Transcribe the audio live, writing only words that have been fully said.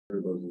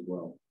those as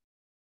well.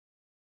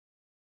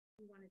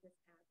 You want to just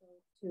add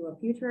those to a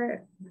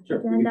future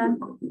agenda?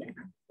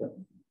 Yeah.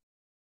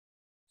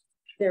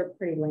 They're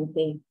pretty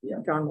lengthy. Yeah.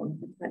 John won't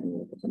have time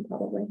to them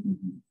probably.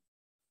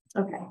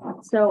 Okay,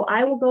 so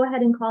I will go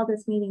ahead and call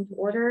this meeting to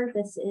order.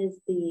 This is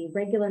the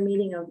regular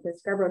meeting of the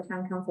Scarborough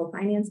Town Council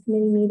Finance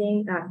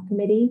Committee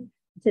committee.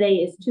 Today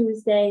is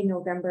Tuesday,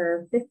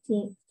 November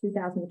 15th,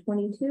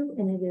 2022,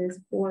 and it is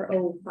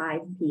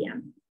 4:05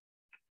 p.m.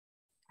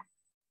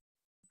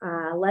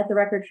 Let the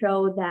record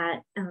show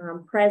that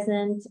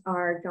present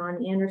are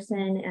John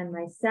Anderson and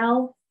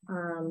myself,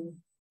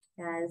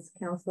 as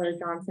Councillor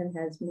Johnson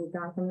has moved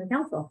on from the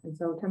council. And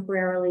so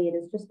temporarily it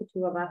is just the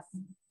two of us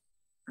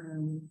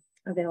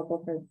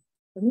available for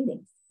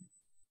meetings.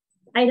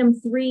 Item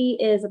 3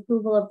 is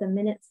approval of the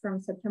minutes from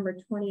September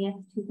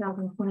 20th,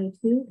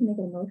 2022. Can I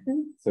get a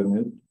motion? So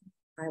moved.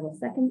 I will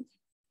second.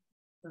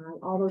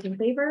 All those in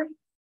favor?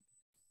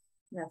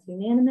 That's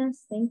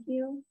unanimous. Thank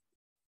you.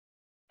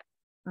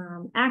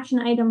 Action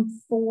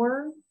item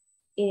 4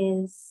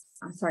 is,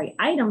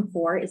 item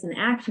 4 is an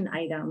action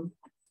item,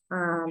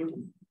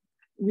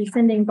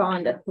 rescinding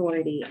bond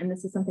authority. And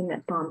this is something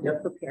that Tom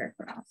has prepared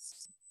for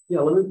us. Yeah,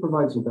 let me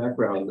provide some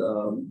background.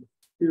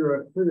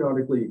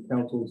 Periodically,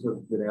 councils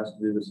have been asked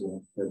to do this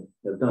and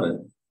have done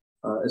it.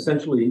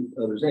 Essentially,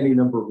 there's any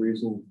number of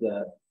reasons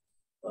that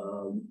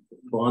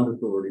bond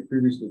authority,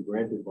 previously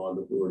granted bond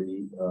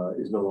authority,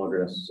 is no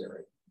longer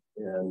necessary.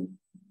 And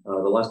the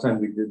last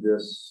time we did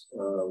this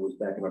was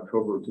back in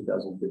October of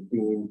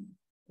 2015.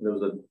 And there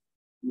was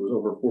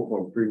over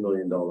 $4.3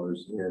 million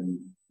in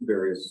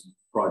various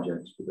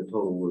projects, but the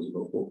total was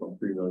about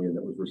 $4.3 million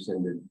that was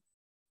rescinded.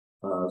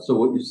 So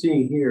what you're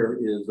seeing here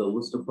is a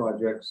list of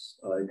projects.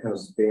 It kind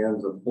of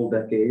spans a full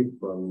decade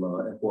from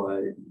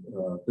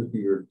fiscal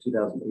year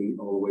 2008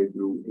 all the way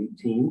through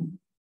 18.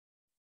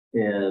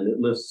 And it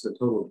lists a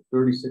total of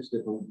 36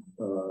 different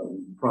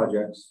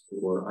projects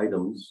or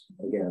items,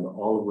 again,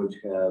 all of which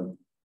have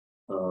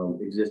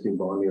existing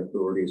bonding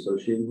authority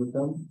associated with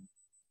them.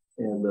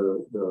 And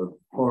the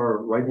far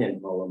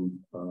right-hand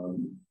column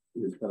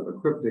is kind of a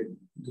cryptic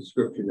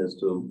description as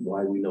to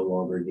why we no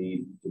longer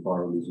need to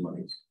borrow these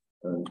monies.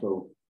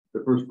 So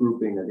the first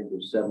grouping, I think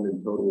there's 7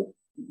 in total.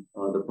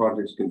 The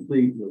project's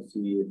complete. You'll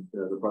see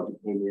the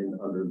project came in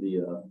under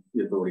the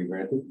authority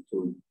granted,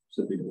 so we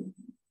simply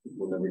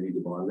will never need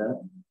to bond that.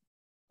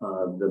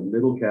 The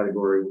middle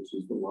category, which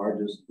is the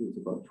largest, is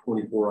about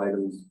 24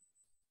 items.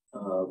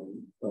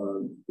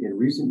 In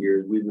recent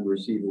years, we've been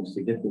receiving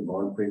significant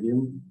bond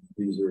premium.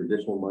 These are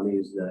additional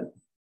monies that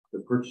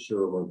the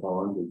purchaser of our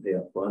bond will pay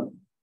up front.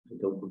 I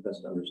don't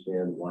profess to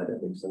understand why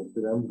that makes sense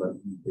to them, but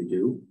they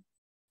do.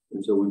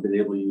 And so we've been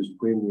able to use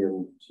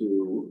premium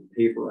to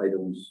pay for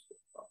items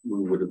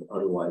we would have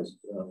otherwise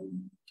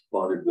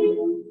bonded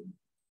for.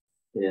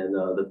 And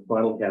the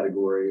final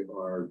category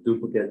are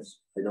duplicates.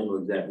 I don't know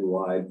exactly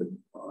why, but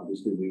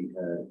obviously we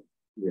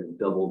have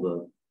doubled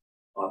the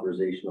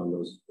authorization on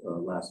those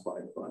last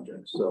 5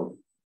 projects. So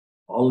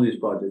all of these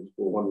projects,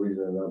 for one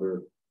reason or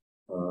another,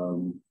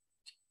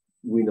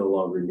 we no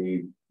longer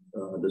need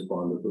this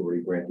bond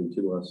authority granted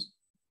to us.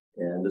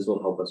 And this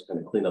will help us kind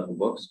of clean up the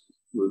books.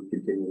 We'll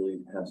continually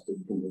has to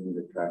continue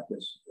to track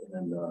this.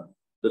 And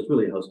that's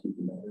really a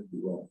housekeeping matter, if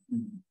you will.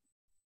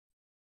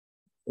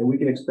 And we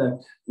can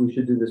expect, we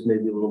should do this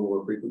maybe a little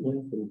more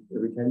frequently than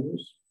every 10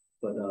 years,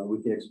 but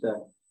we can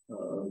expect,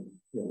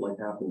 life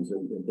happens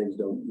and things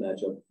don't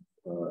match up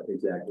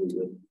exactly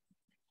with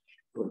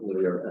what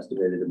really are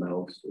estimated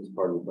amounts as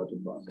part of the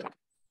budget process.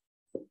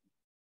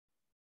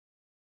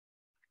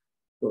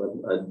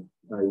 So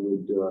I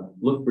would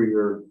look for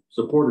your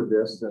support of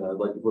this, and I'd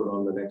like to put it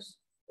on the next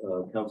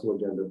council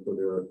agenda for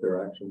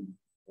their action.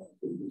 So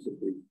we can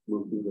simply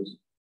move through this.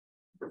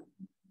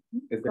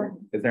 Is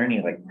there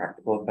any like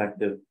practical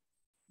effect of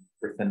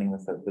rescinding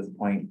this at this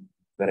point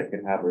that it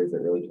could have, or is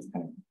it really just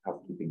kind of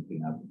housekeeping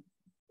cleanup?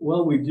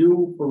 Well, we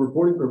do, for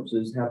reporting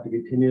purposes, have to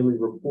continually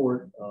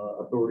report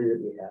authority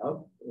that we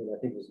have, and I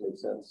think this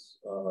makes sense.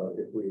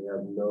 If we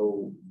have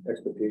no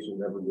expectation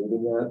of ever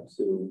needing that,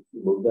 to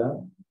remove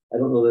that. I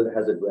don't know that it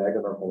has a drag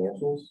on our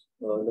financials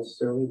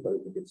necessarily, but I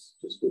think it's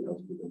just good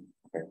housekeeping.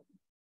 Okay.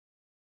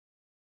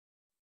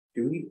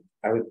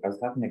 I was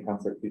talking to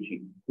Councillor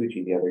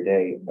Pucci the other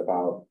day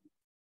about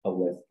a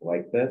list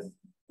like this.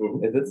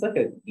 Is this like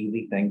an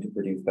easy thing to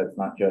produce that's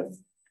not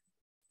just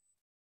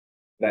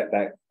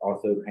that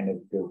also kind of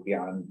goes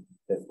beyond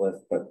this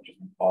list, but just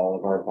all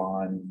of our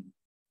bond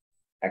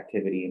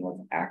activity and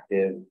what's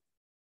active?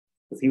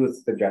 Because he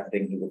was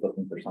suggesting he was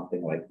looking for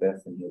something like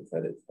this, and he had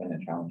said it's been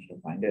a challenge to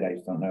find it. I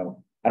just don't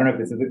know. I don't know if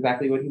this is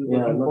exactly what he was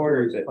looking for.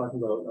 Or is it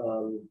talking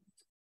about?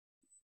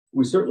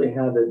 We certainly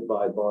have it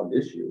by bond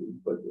issue,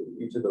 but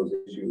each of those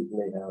issues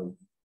may have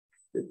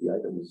 50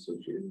 items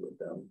associated with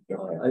them.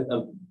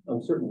 Okay.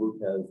 I'm certain Luke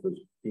has the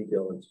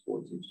detail and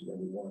supports each and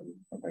every one.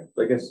 Okay.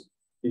 So I guess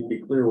if you be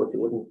clear what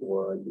you're looking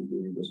for, I can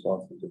be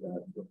responsive to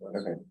that request.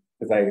 Okay.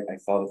 Because I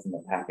saw this in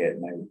the packet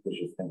and I was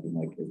just thinking,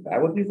 like, is that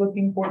what he's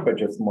looking for? But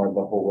just more of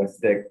the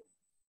holistic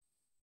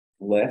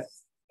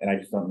list. And I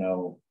just don't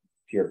know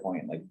your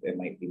point, like it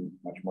might be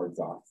much more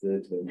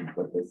exhaustive than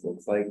what this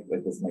looks like.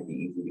 Like this might be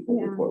easy because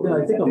Yeah. of what Yeah,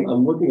 we're I think sending.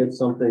 I'm looking at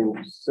something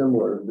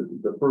similar.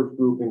 The first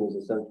grouping is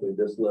essentially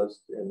this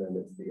list, and then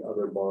it's the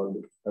other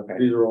bond. Okay,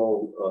 These are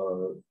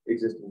all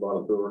existing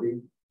bond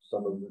authority,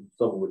 some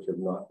of which have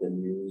not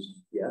been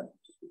used yet,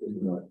 just because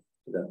we're not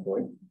to that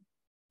point.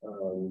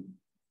 So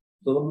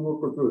let me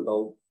work through it.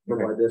 I'll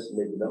provide this, and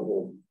maybe that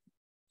will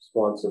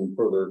spawn some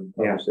further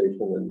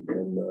conversation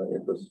and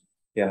interest.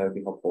 yeah, that would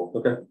be helpful.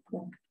 Okay.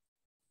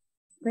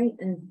 Great,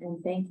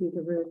 and thank you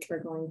to Ruth for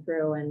going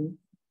through and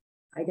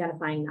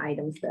identifying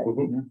items that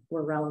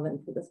were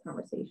relevant to this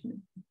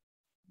conversation.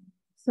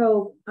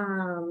 So,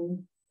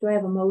 do I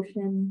have a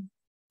motion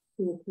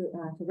to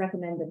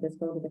recommend that this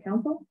go to the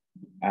council?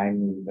 I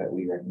move that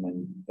we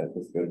recommend that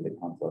this go to the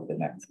council at the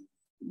next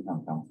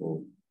town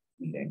council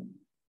meeting.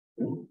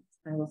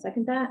 I will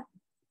second that.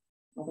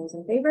 All those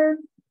in favor?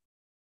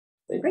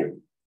 Thank Great.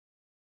 you.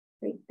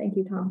 Great, thank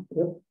you, Tom.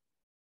 Yep.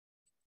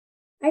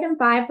 Item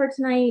 5 for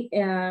tonight,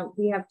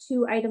 we have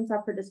 2 items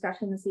up for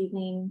discussion this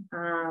evening.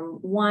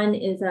 One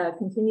is a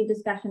continued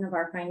discussion of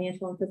our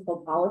financial and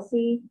fiscal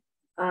policy.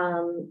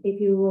 If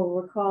you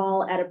will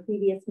recall, at a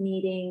previous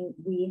meeting,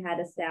 we had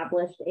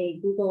established a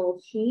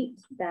Google sheet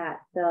that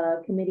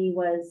the committee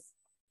was,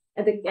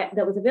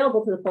 that was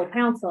available to the full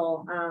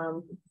council.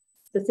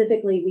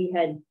 Specifically, we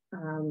had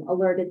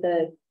alerted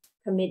the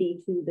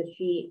committee to the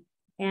sheet,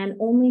 and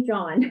only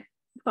John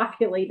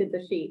populated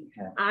the sheet.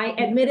 Yeah.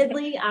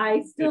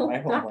 I still my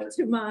stuck homework.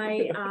 to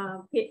my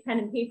pen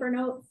and paper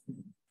notes.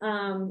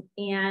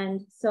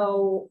 And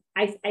so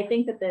I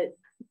think that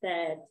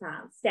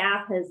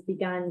staff has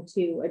begun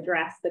to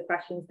address the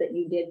questions that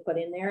you did put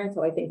in there. And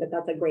so I think that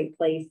that's a great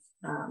place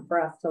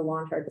for us to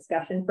launch our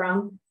discussion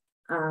from.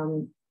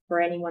 For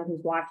anyone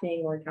who's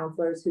watching or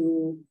counselors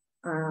who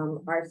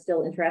are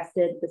still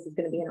interested, this is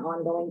going to be an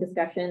ongoing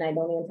discussion. I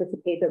don't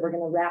anticipate that we're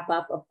going to wrap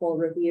up a full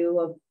review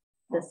of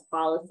this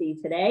policy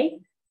today.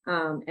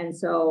 And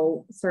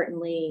so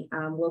certainly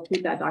we'll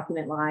keep that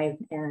document live,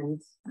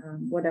 and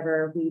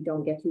whatever we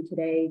don't get to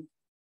today,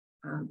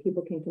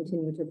 people can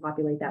continue to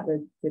populate that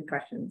with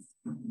questions.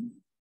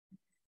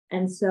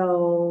 And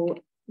so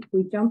if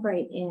we jump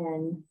right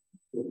in,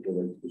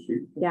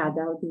 yeah,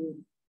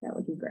 that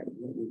would be great.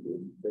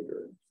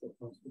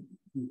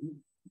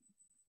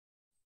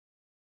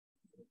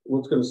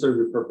 What's going to serve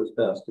your purpose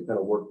best to kind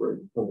of work right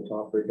from the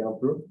top right down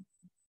through?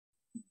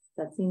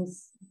 That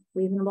seems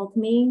reasonable to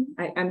me.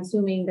 I'm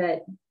assuming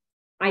that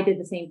I did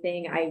the same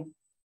thing.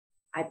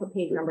 I put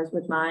page numbers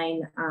with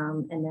mine,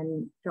 and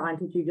then John,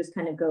 did you just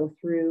kind of go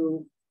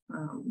through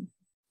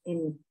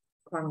in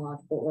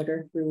chronological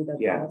order through the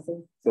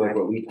policy? So like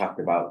what we talked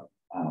about,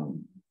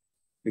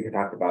 we could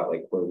talk about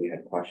like where we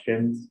had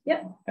questions.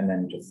 Yep. And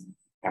then just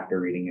after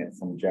reading it,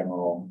 some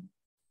general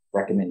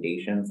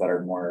recommendations that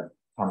are more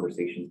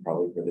conversations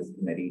probably for this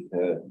committee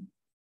to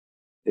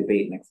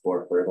debate and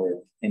explore further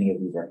if any of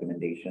these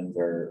recommendations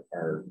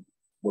are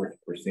worth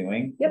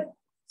pursuing. Yep.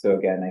 So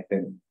again, I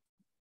think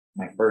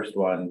my first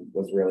one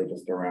was really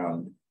just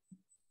around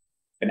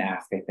an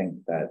ask, I think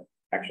that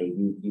actually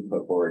you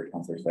put forward,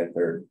 Councilor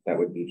Seifert, that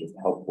would be just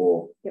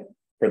helpful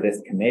for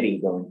this committee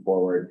going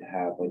forward to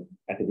have like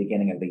at the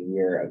beginning of the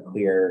year, a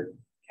clear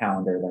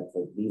calendar that's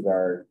like, these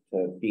are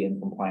to be in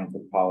compliance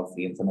with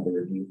policy and some of the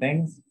review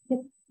things. Yep.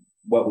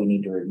 What we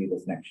need to review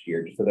this next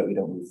year, just so that we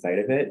don't lose sight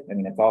of it. I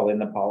mean, it's all in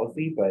the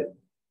policy, but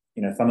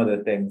you know, some of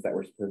the things that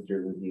we're supposed to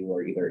review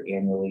are either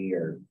annually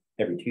or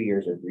every 2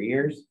 years or 3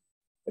 years.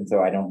 And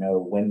so I don't know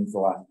when's the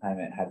last time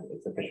it had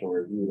its official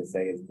review to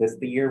say, is this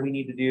the year we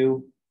need to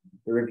do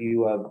the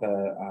review of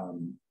the,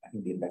 I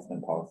think the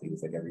investment policy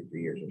was like every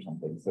 3 years or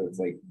something. So it's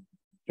like,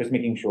 just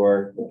making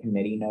sure the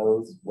committee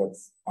knows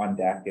what's on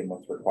deck and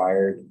what's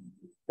required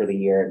for the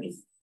year, and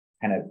just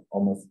kind of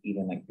almost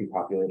even like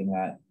pre-populating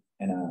that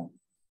in a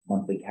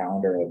monthly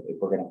calendar of if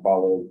we're going to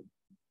follow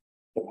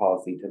the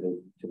policy to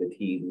the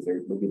T, these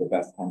would be the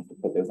best times to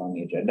put those on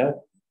the agenda.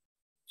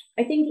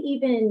 I think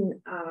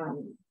even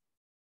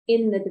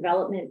in the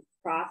development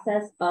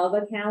process of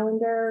a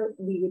calendar,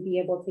 we would be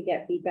able to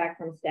get feedback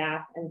from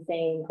staff and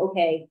saying,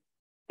 okay,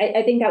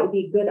 I think that would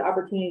be a good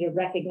opportunity to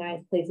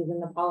recognize places in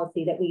the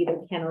policy that we either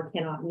can or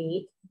cannot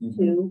meet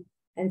too.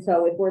 And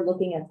so if we're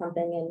looking at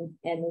something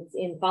and it's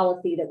in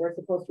policy that we're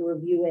supposed to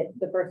review it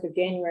the 1st of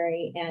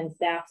January, and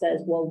staff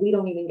says, well, we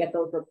don't even get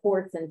those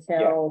reports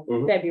until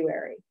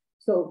February.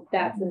 So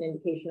that's an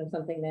indication of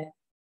something that,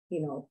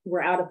 you know,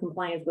 we're out of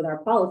compliance with our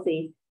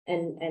policy,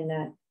 and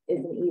that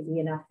is an easy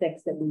enough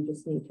fix that we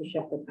just need to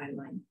shift the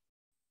timeline.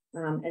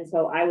 And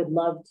so I would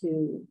love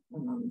to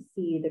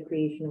see the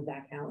creation of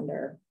that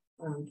calendar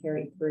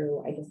carried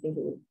through. I just think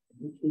it would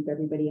keep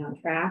everybody on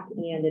track,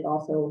 and it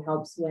also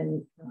helps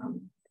when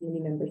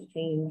community members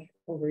change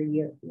over a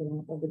year, you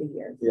know, over the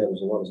years. Yeah,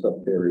 there's a lot of stuff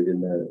buried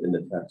in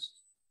the text.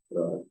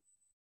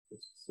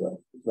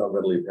 It's not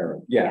readily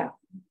apparent. Yeah.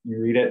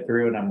 You read it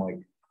through and I'm like,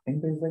 I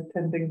think there's like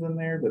 10 things in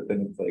there, but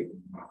then it's like,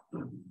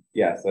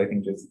 yeah, so I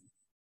think just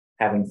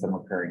having some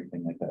recurring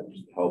thing like that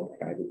just help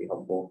guide would be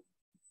helpful.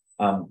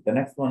 The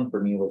next one for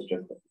me was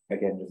just,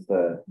 again,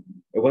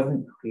 it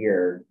wasn't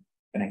clear.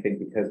 And I think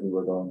because we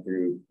were going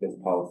through this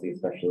policy,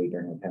 especially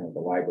during the time of the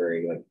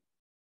library, like,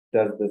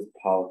 does this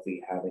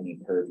policy have any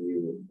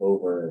purview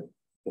over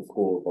the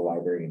school, the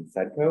library, and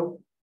SEDCO?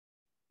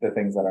 The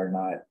things that are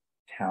not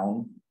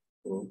town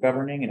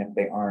governing, and if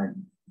they aren't,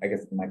 I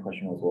guess my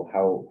question was, well,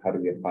 how do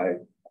we apply a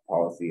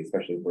policy,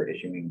 especially if we're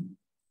issuing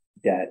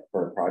debt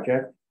for a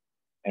project,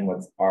 and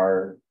what's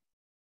our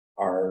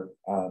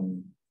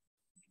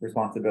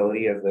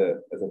responsibility as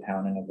a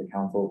town and as a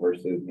council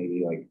versus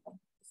maybe like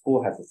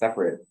school has a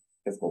separate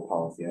fiscal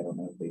policy. I don't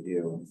know if they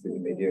do. I'm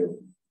assuming they do.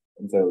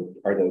 And so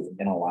are those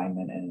in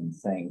alignment and in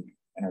sync?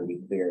 And are we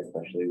clear,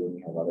 especially when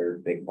we have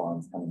other big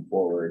bonds coming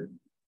forward,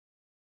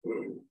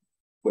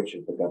 which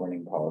is the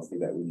governing policy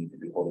that we need to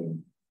be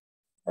holding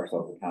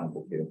ourselves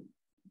accountable to?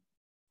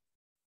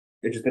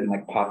 It just didn't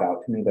like pop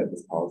out to me that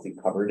this policy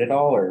covered it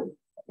all, or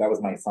that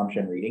was my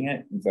assumption reading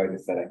it. And so I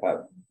just said, I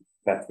thought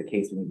that's the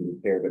case, we need to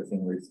be clear, but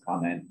seeing Ruth's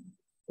comment,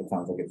 it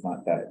sounds like it's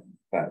not that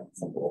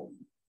simple.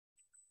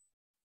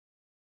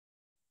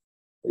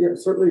 Yeah,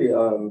 certainly.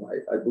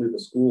 I believe the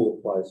school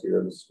applies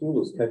here. The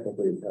school is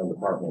technically a town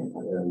department,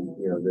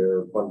 and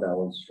their fund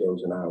balance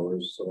shows in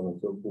hours, so on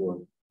and so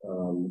forth.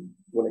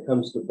 When it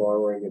comes to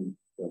borrowing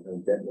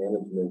and debt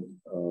management,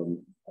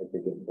 I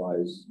think it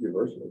applies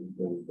universally.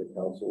 The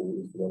council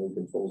is the one who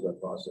controls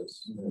that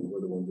process, and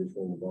we're the ones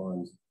issuing the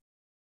bonds.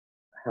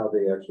 How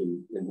they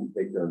actually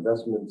make their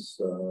investments,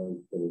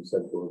 and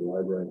set for the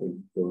library, I think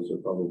those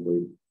are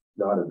probably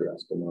not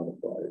addressed and not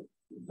applied.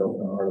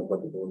 Aren't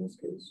applicable in this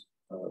case.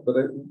 But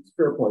it's a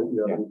fair point.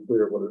 You have to be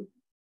clear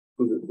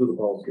who the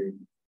policy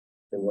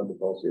and what the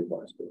policy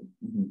applies to.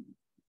 Mm-hmm.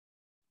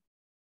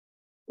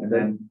 And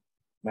then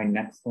my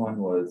next one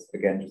was,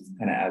 again, just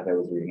kind of as I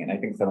was reading it, I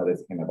think some of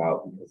this came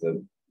about because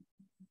of,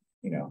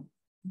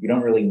 you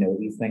don't really know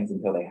these things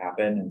until they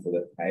happen. And so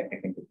that I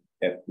think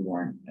if we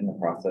weren't in the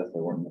process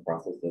or weren't in the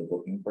process of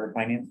looking for a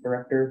finance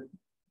director,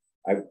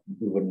 we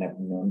wouldn't have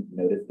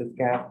noticed this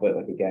gap. But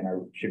like, again,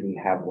 should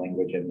we have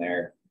language in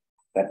there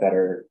that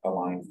better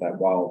aligns that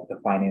while the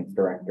finance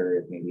director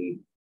is maybe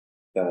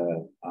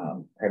the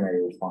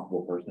primary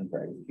responsible person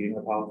for executing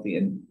the policy,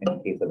 in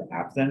case of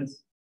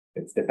absence,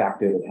 it's de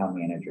facto the town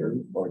manager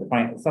or the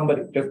finance,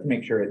 somebody, just to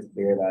make sure it's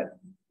clear that,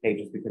 hey,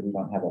 just because we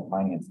don't have a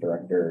finance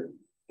director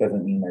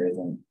doesn't mean there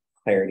isn't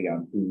clarity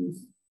on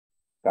who's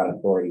got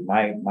authority.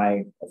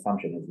 My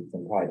assumption is it's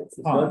implied. It's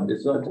not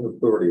just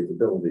authority, it's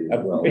ability as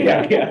well.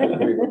 Yeah.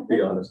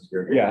 Be honest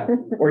here. Yeah.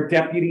 Or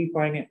deputy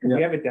finance.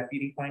 We have a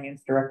deputy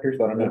finance director,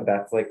 so I don't know if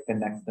that's like the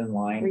next in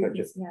line, but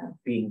just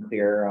being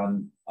clear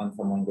on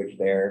some language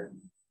there.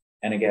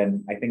 And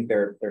again, I think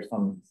there's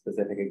some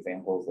specific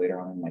examples later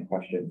on in my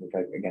questions, which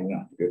again, we don't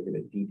have to go through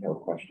the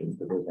detailed questions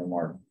because those are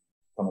more,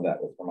 some of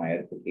that was for my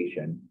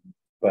edification.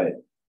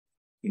 But,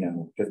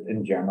 just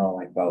in general,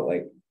 I felt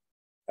like,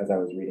 as I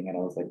was reading it, I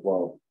was like,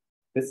 well,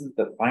 this is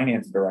the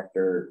finance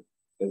director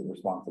is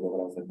responsible.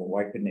 But I was like, well,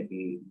 why couldn't it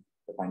be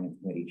the finance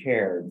committee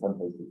chair? In some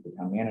places, the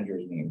town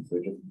manager's name. So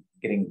just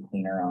getting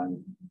cleaner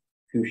on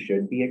who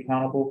should be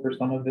accountable for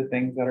some of the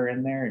things that are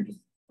in there, and just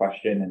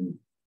question and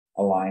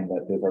align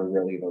that those are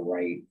really the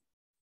right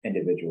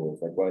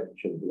individuals. Like, what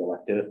should the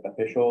elected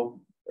official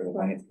or the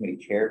finance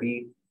committee chair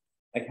be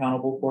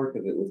accountable for?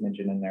 Because it was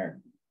mentioned in there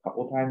a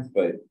couple of times,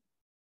 but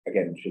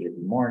again, should it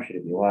be more? Should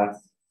it be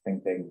less?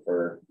 Same thing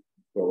for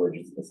where we're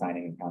just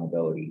assigning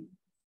accountability.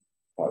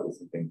 Thought it was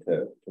something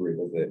to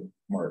revisit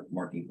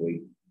more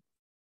deeply.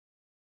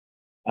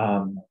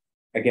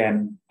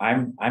 Again,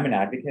 I'm an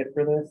advocate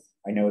for this.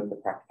 I know the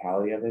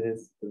practicality of it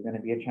is going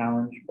to be a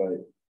challenge,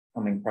 but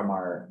coming from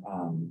our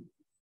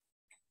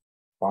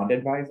bond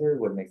advisor,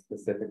 when they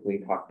specifically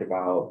talked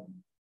about,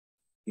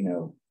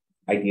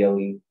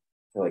 ideally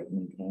to like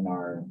maintain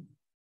our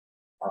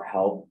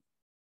health,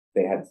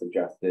 they had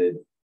suggested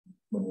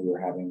when we were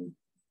having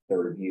the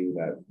review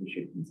that we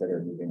should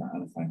consider moving our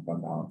unassigned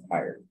fund balance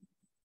higher.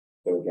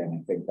 So again,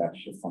 I think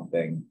that's just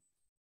something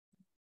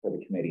for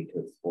the committee to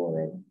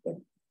explore. Like,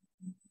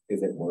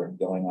 is it worth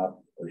going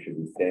up, or should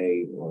we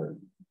stay? Or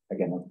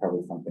again, that's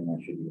probably something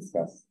that should be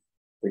discussed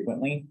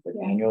frequently, like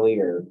annually,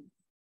 or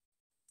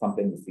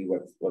something to see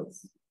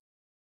what's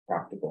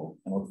practical.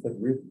 And it looks like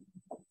Ruth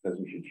says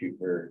we should shoot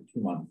for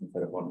 2 months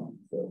instead of 1 month.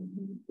 So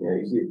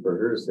easy for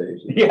her to say.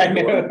 Yeah,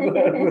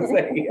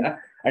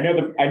 I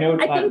know. I know.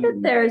 It's I think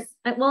that there's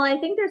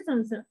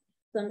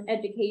some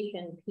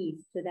education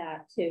piece to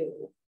that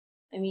too.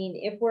 I mean,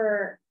 if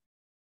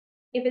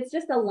it's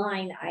just a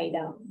line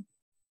item,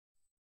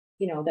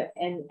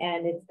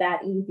 and it's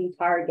that easy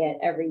target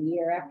every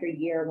year after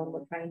year when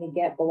we're trying to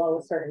get below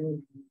a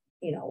certain,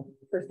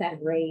 percent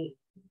rate,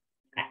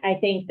 I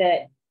think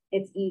that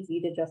it's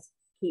easy to just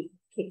keep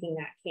kicking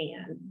that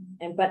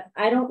can. But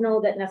I don't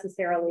know that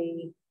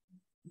necessarily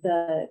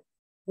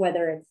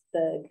whether it's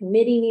the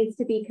committee needs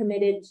to be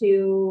committed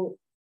to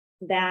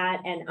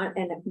that,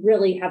 and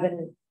really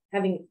having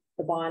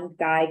the bond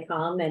guy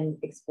come and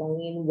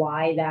explain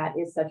why that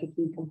is such a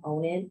key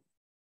component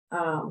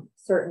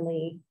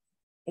certainly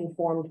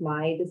informed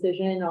my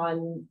decision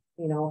on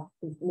you know,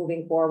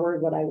 moving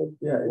forward, what I would,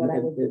 Yeah, what I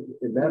would,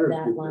 it matters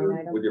that line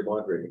item. with your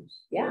bond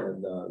ratings. Yeah.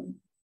 And,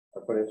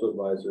 our financial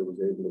advisor was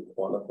able to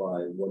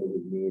quantify what it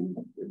would mean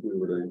if we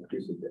were to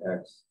increase it to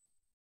X.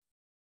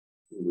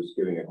 He was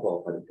giving a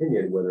qualified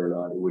opinion whether or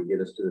not it would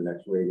get us to the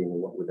next rating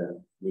and what would that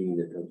mean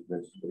in terms of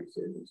interest rate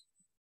savings.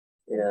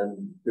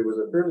 And there was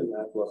a fairly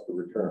lackluster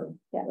return.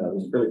 Yeah. It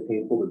was fairly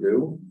painful to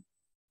do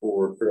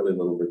for fairly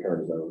little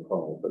return, as I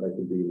recall, but I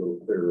could be a little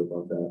clearer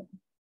about that.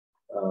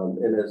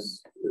 And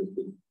as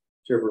the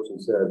chairperson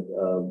said,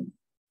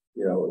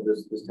 you know,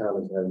 this town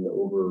has had an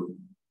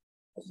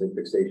I say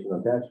fixation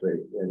on tax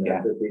rate, and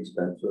Yeah. that's at the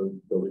expense of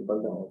building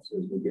fund balance.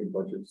 As we get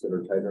budgets that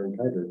are tighter and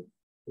tighter,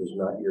 there's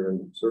not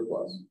year-end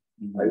surplus.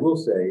 I will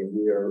say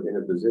we are in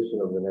a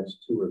position over the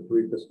next 2 or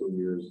 3 fiscal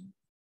years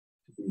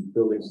to be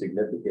building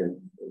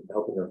significant,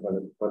 helping our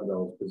fund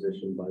balance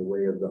position by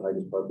way of the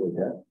Highest Parkway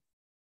debt.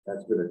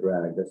 That's been a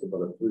drag. That's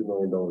about a $3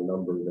 million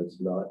number that's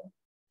not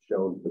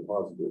shown to the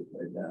positive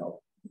right now.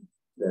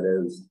 That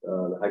is,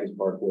 the Highest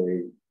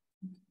Parkway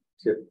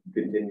tip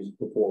continues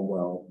to perform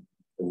well,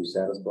 and we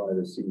satisfy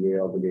the CEA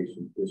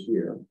obligations this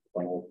year.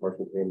 Final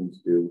partial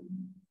payments due.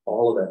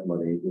 All of that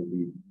money will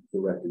be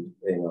directed to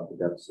paying off the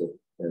deficit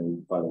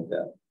and final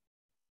debt.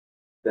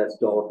 That's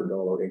dollar for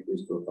dollar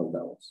increase to a fund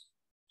balance.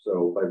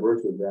 So by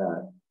virtue of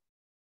that,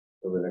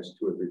 over the next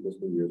 2 or 3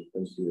 fiscal years,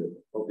 we're going to see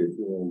hopefully a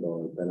 $2 million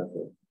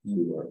benefit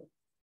to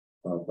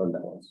our fund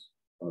balance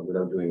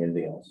without doing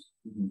anything else.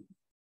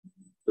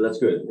 So that's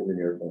good in the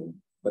near term.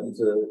 But it's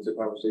a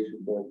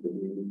conversation point that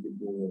we need to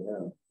continue to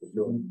have for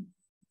sure.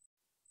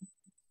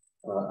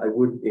 I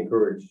would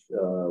encourage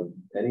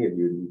any of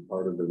you to be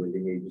part of the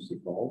rating agency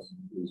calls.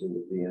 These are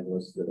the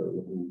analysts that are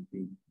looking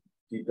to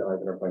deep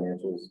dive in our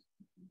financials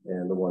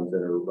and the ones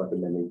that are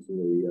recommending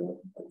to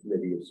a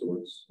committee of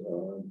sorts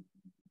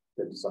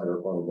that decide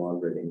our final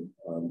bond rating.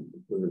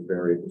 Those are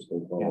very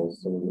interesting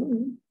calls. Some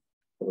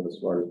of the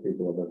smartest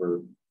people I've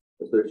ever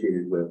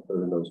associated with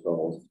are in those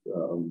calls.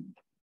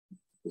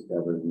 Just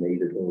have an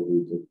innate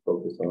ability to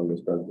focus on the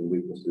strengths and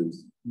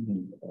weaknesses.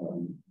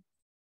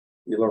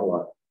 You learn a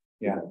lot.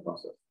 Yeah. In that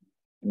process.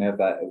 And if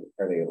that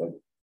are they like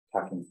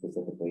talking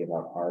specifically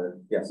about our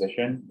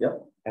position?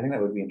 Yep. I think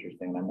that would be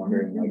interesting. I'm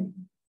wondering like,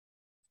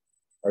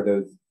 are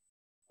those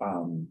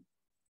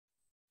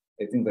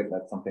it seems like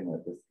that's something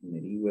that this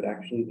committee would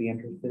actually be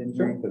interested in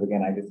hearing, because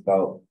again, I just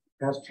felt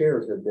past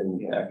chairs have been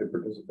active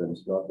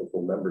participants, not the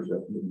full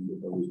membership.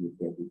 There's no reason we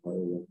can't be part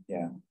of it.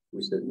 Yeah.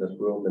 We sit in this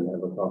room and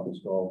have a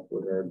conference call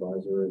with our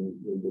advisor and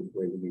we'll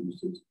rating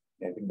agencies.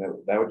 I think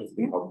that would just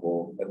be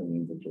helpful as a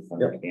means of just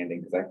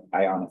understanding, because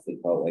I honestly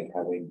felt like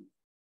having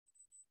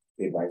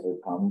the advisor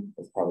come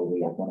is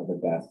probably like one of the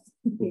best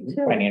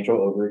financial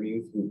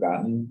overviews we've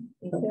gotten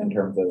in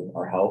terms of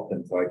our health.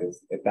 And so I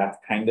just, if that's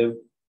kind of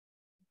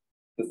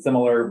the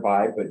similar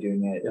vibe, but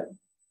doing it,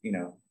 you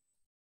know,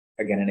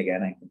 again and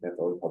again, I think that's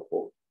always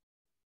helpful.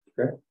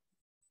 Okay.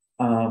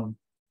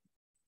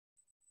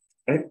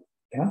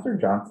 Councillor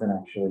Johnson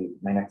actually,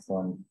 my next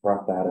one,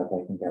 brought that up,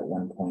 I think, at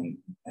one point.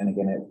 And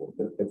again,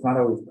 it's not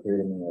always clear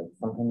to me. Like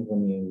sometimes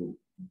when you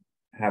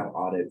have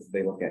audits,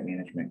 they look at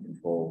management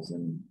controls,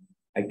 and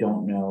I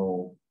don't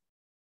know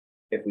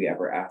if we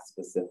ever ask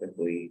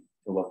specifically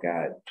to look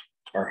at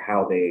or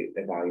how they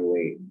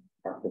evaluate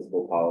our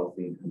fiscal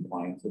policy and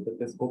compliance with the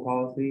fiscal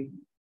policy,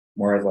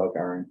 more as like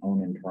our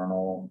own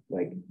internal,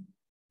 like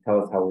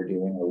tell us how we're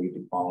doing, are we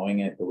following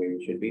it the way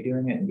we should be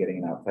doing it, and getting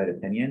an outside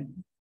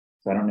opinion.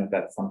 So I don't know if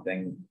that's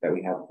something that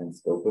we have in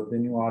scope of the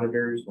new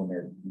auditors when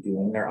they're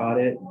doing their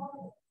audit,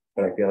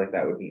 but I feel like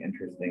that would be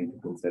interesting to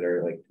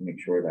consider, like to make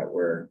sure that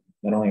we're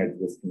not only is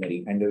this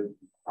committee kind of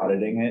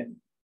auditing it to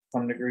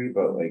some degree,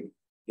 but like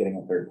getting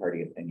a third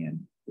party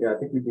opinion. Yeah, I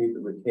think we need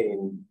to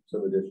retain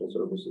some additional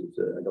services.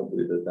 I don't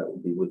believe that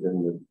would be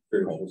within the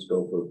traditional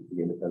scope of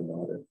the independent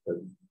audit, but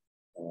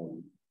I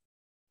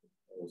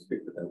will speak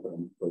for them, but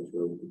I'm quite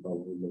sure we could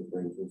probably make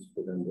arrangements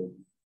for them to.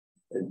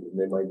 And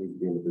they might need to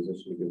be in a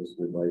position to give us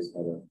some advice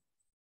how to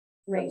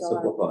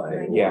simplify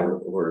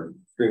or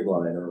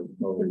streamline or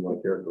however you want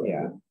to characterize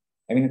it.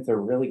 I mean, it's a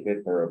really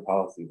good thorough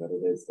policy, but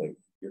it is like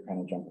you're kind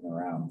of jumping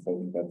around. So I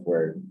think that's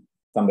where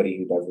somebody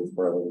who does this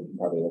for a living can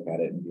probably look at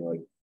it and be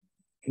like,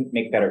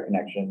 make better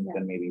connections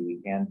than maybe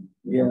we can.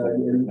 Yeah,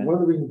 and one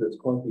of the reasons it's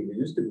clunky, there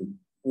used to be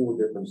 4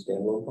 different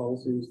standalone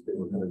policies. They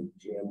were kind of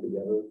jammed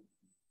together.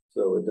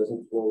 So it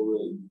doesn't flow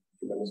really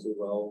tremendously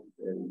well,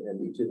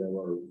 and each of them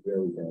are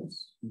very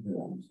dense.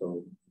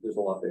 So there's a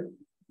lot there.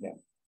 Yeah.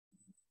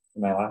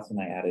 And my last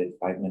one I added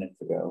 5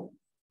 minutes ago,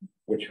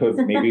 which was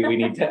maybe we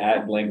need to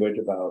add language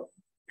about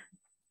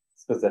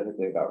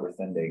specifically about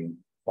rescinding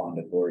bond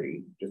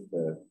authority.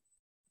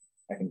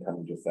 I can kind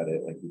of just said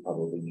it, like we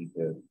probably need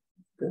to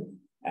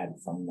add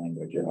some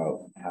language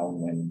about how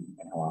and when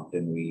and how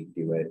often we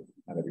do it,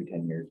 not every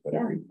 10 years, but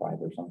every 5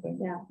 or something.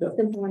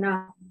 Simple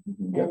enough.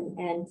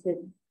 And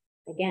to,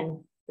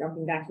 again,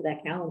 jumping back to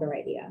that calendar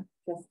idea,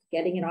 just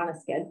getting it on a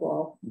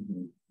schedule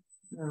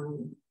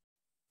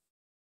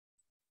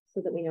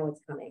so that we know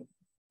it's coming.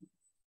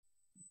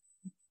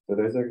 So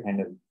those are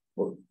kind of,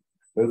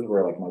 those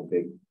were like my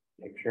big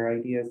picture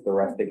ideas. The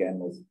rest again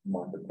was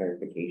more for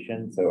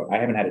clarification. So I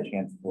haven't had a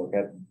chance to look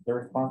at the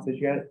responses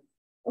yet.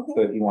 Okay.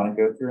 So if you want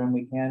to go through them,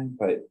 we can,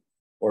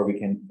 or we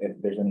can,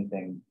 if there's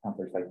anything,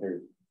 Counselor Seifer,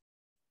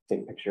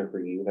 big picture for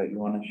you that you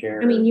want to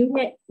share. I mean,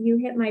 you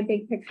hit my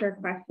big picture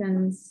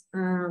questions.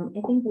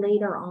 I think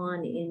later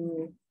on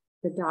in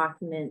the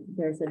document,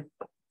 there's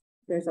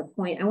a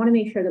point. I want to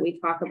make sure that we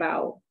talk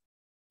about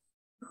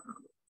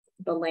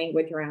the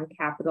language around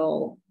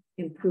capital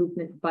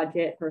improvement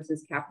budget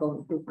versus capital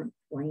improvement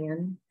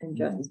plan, and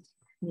just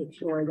make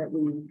sure that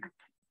we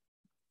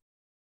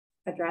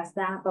address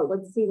that. But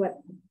let's see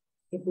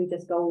if we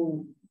just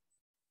go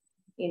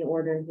in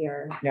order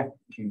here. Yeah,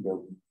 you can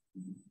go.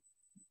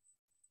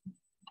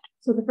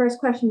 So the first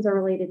questions are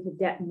related to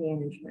debt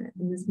management,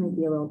 and this might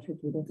be a little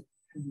tricky to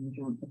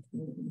jump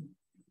between.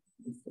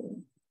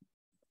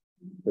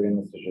 Again,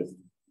 this is just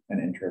an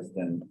interest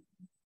in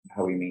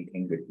how we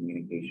maintain good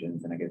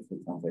communications, and I guess it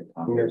sounds like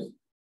Tom. Yes.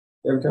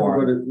 Every time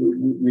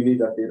we need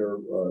to update our,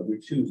 we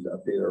choose to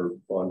update our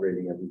bond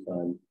rating every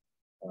time.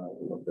 I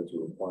don't know if that's a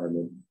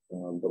requirement,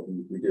 but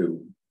we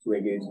do. So we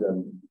engage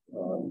them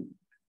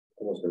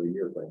almost every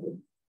year, frankly.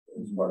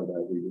 As part of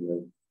that, we do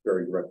have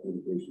very direct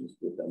communications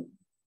with them.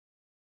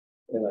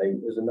 And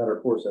as a matter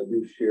of course, I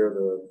do share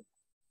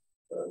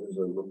there's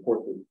a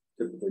report that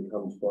typically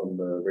comes from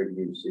the rating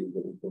agency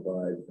that will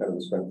provide kind of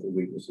the strengths and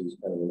weaknesses,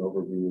 kind of an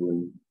overview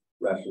and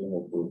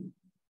rationale for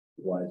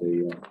why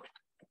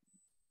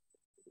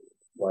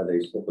they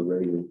set the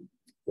rating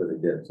where they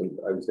did. So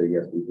I would say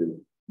yes, we do.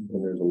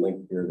 And there's a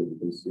link here that you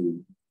can see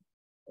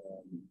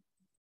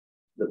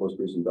the most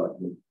recent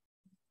document.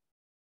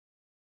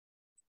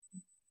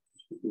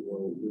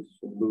 There's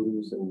some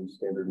Moody's and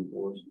Standard &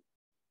 Poor's.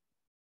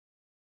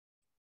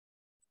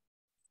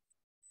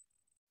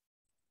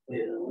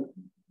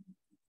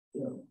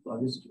 Yeah,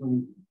 August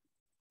 20.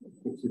 I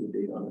can't see the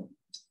date on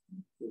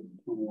it.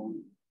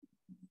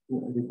 Yeah,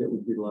 I think that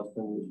would be the last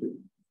time we should.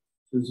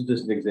 So this is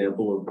just an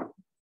example of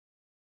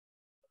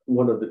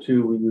one of the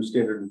two. We use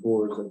Standard &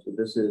 Poor's, that's what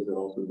this is, and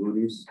also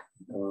Moody's.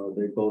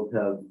 They both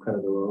have kind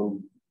of their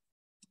own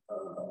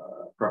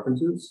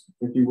preferences,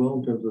 if you will,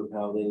 in terms of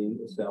how they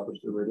establish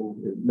their rating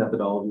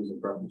methodologies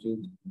and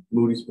preferences.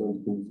 Moody's, for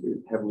instance,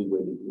 is heavily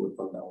weighted toward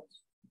fund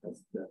balance.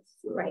 That's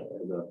right.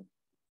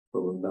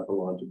 From a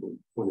methodological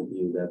point of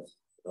view, that's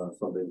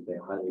something that they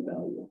highly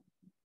value.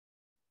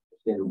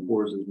 Standard &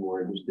 Poor's is more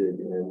interested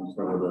in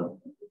some of the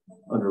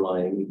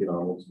underlying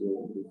economics,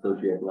 the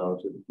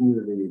socioeconomics of the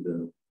community,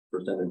 the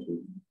percentage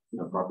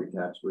of property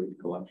tax rate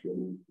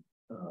collection,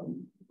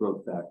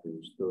 growth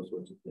factors, those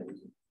sorts of things.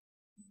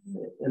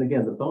 And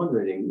again, the bond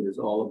rating is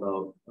all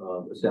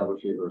about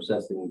establishing or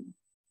assessing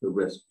the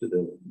risk to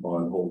the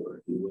bondholder,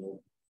 if you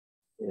will.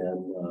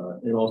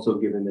 And also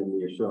giving them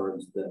the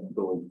assurance that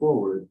going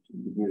forward,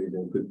 the community is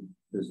in a good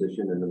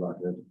position and they're not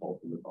going to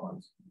default from the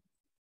bonds.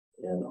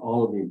 And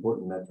all of the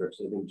important metrics,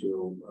 I think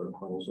Joe, our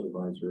financial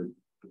advisor,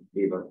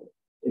 gave an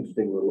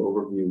interesting little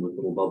overview with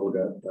little bubble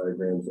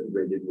diagrams that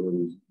rated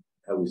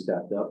how we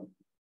stacked up.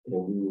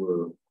 And we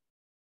were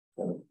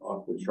kind of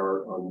off the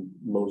chart on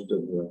most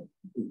of the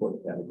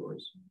important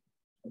categories.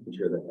 I can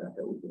share that back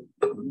out with you.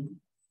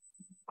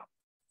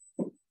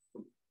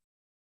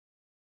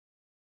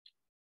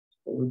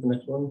 What was the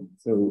next one?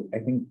 So I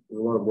think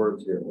there's a lot of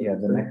words here. Yeah,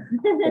 the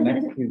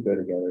next two go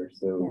together.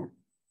 So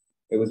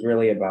It was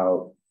really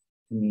about,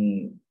 to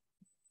me,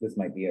 this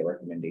might be a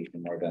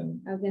recommendation more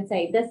than. I was gonna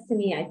say, this to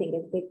me, I think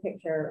is big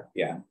picture.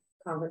 Yeah.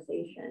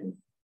 Conversation.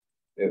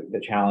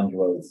 The challenge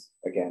was,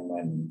 again,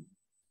 when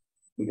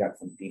we got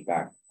some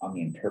feedback on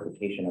the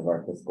interpretation of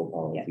our fiscal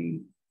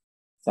policy,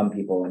 some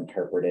people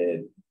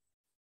interpreted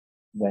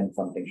when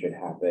something should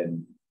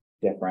happen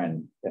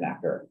different than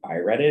after I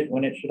read it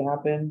when it should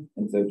happen.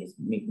 And so just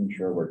making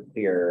sure we're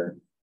clear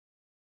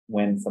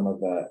when some of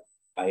the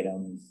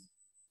items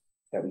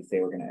that we say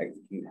we're going to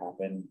execute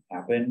happen.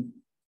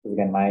 Because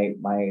again,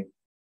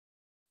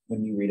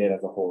 when you read it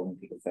as a whole and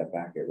take a step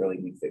back, it really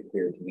makes it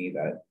clear to me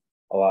that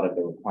a lot of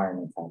the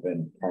requirements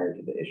happen prior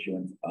to the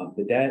issuance of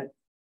the debt,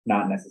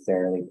 not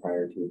necessarily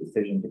prior to a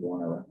decision to go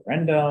on a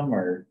referendum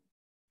or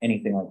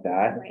anything like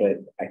that. Right.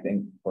 But I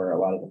think for a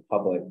lot of the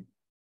public,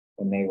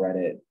 when they read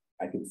it,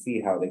 I could see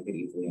how they could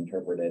easily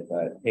interpret it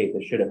that, hey,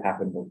 this should have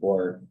happened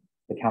before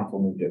the council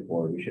moved it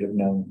forward. We should have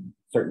known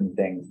certain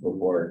things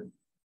before.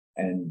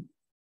 And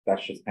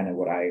that's just kind of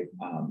what I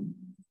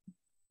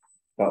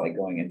felt like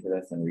going into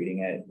this and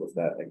reading it, was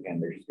that, again,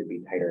 there just could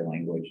be tighter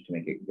language to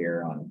make it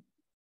clear on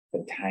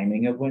the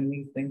timing of when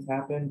these things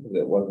happen, because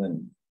it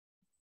wasn't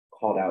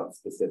called out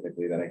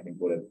specifically, that I think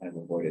would have kind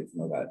of avoided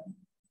some of that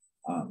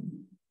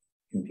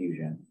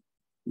confusion.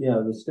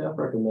 Yeah, the staff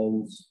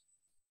recommends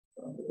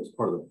as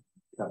part of the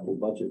capital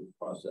budget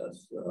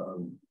process,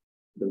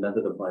 the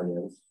method of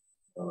finance.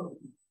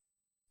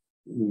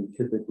 We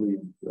typically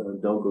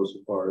don't go so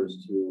far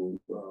as to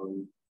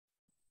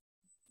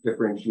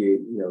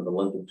differentiate, the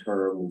length of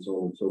term and so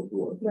on and so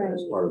forth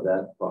as part of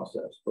that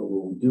process. But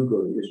when we do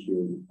go to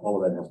issue, all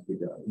of that has to be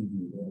done.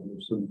 Mm-hmm. And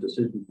there's some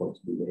decision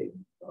points to be made.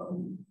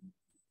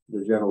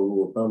 The general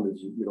rule of thumb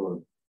is you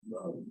don't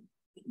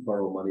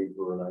borrow money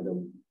for an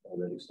item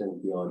that extends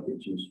beyond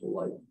its useful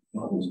life,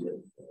 obviously,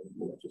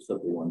 just a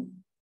simple one.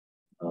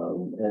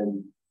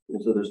 And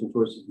so there's some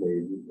choices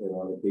made, and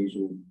on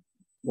occasion,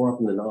 more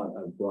often than not,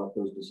 I've brought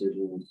those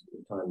decisions,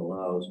 if time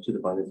allows, to the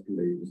finance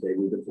committee to say,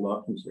 we've got some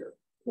options here.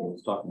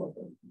 Let's talk about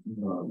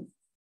them.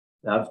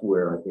 That's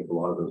where I think a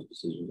lot of those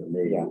decisions are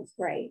made. Yeah.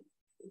 Right.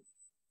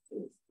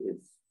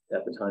 It's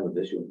at the time of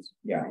issuance.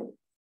 Yeah.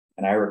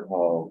 And I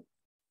recall,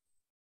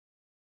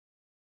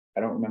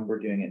 I don't remember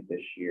doing it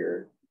this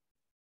year,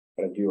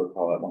 but I do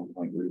recall at one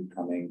point Ruth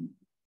having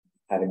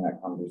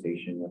that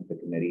conversation with the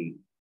committee,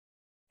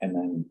 and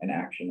then an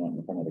action went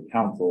in front of the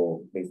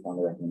council based on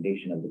the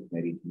recommendation of the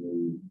committee to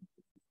move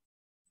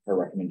her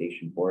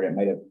recommendation forward. It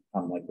might have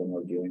come like when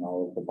we're doing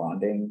all of the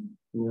bonding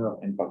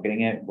and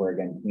bucketing it, where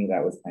again, to me,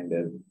 that was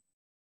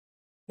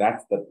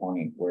that's the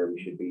point where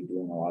we should be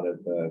doing a lot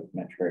of the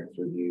metrics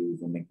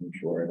reviews and making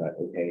sure that,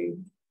 okay,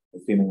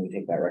 assuming we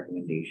take that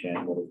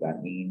recommendation, what does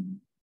that mean?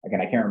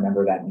 Again, I can't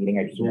remember that meeting.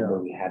 I just remember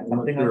we had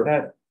something like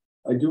that.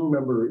 I do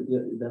remember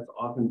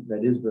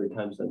that is very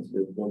time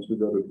sensitive. Once we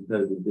go to a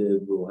competitive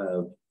bid, we'll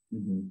have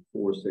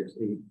 4, 6,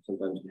 8,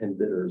 sometimes 10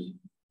 bidders,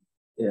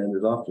 and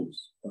there's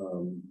options.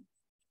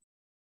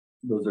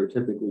 Those are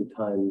typically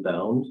time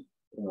bound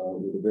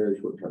with a very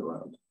short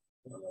turnaround.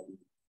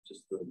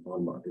 Just the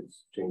bond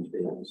markets change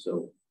daily,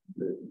 so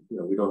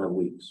we don't have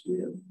weeks, we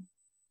have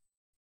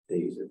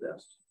days at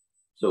best.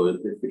 So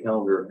if the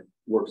calendar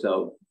works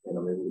out and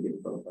I'm able to get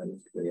in front of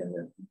finance committee, I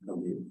have to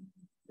come to you.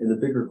 And the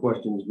bigger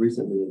questions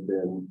recently have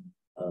been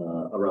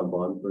around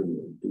bond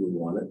premium. Do we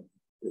want it?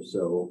 If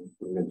so,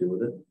 what are we going to do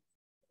with it?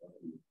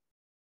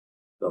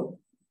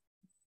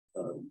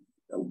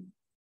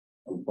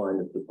 I'm fine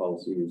if the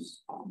policy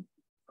is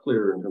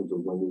clear in terms of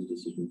when these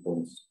decision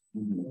points.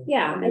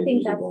 Yeah, I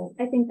think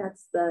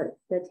that's the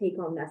take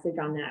home message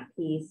on that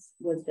piece,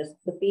 was just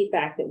the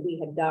feedback that we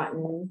had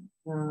gotten,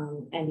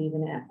 and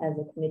even as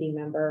a committee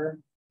member,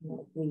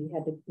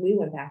 we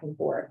went back and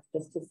forth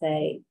just to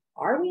say,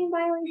 are we in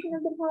violation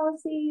of the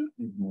policy?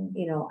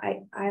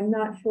 I'm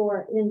not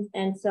sure,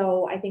 and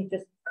so I think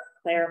just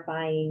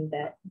clarifying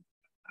that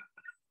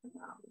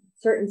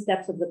certain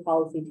steps of the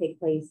policy take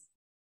place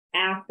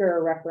after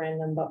a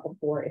referendum but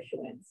before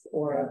issuance,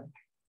 or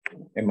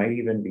it might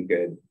even be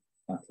good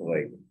not to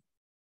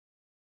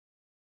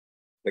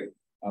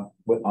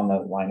on the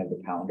line of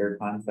the calendar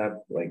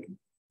concept, like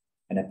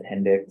an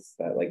appendix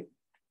that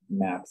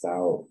maps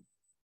out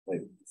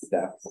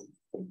steps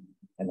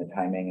and the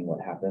timing and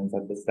what happens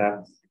at the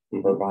steps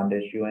for bond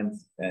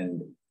issuance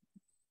and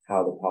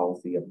how the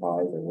policy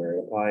applies or where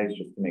it applies,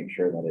 just to make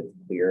sure that it's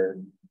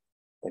clear,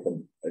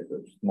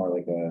 just more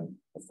like a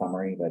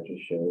summary that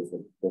just shows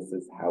that this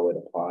is how it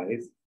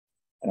applies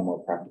in a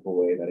more practical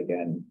way that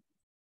again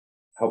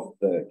helps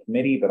the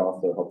committee, but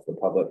also helps the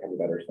public have a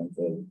better sense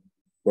of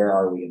where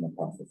are we in the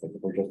process. Like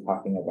if we're just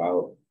talking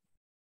about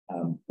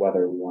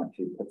whether we want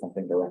to put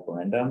something to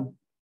referendum,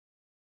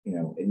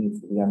 it needs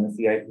to be on the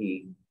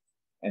CIP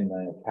and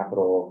the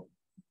capital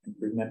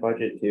improvement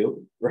budget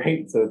too,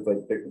 right? So it's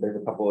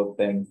there's a couple of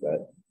things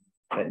that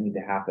need to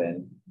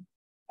happen,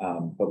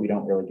 but we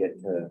don't really get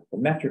to the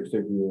metrics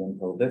review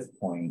until this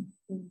point,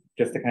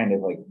 just to kind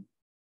of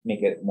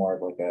make it more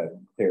of a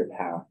clear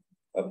path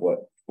of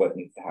what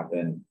needs to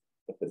happen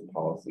with this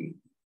policy.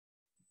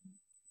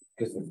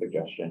 Just a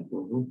suggestion.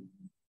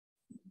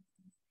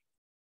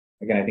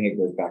 Again, I think it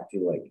goes back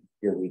to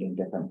you're reading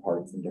different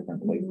parts in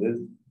different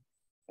places,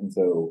 and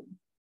so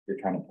you're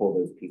trying to pull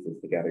those pieces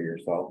together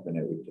yourself, and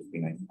it would just be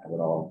nice to have it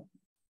all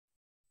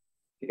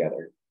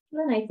together.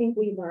 And I think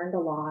we learned a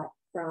lot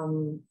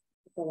from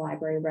the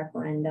library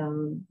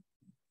referendum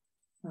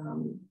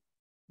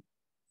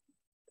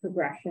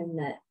progression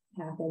that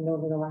happened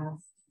over the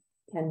last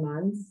 10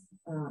 months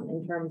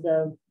in terms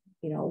of,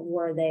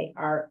 are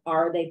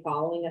they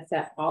following a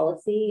set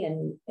policy,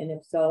 and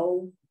if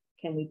so,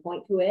 can we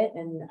point to it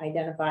and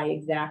identify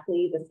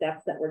exactly the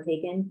steps that were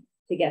taken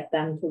to get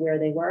them to where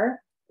they were?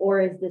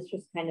 Or is this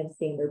just kind of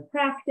standard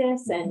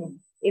practice? And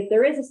if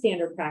there is a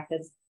standard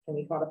practice, can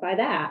we codify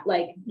that?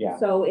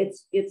 So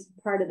it's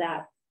part of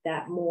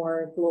that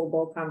more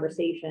global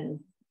conversation,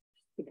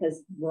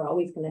 because we're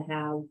always going to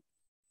have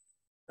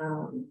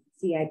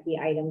CIP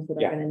items that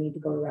are going to need to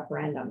go to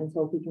referendum. And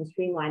so if we can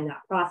streamline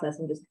that process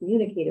and just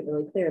communicate it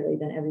really clearly,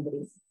 then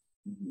everybody's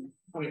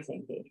on the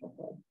same page.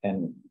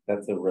 And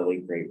that's a really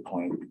great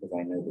point, because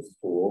I know the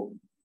school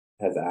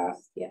has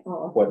asked,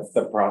 what's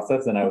the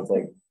process? And I was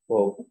like,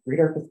 well, read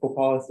our fiscal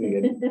policy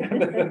and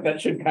that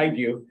should guide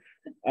you.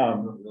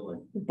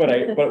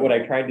 But what I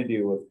tried to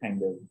do was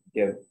kind of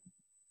give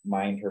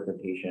my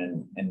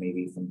interpretation and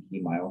maybe some key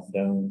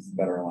milestones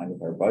that are aligned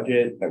with our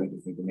budget, that we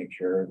just need to make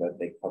sure that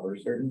they cover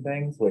certain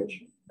things,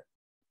 which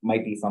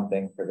might be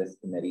something for this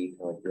committee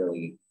to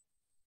really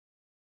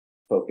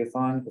focus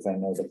on, because I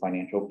know the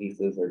financial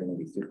pieces are going to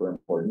be super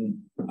important.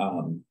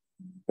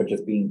 But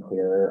just being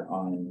clear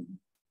on,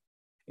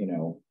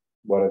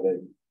 what are to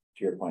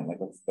your point,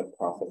 what's the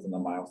process and the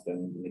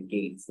milestones and the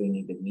gates they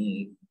need to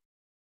meet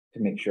to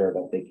make sure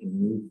that they can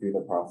move through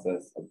the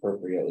process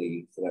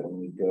appropriately so that when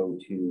we go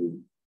to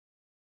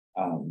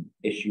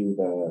issue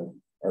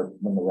or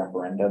when the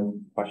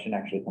referendum question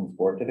actually comes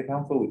forward to the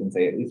council, we can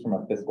say, at least from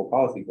a fiscal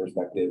policy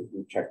perspective,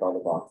 we've checked all the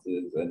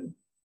boxes and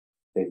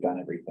they've done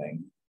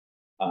everything.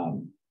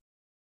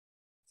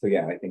 So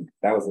yeah, I think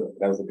that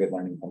was a good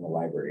learning from the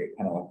library. It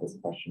kind of left us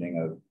questioning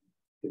of,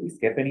 did we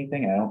skip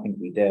anything? And I don't think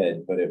we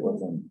did, but it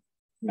wasn't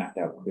mapped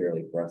out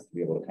clearly for us to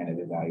be able to kind of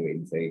evaluate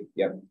and say,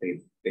 yep,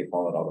 they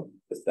followed all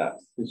the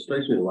steps. It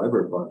strikes me the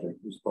library project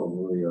was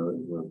probably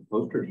a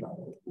poster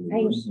child. I mean,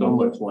 there was so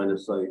much line of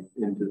sight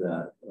into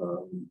that.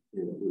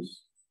 It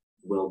was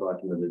well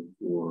documented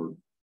for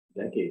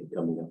a decade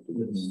coming up to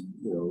this.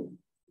 You know,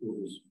 it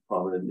was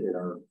prominent in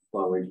our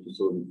long range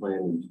facility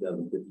plan in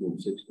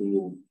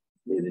 2015-16,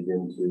 made it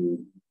into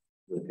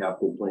the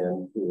capital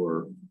plan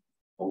for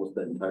almost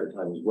that entire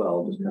time as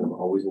well, just kind of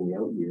always in the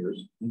out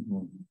years.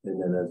 And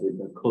then as it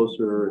got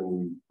closer and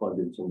we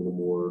funded some of the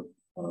more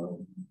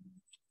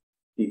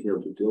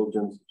detailed due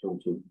diligence in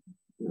terms of,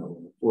 you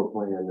know, floor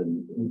plan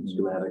and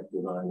schematic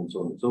design and so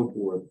on and so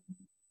forth,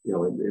 you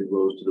know, it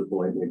rose to the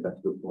point, and it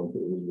got to the point that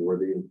it was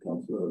worthy of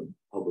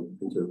public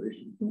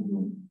consideration.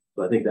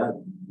 So I think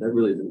that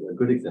really is a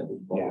good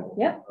example. Yeah.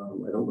 Yep.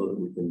 I don't know that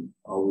we can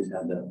always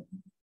have that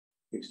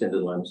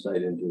extended line of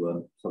sight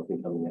into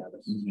something coming at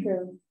us.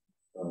 True.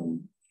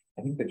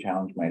 I think the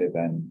challenge might have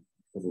been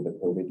because of the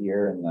COVID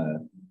year and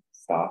the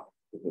stop.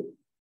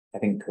 I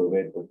think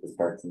COVID with the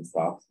starts and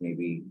stops,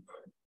 maybe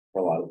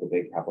for a lot of the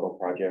big capital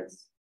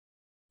projects.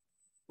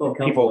 Well,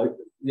 council,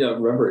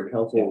 remember at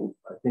council,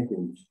 I think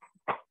in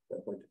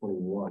like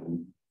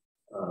 21,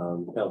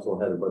 council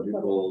had a budget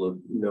goal of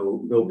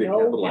no big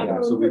capital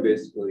items, so we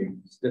basically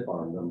stiff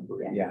on them.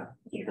 I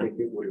think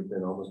it would have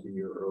been almost a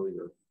year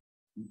earlier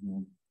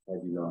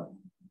had you not.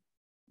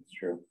 It's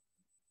true.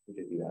 We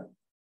did do that.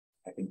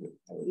 I think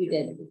You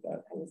did.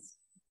 That.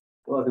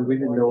 Well, we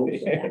didn't know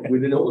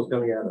what was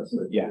coming at us.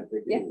 So Yeah. I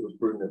think it was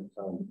prudent at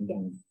the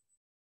time.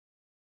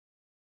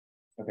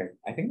 Okay,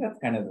 I think that's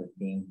kind of the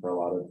theme for a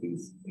lot of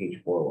these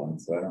page 4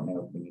 ones, so I don't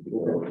know if we need to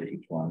go over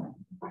each one.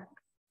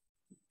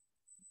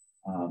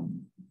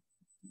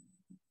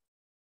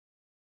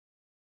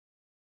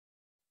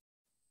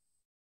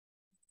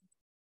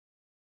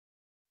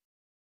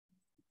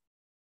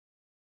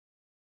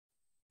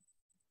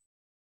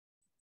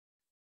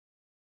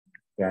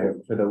 Yeah,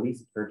 for the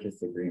lease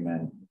purchase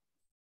agreement,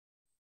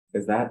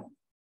 is that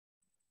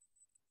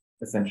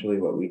essentially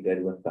what we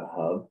did with the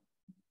hub?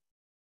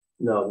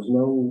 No, there's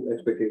no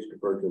expectation to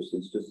purchase.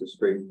 It's just a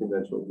straight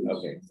conventional lease.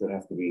 Okay, so it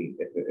has to be,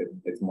 if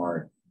it's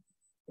more,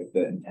 if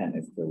the intent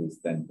is to lease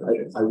then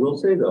purchase. I will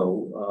say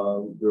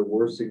though, there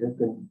were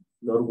significant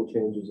notable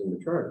changes in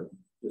the charter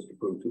just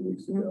approved 2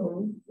 weeks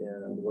ago.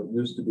 And what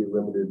used to be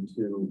limited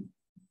to,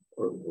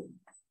 or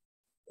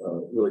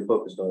really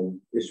focused on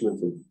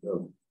issuance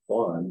of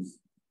bonds,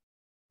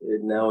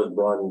 it now is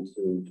broadened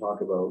to talk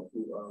about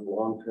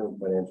long-term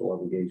financial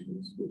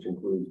obligations, which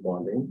includes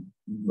bonding,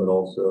 but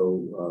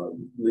also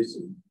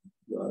leasing,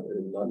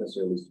 not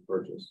necessarily lease to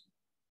purchase.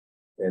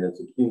 And it's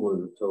a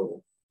cumulative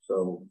total.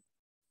 So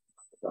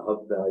the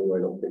hub value, I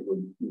don't think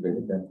would even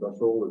hit that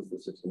threshold.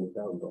 It's the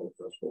 $600,000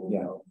 threshold.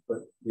 Yeah. Now. But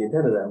the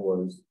intent of that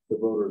was the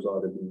voters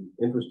ought to be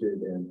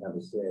interested and have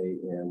a say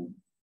in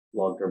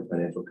long-term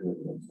financial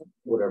commitments,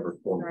 whatever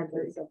form.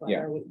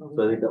 Yeah.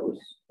 So I think that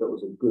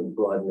was a good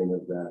broadening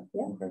of that.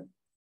 Okay.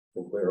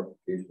 And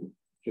clarification.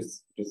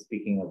 Just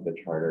speaking of the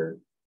charter,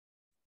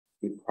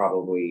 we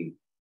probably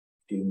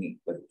do need,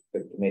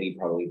 the committee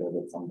probably does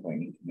at some point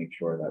need to make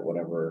sure that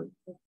whatever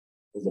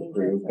is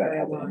approved that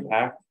has an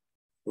impact.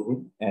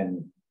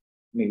 And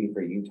maybe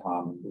for you,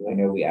 Tom, I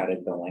know we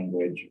added the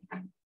language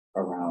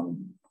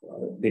around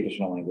the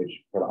additional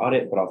language for the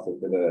audit, but also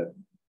for the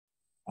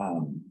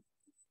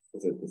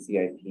is it the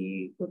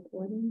CIP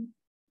reporting?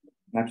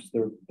 Not just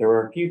there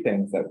were a few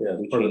things that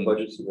we part of changed. the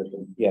budget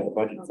submission. Yeah, the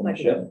budget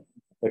submission,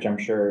 which I'm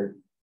sure,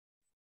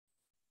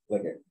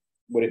 like,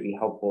 would it be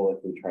helpful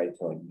if we tried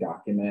to like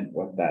document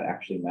what that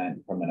actually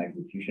meant from an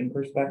execution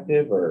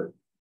perspective, or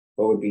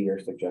what would be your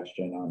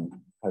suggestion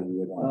on how you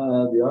would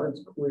want? The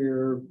audit's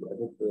clear. I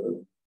think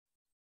the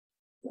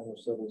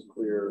 907 is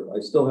clear.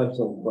 I still have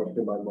some question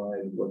in my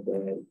mind what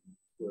the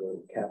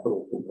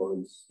capital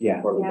components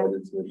part of the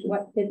budget submission.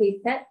 What did we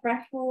set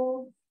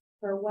thresholds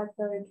for what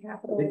the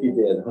capital? I think you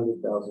did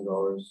 $100,000.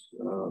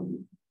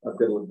 I've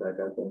got to look back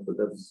at that, but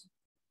that's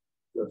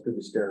going to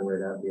be staring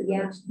right at me in the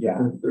next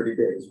 30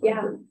 days.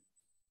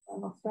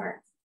 Almost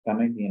starts. That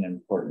might be an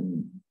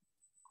important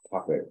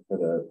topic for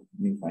the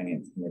new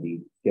finance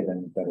committee,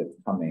 given that it's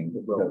coming.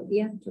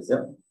 Just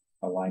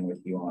align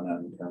with you on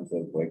in terms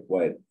of like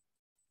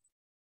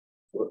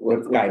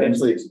what's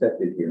guidance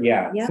expected here.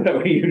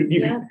 So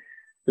you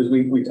because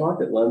we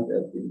talked at length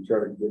at the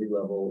charter committee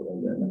level,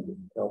 and then at the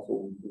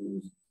council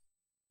who's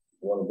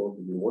one of both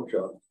of the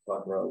workshops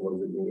talk around what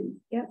does it mean.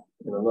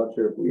 And I'm not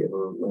sure if we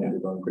ever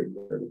landed on great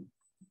clarity.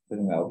 I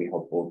think that would be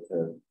helpful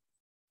to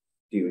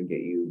do and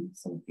get you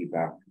some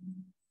feedback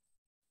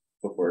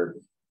before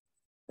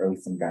or at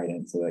least some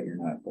guidance so that you're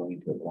not going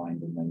into a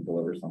blind and then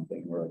deliver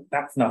something where like,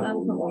 that's not That's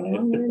what we not what I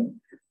wanted, wanted.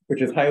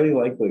 which is highly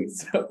likely,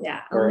 so,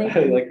 Yeah. or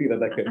highly likely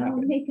that could I'll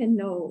happen. make a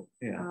note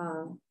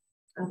Yeah.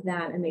 of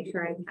that and make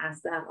sure I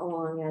pass that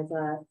along as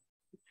a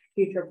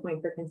future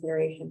point for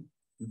consideration.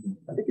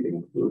 I think it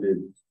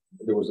included,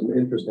 there was an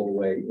interesting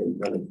way in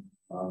kind of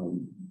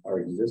our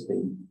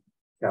existing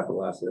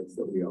capital assets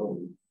that we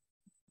own.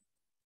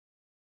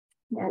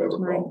 That's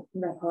my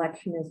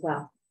recollection as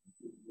well.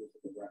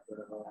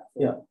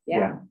 Yeah.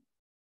 Yeah.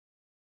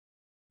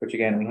 Which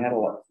again, we had a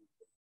lot,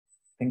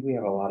 I think we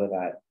have a lot of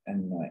that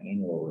in the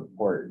annual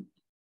report,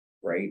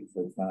 right?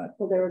 So it's not.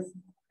 So there was.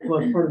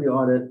 Well, as part of the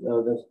audit,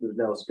 there's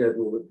now a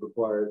schedule that's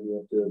required. We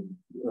have to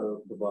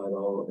provide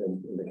all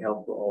and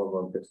account for all of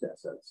our fixed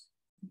assets.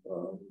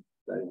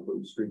 That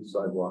includes streets,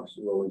 sidewalks,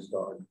 rolling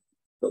stock,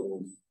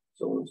 buildings,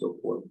 so on and so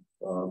forth.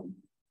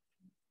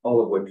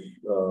 All of which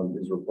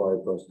is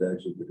required for us to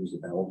actually produce a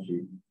balance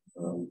sheet.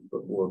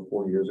 Before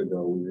 4 years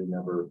ago, we would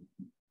never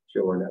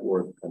show our net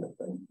worth kind of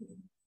thing.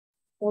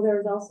 Well, there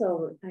was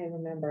also, I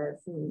remember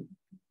some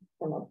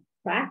from a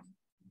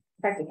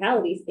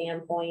practicality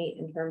standpoint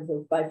in terms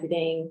of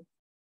budgeting.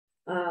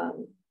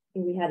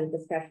 We had a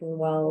discussion,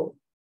 well,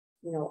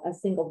 you know, a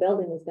single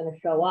building is going to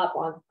show up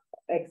on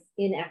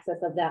in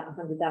excess of that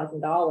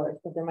 $100,000,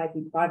 but there might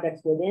be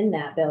projects within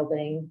that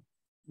building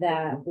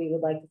that we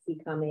would like to see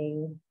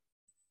coming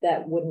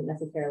that wouldn't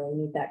necessarily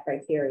meet that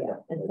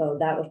criteria. And so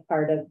that was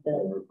part of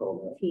the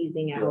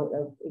teasing out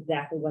of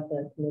exactly what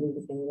the committee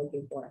was going to be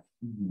looking for.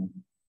 Mm-hmm.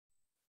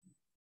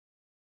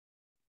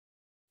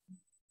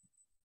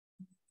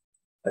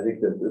 I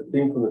think that the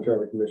theme from the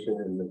Charter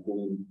Commission and the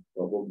theme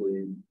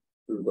probably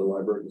through the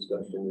library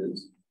discussion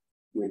is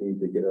we need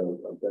to get a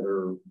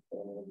better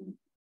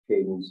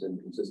cadence and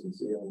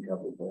consistency on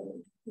capital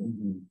planning.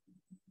 Mm-hmm.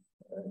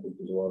 I think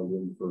there's a lot of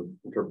room for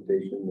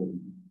interpretation and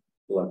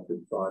collective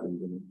thought in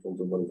terms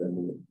of what does that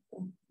mean.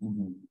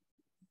 Mm-hmm.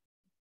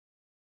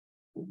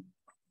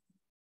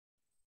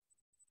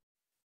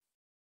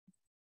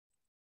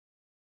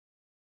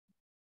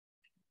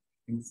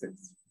 I think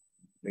 6,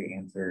 they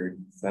answered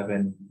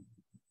 7.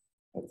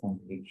 That's on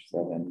page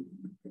 7.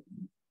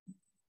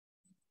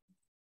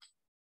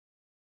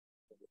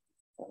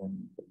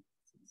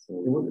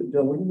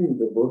 John, what do you mean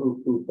the voter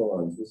approved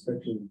bonds? This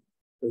section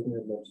doesn't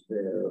have much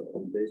there.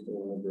 Based on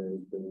what I've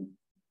been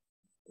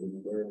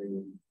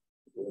learning.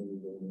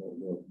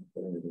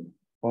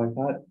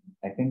 Well,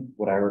 I think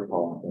what I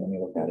recall, let me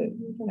look at it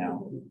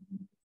now.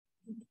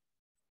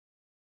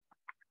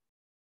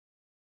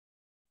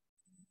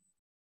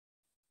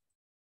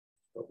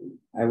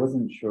 I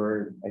wasn't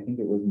sure, I think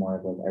it was more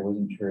of like, I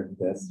wasn't sure if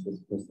this was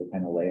supposed to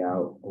kind of lay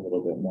out a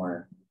little bit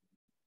more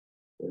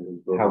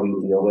how we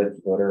deal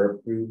with voter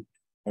approved,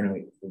 or no,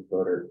 wait, this is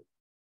voter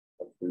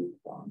approved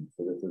bonds.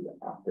 So this is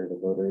after the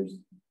voters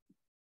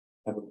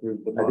have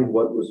approved the bond. I think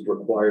what was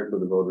required for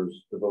the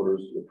voters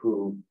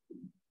approve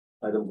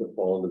items that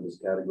fall into this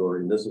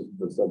category. And this is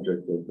the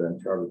subject of that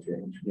charter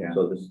change. Yeah.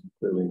 So this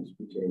clearly needs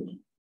to be changed.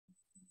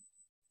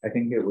 I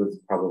think it was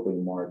probably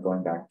more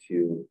going back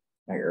to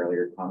my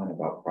earlier comment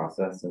about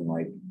process and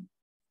like,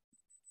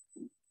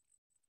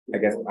 I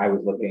guess I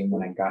was looking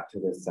when I got to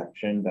this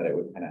section that it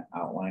would kind of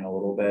outline a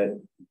little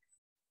bit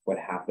what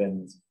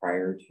happens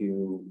prior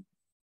to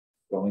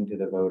going to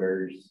the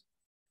voters.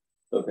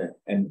 Okay.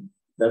 And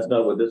that's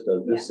not what this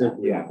does. This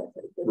simply yeah.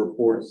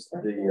 reports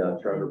the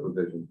charter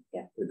provision.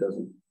 Yeah. It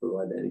doesn't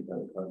provide any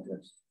kind of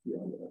context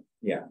beyond that.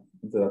 Yeah.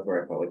 And so that's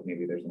where I felt like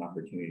maybe there's an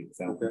opportunity to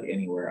sound like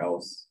anywhere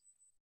else.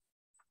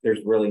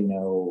 There's really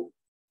no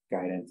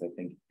guidance, I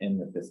think, in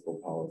the fiscal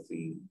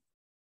policy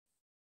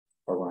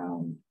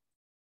around,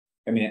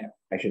 I mean,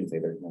 I shouldn't say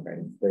there's no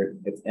guidance there.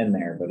 It's in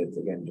there, but it's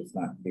again, just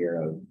not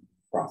clear of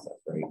process,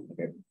 right?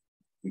 Okay.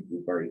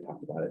 We've already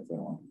talked about it, so I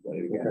don't want to play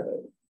it again,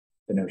 but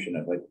the notion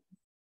of like,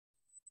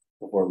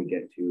 before we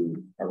get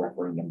to a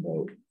referendum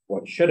vote,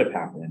 what should have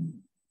happened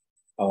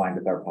aligned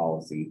with our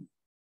policy,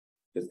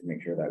 just to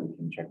make sure that we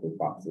can check those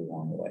boxes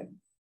along the way.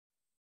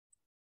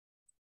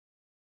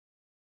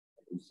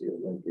 You see it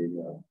like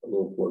a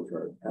little flow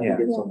chart. How Yeah.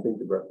 to get something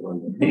to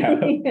referendum.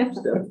 Yeah.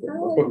 Step.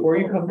 Before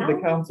you come to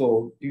the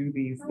council, do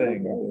these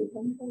things.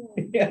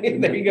 Yeah,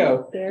 there you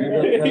go. There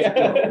it is.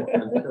 Yeah.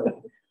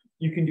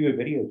 You can do a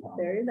video, Tom.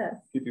 There it is.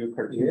 You can do a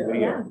cartoon Yeah.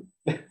 video.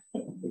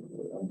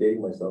 I'm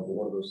dating myself for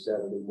one of those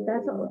Saturday morning.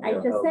 That's what I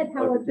just said,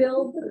 how a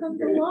bill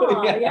becomes a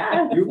law. Yeah.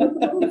 Yeah. You're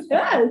one of those?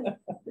 Yes.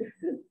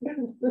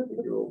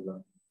 You're old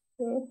enough.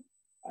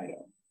 I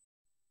know.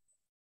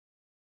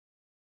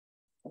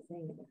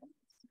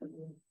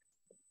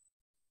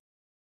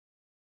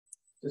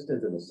 Just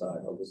as an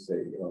aside, I'll just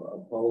say, our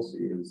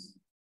policy is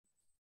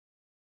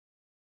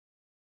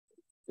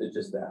it's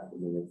just that. I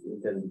mean, it's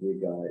intended to be a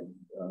guide.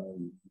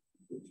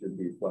 It should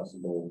be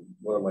flexible.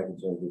 One of my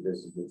concerns with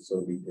this is it's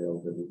so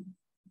detailed that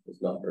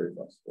it's not very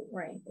flexible.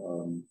 Right.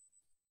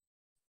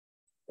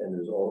 And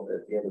there's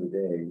at the end of the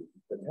day,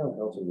 the town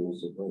council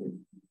rules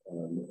supreme.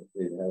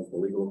 It has the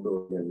legal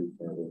authority every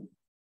town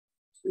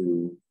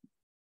to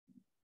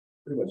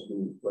pretty much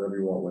do whatever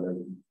you want,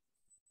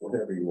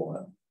 whenever you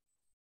want.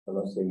 I'm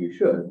not saying you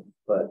should,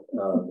 but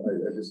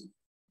I just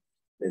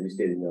maybe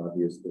stating the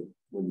obvious that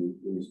when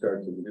you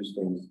start to reduce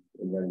things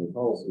in writing a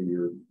policy,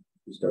 you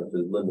start to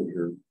limit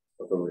your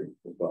authority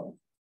as well.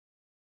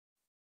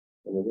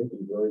 And I think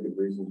there's very good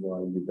reasons why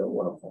you don't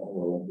want to follow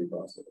a lengthy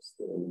process.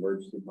 That an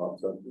emergency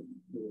pops up, it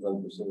was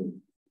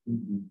unforeseen.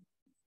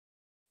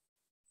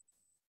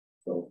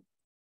 So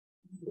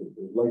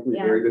there's likely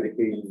very good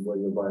occasions where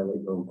you'll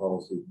violate your own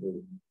policy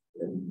too,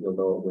 and you'll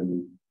know it when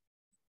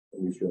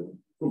you should.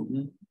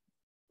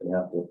 And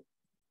have to.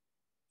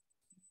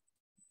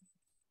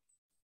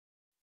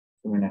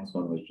 My next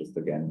one was just,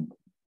 again,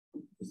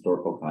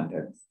 historical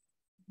context,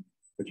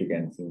 which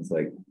again seems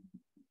like,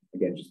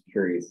 again, just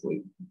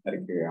curiously, out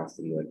of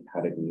curiosity, like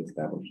how did we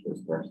establish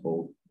those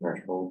thresholds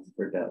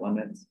for debt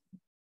limits?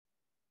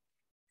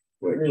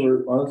 They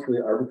were honestly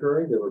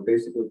arbitrary. They were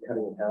basically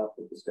cutting in half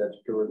of the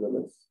statutory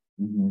limits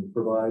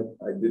provide.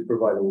 I did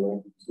provide a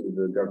link to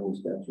the governing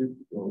statute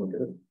if you want to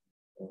look at it.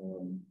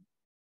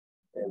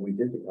 And we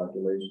did the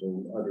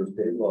calculation under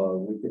state law.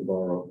 We can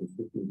borrow up to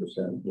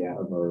 15%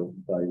 of our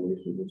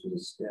valuation, which is a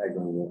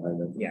staggering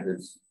amount.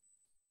 It's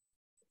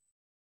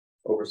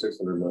over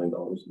 $600 million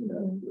in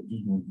debt, which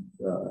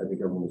I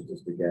think everyone was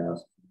just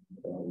aghast.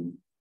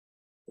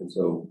 And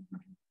so,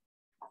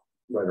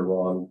 right or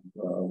wrong,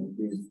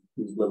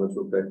 these limits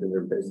were picked, and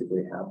they're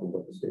basically half of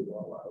what the state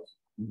law allows.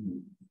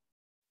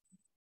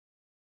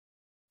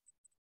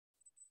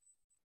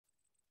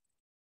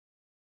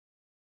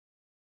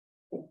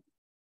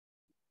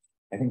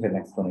 I think the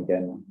next one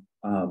again,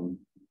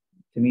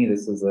 to me,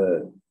 this is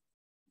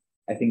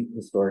I think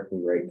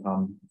historically, right,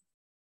 Tom?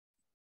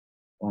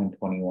 Line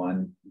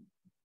 21,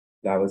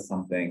 that was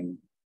something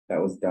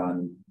that was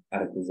done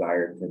out of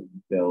desire to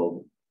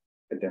build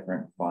a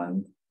different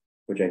fund,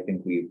 which I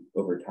think we've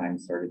over time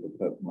started to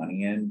put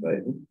money in, but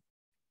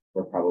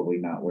we're probably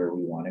not where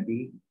we want to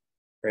be,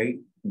 right?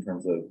 In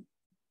terms of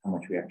how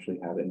much we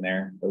actually have in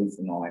there, at least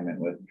in alignment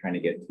with trying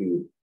to get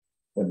to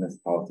when this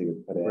policy was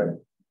put in. Right.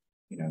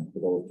 You know, the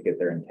goal is to get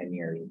there in 10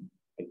 years.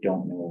 I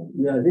don't know.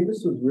 Yeah, I think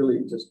this was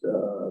really just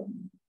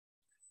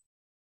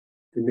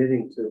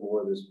committing to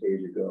more of this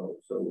page ago.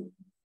 So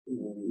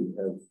we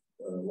have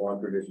a long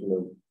tradition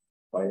of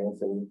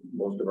financing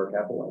most of our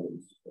capital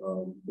items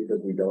because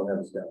we don't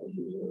have established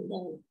reserves.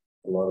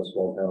 A lot of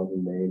small towns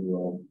in Maine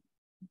will,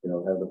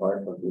 have the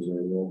fire truck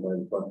reserve owned by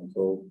the truck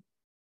until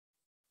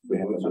we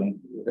have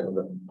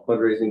the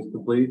fundraising is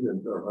complete,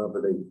 or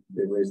however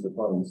they raise the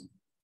funds.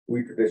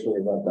 We traditionally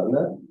have not done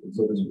that, and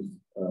so this was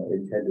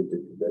intended to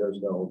commit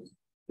ourselves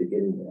to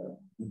getting there.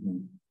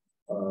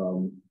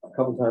 A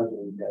couple times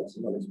we've had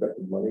some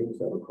unexpected money.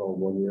 As I recall,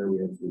 one year we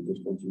had some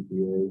additional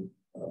GPA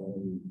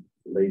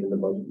late in the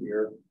budget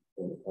year,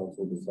 and the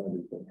council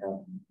decided to have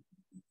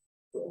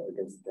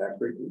against the tax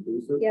rate to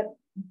reduce it.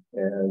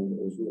 And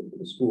it was really for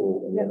the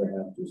school, and the other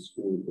half to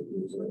school that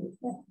we reserved.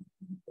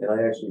 And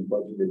I actually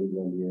budgeted it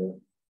one year.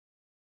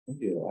 I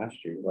did it last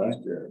year.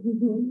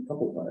 A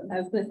couple times.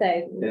 I was going to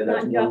say, Yeah,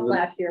 not just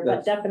last year,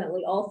 but that's-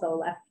 definitely also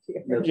last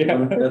year.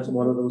 That's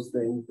one of those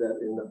things that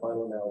in the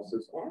final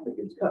analysis, I think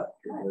it's cut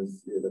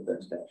because it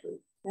affects tax rate.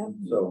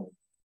 So,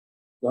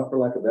 not for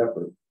lack of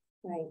effort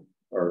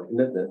or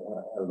commitment,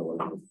 I don't know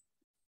what it is.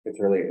 It's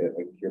really,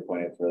 like to your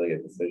point, it's really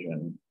a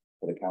decision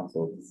for the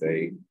council to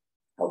say,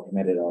 how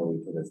committed are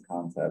we to this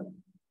concept?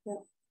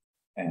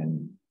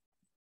 And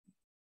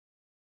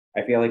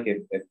I feel like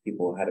if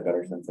people had a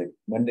better sense, like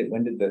when did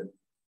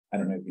I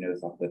don't know if you know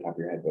this off the top of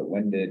your head, but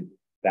when did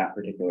that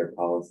particular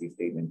policy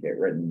statement get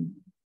written?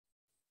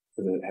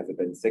 Has it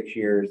been 6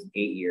 years,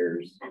 8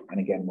 years? And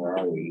again, where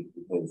are we?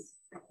 Because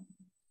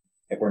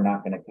if we're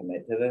not going to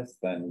commit to this,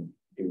 then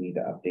do we need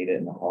to update it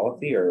in the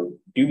policy, or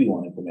do we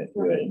want to commit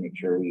to it and make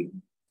sure we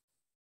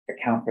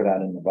account for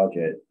that in the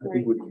budget? I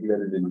think we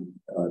committed in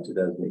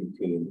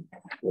 2018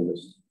 when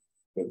this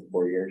was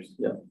 4 years.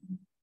 Yeah.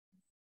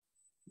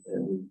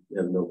 And we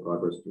have no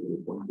progress to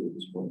report to at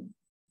this point.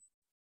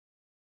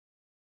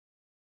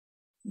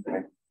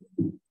 Okay.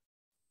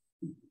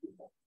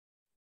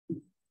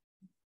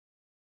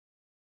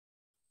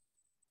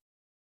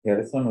 Yeah,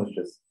 this one was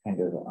just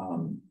kind of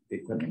the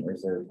equipment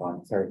reserve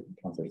fund. Sorry,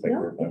 Councilor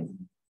Seifert.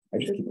 I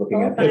just keep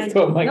looking at this.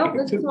 So I'm like, no,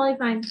 this is totally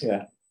fine.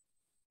 Yeah.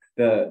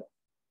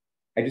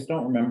 I just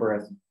don't remember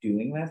us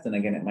doing this. And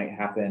again, it might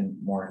happen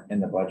more in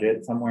the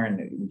budget somewhere and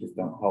we just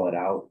don't call it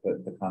out,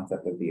 but the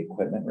concept of the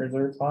equipment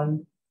reserve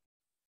fund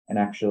and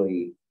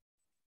actually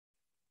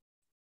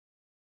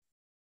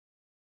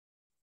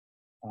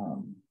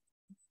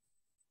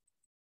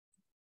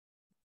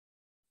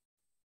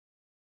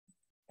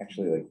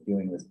like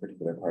doing this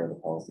particular part of the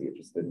policy, it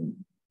just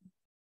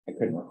I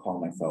couldn't recall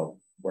myself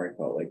where I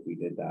felt like we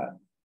did that.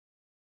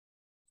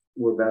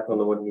 We're back on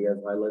the one he has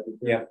highlighted.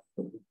 Yeah.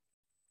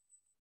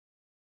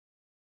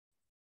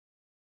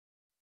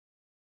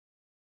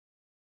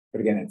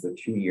 But again, it's a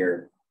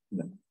 2-year.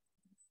 I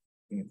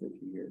think it's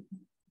a 2-year.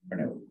 Or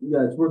no.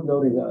 Yeah, it's worth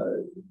noting.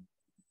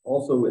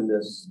 Also, in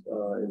this,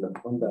 in the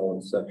fund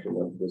balance section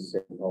of this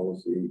same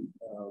policy,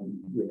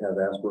 we have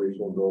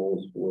aspirational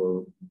goals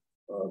for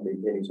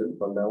maintaining certain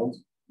fund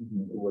balance.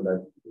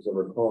 As I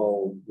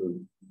recall, the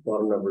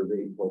bottom number is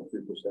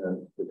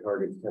 8.3%, the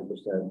target's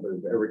 10%, but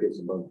if it ever gets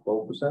above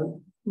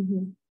 12%,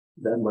 Mhm.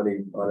 that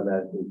money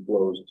automatically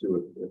flows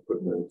to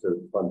equipment,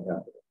 to fund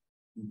capital.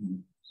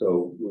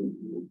 So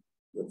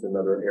that's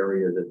another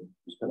area that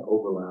just kind of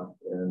overlap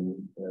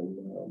and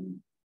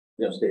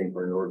stating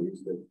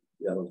priorities that,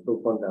 let's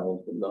go fund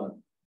balance, but not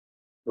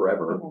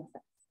forever. That makes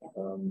sense,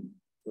 yeah.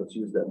 Let's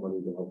use that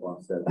money to help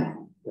offset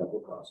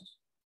capital costs.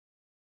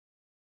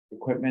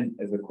 Equipment,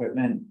 is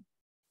equipment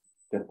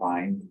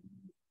defined?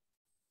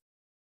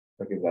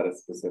 Like, is that a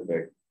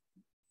specific?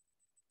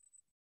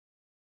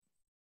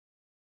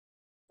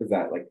 Is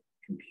that like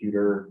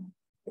computer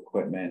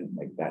equipment,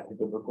 like that type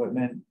of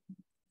equipment?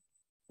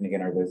 And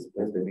again, are those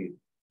supposed to be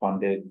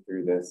funded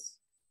through this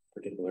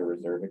particular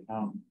reserve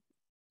account?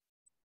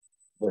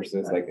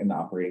 Versus like in the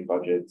operating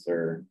budgets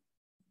or?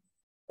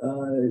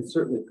 It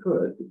certainly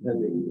could,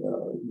 depending,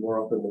 more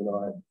often than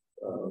not,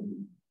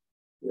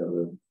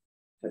 the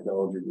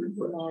technology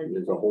refresh.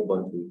 There's a whole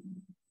bunch of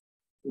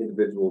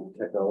individual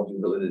technology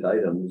related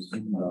items.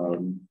 It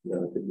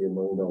could be $1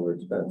 million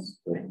expense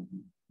to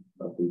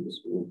update the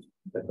school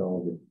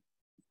technology.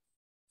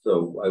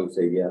 So I would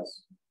say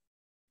yes.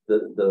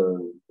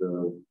 The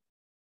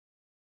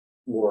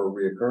more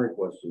reoccurring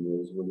question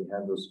is when you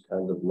have those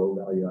kinds of low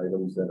value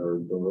items that are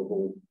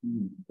durable,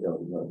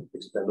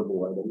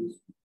 expendable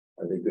items,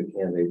 are they good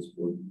candidates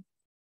for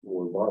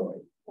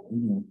borrowing?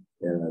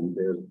 And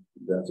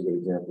that's a good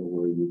example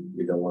where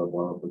you don't want to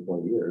borrow for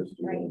 20 years.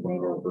 You want to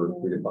borrow for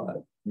 3 to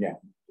 5. Yeah.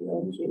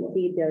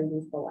 Exceed their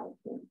useful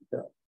life.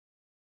 Yeah.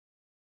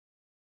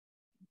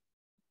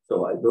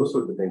 So those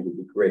sorts of things would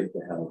be great to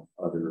have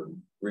other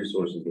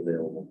resources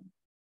available.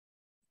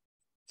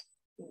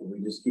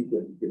 We just keep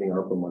getting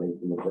ARPA money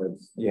from the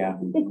feds. Yeah,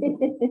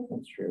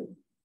 that's true.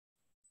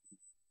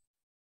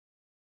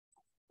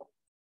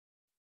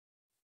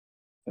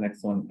 The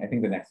next one, I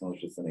think the next one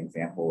is just an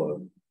example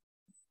of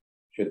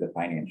should the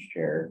finance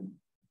chair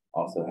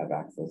also have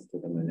access to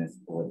the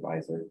municipal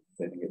advisor?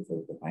 I think it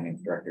says the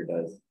finance director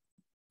does.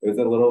 It was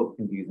a little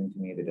confusing to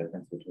me, the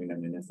difference between a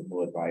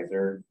municipal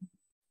advisor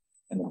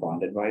and the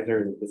bond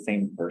advisor. Is it the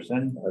same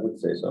person? I would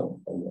say so.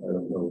 I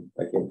don't know.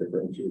 I can't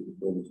differentiate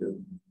between the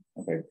two.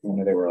 Okay, I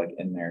know they were like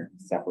in there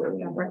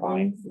separately and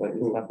defined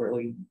slightly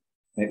separately.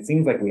 And it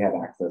seems like we have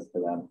access to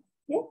them.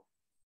 Yeah.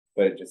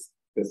 But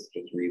this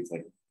just reads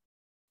like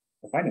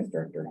the finance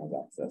director has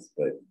access,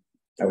 but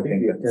I would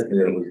think the intent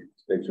there was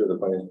to make sure the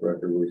finance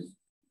director was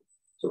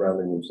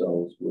surrounding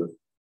themselves with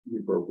the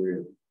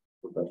appropriate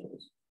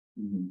professionals.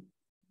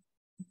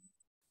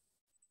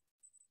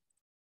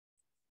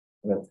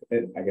 That's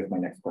it. I guess my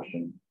next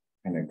question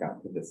kind of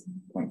got to this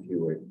point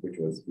too, which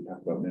was we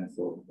talked about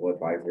municipal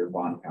advisor,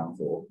 bond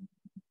counsel.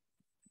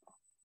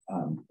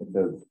 It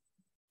says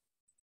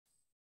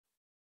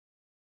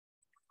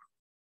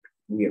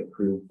we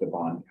approved the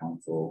bond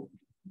counsel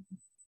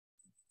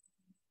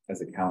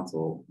as a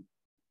council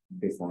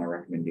based on a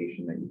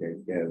recommendation that you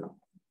guys give.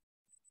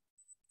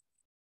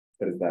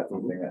 But is that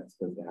something that's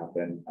supposed to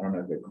happen? I don't know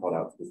if it called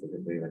out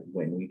specifically like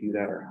when we do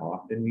that or how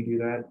often we do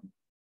that.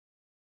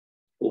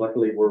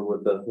 Luckily, we're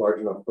with a large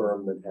enough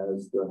firm that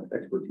has the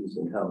expertise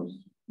in-house.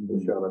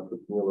 Sean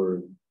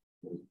Miller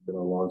has been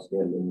a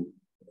long-standing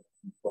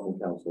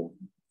bond counsel.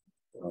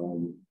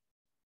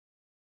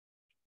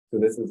 So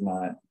this is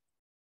not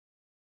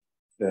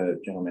the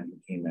gentleman who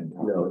came in.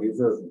 No, he's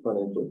a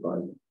financial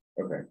advisor.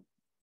 Okay.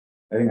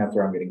 I think that's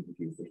where I'm getting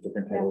confused. There's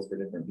different titles for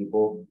different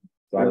people.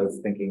 So I was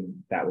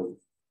thinking that was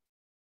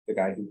the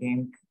guy who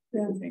came.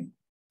 Yeah.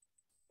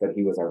 But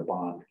he was our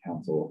bond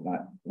counsel,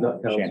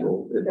 not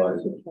counsel,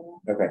 advisor.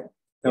 Okay.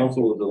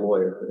 Counsel is a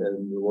lawyer,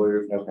 and the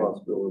lawyer's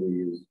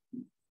responsibility is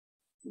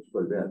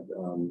for that.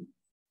 On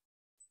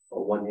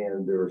one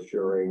hand, they're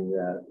assuring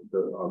that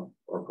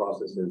our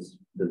process has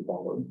been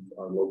followed,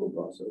 our local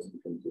process in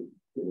terms of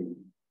getting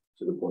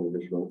to the point of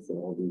issuance and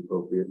all the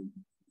appropriate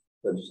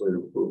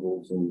legislative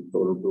approvals and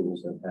voter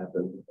approvals have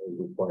happened as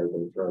required by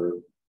the charter.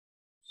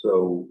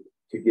 So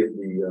to give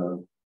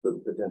the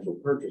potential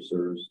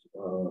purchasers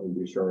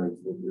the assurance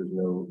that there's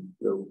no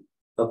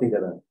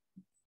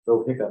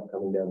hiccup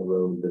coming down the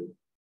road, that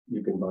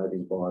you can buy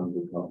these bonds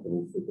with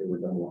confidence that they were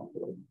done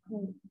lawfully.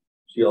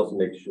 She also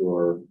makes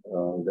sure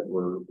that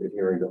we're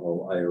adhering to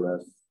all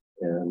IRS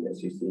and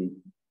SEC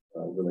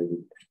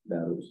related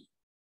matters.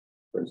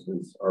 For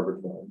instance,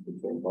 arbitrage, we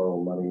can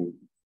borrow money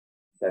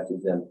tax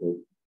exempt at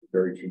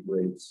very cheap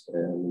rates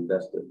and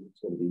invest it. It's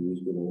going to be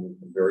used within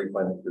a very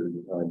finite period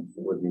of time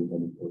for the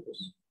intended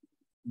purpose.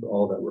 So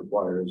all that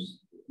requires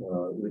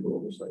legal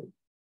oversight.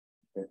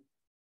 Okay.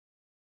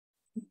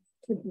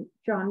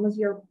 John, was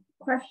your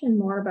question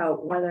more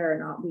about whether or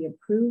not we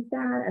approve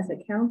that as a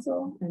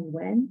council and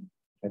when?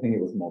 I think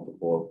it was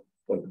multiple.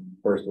 Like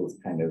first was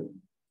kind of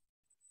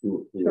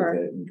who is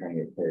it and trying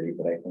to get clarity,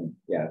 but I think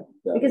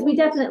because we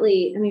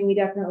definitely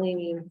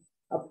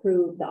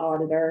approved the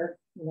auditor.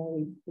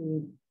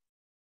 We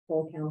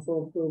full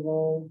council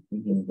approval.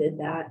 Just did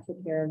that,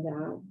 took care of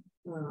that.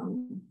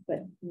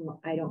 But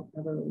I don't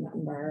ever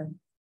remember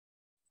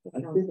the I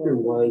think council there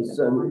approving was,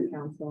 the bond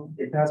council.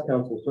 It passed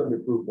council, certainly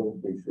approved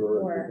one to be sure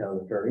of Sure. the town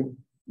attorney.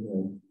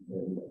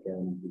 And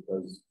again,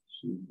 because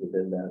she's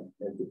within that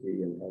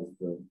entity and has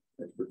the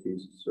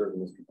expertise to serve in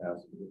this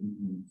capacity.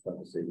 It's not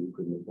to say we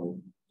couldn't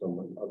appoint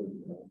someone other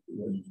than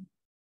that.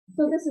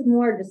 So this is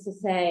more just to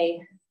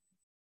say,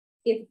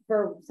 if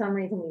for some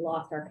reason we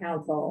lost our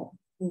council,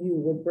 you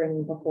would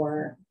bring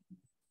before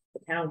the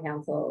town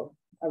council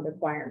a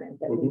requirement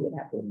that we would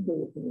have to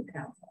approve the new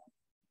council.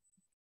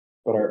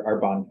 But our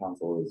bond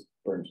counsel is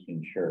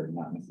Bernstein Sure,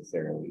 not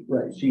necessarily.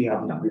 Right, she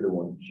happens to be the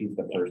one. She's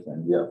the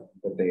person. Yeah.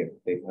 That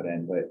they put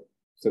in, but,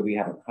 so we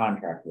have a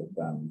contract with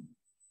them.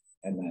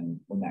 And then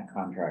when that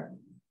contract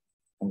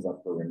comes up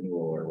for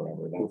renewal or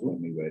whatever, that's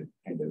when we would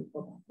kind of,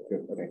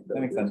 okay, that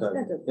makes sense.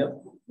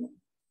 Yep.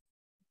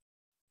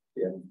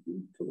 Yeah,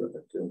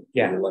 terrific too.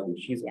 Yeah, We're lucky.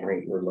 she's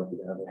great. We're lucky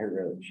to have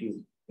her. She's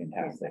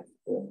fantastic.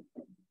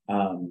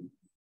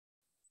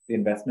 The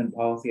investment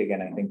policy,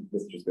 again, I think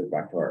this just goes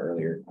back to our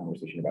earlier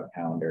conversation about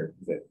calendar,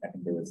 because I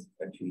think there was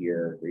a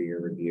 2-year, 3-year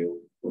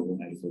review.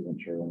 And I just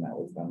wasn't sure when that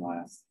was done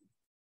last.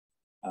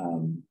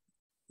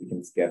 We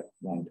can skip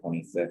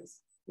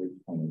 126. Which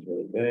one is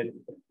really good.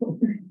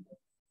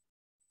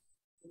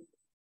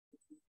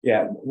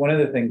 Yeah, one of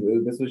the things,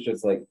 this was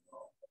just like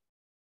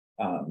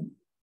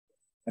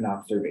an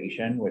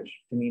observation,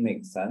 which to me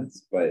makes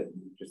sense, but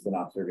just an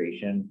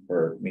observation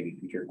for maybe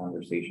future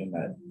conversation,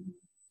 that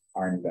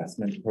our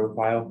investment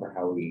profile for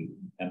how we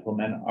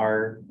implement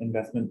our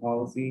investment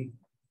policy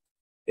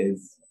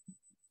is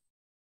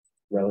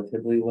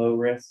relatively low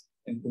risk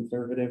and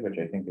conservative, which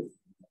I think is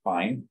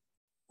fine.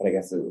 But I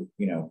guess,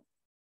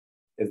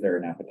 is there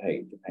an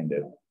appetite to kind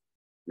of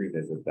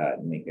revisit that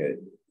and make it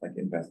like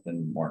invest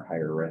in more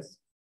higher risk,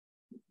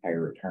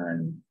 higher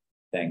return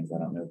things? I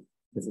don't know.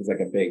 This is like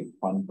a big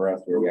fund for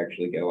us where we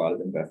actually get a lot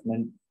of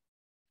investment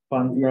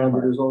funds. Yeah,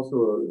 but there's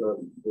also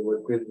the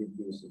liquidity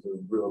piece is a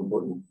real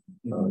important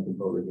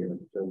component here in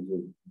terms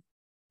of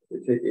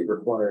it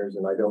requires,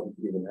 and I don't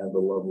even have the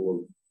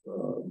level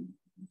of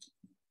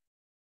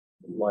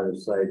line of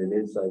sight and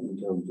insight in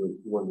terms of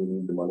when we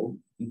need the money.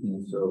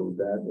 So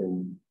that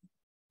in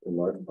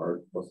large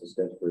part, plus the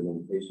statutory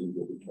limitations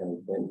that we can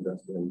and can't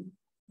invest in,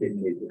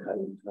 dictate the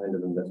kind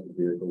of investment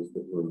vehicles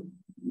that were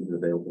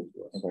available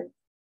to us. Okay.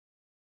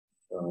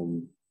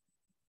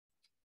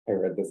 I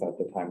read this at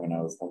the time when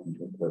I was talking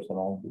to a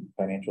personal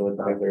financial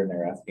advisor, and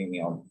they're asking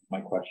me all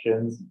my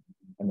questions,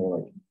 and they're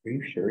like, "Are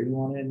you sure you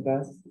want to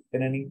invest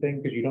in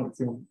anything? Because you don't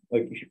seem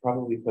like you should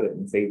probably put it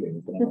in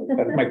savings." And I'm like,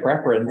 "That's my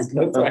preference,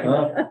 that's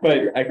fine."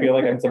 But I feel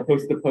like I'm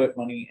supposed to put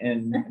money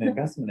in an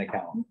investment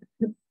account.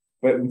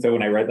 But so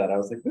when I read that, I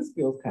was like, "This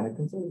feels kind of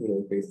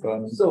conservative based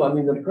on." So I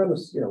mean, the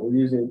premise, we're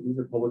using, these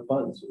are public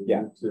funds. So we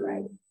Yeah. need to,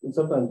 and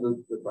sometimes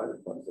the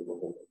private funds that we're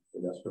holding,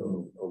 in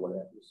escrow or what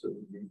have you. So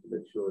we need to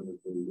make sure that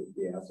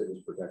the asset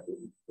is protected,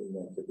 and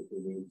that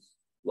typically means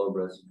low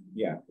risk,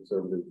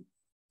 conservative.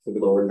 So the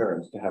goal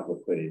returns to have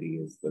liquidity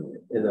is the,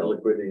 and that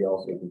liquidity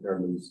also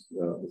determines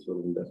the sort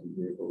of investment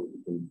vehicle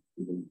that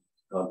you can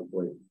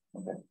contemplate.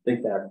 Okay,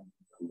 think back,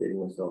 I'm dating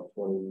myself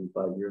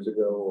 25 years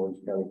ago,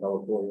 Orange County,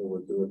 California,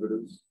 where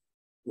derivatives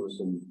were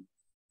some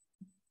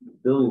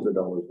billions of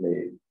dollars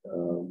made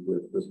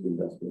with risk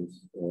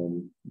investments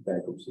and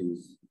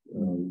bankruptcies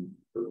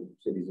for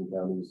cities and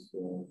counties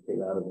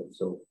came out of it.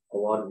 So a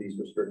lot of these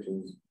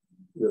restrictions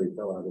really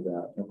fell out of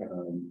that. Okay.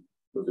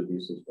 Those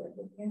abuses,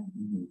 frankly. Yeah.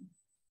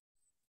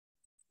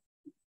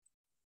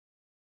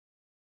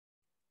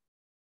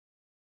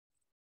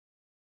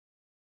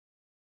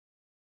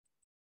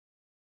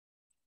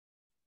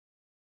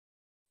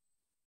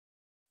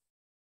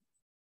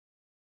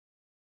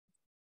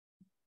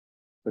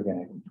 So again,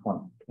 I think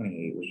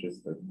 28 was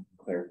just a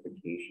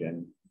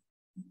clarification,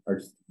 or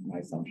just my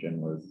assumption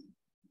was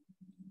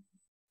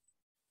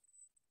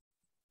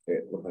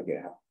it looked like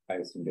I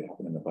assumed it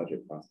happened in the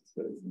budget process,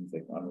 but it seems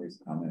like on Ruth's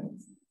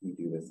comments, we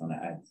do this on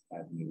an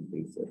as-needed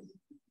basis.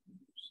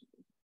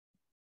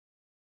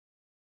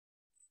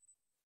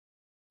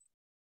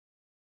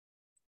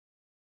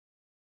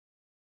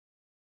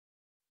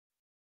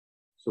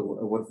 So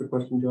what's the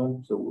question,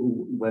 John? So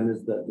when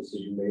is that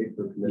decision made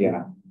for committee?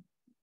 Yeah.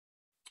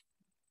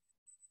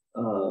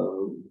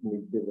 Let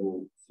me give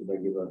a, see if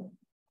I give a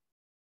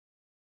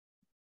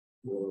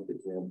real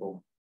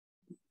example.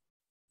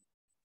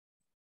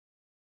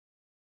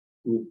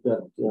 We've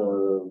got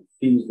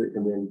fees that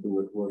come in from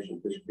the commercial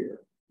fish pier,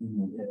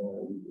 and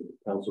the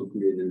council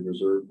created a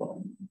reserve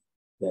fund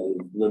that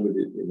is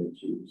limited in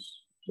its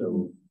use.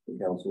 So the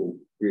council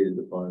created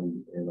the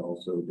fund and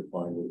also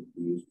defined what it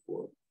be used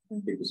for. I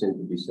think the same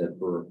could be said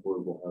for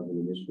affordable housing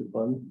initiative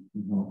fund.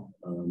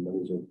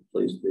 Monies are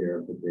placed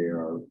there, but they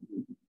are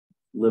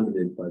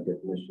limited by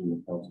definition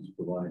the council's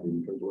provided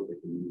in terms of what they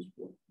can be used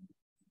for.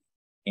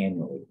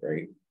 Annually,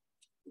 right?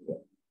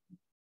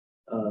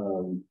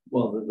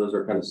 Well, those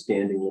are kind of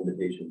standing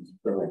limitations.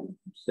 So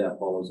staff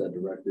follows that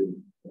directive.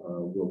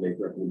 We'll make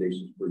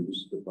recommendations for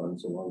use of the fund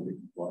so long as it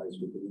complies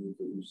with the rules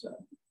that you set.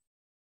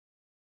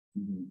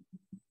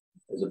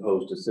 As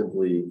opposed to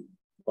simply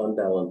fund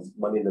balance,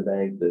 money in the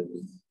bank that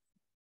is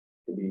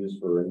can be used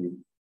for any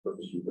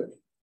purpose you wish.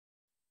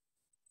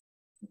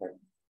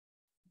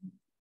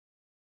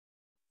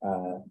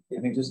 I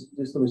think just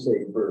let me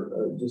say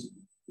for just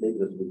maybe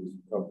this will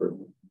just comfort.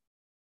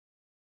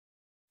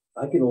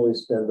 I can only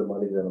spend the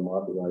money that I'm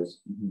authorized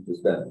to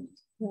spend.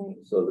 Right.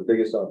 So the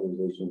biggest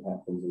authorization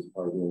happens as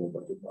part of the annual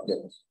budget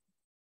process.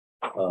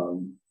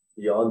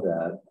 Beyond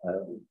that,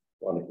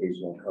 on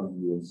occasion I'll come to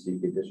you and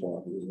seek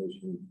additional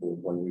authorization for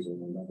one reason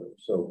or another.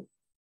 So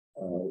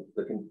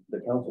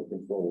the council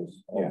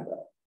controls all of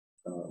that.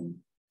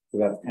 So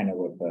that's kind of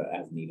what the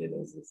as needed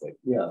is. It's like,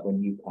 Yeah.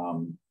 when you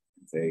come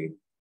and say,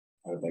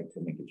 I would like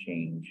to make a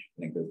change,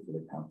 and it goes to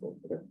the council.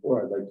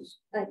 Or I'd like to,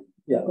 Like,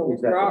 yeah, Go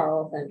exactly.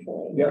 withdrawal,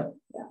 essentially. Yeah.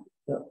 Yeah.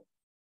 Yeah.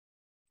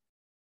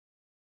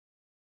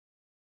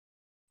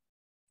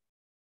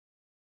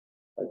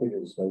 I think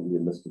it's going to be a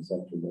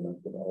misconception that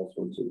I've got all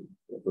sorts of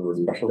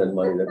authority to spend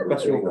money that we're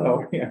sitting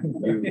on. You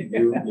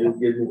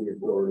give me the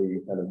authority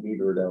to kind of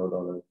meter it out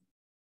on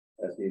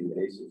a as needed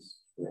basis,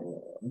 to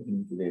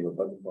name a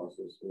budget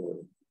process or,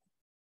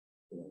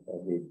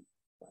 as needed.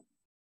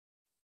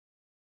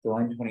 So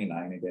line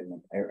 29, again,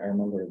 like, I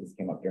remember this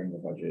came up during the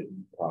budget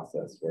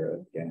process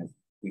where, again,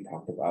 we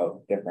talked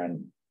about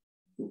different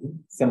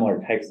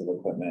similar types of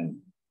equipment.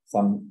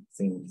 Some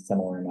seemed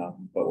similar enough,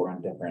 but we're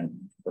on different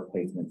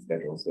replacement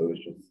schedules. So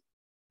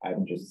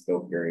I'm just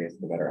so curious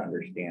to better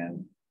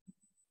understand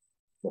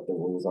what the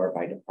rules are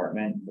by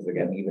department. Because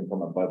again, even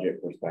from a budget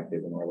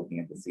perspective, when we're looking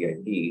at the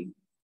CIP,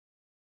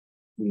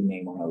 we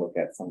may want to look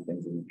at some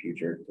things in the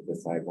future to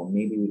decide, well,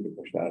 maybe we could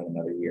push that out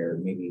another year.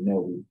 Maybe no,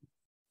 we've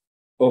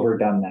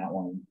overdone that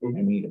one and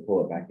we need to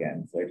pull it back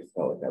in. So I just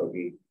felt like that would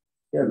be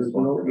There's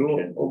no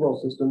overall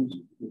systems.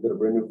 We've got a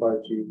brand new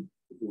fire chief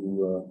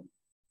who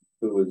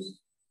is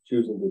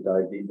choosing to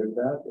dive deep into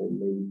that and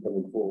maybe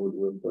coming forward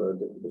with a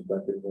different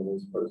perspective than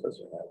his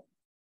predecessor had.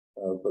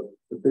 But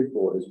the big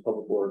four is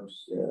public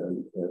works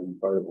and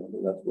fire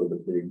department. That's where the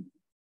big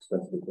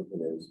expensive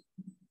equipment is.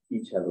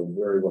 Each have a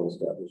very well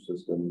established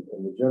system,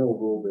 and the general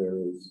rule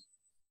there is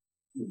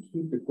you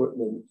keep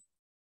equipment.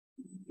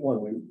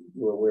 One,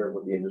 we're aware of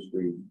what the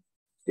industry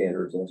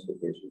standards and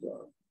expectations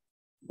are,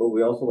 but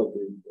we also like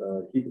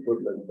to keep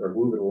equipment or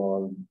move it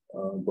along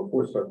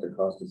before it starts to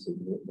cost us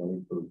significant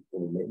money from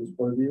a maintenance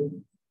point of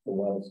view, and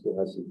while it still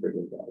has some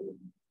bigger value.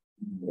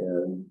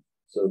 And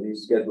so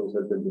these schedules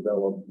have been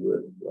developed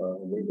with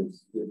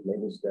maintenance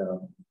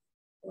staff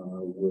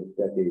with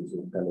decades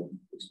of kind of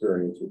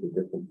experience with a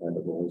different kind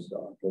of rolling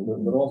stock, and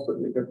but also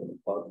the different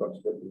plow trucks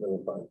different than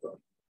a fire truck.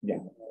 Yeah.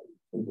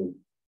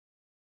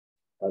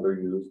 How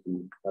they're used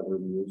and how they're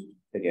used.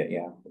 to get,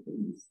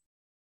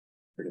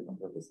 for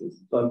different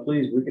purposes. So I'm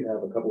pleased we could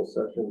have a couple of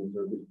sessions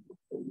or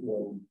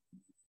one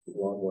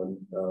long one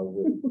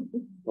with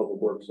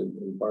public works and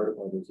fire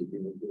departments if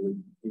you really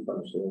deep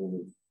understanding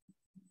of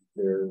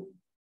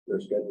their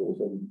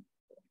schedules. And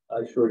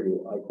I assure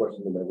you, I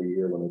question them every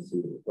year when I see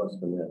the requests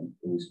come in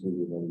and we squeeze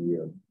it every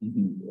year.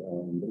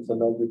 And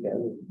sometimes we can,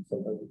 and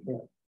sometimes we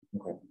can't.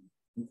 Okay.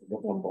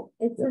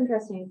 It's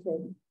interesting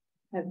to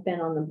have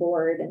been on the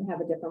board and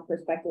have a different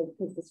perspective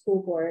because the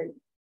school board,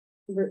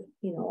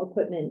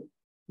 equipment,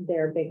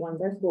 their big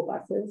ones are school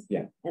buses.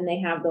 Yeah. And they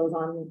have those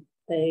on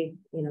a,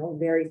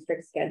 very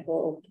strict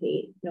schedule.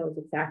 Kate knows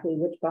exactly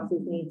which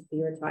buses need to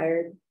be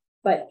retired,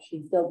 but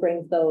she still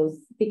brings those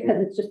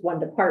because it's just one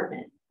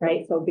department,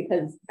 right? So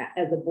because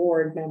as a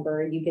board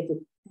member, you get to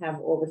have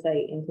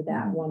oversight into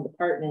that one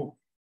department.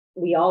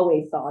 We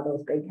always saw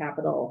those big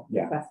capital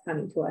requests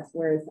coming to us,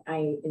 whereas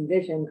I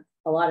envision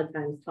a lot of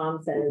times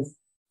Tom says,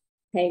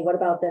 hey, what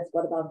about this?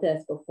 What about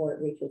this? Before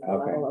it reaches the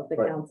level of the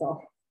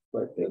council.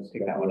 Right.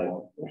 Take that one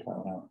out. Push that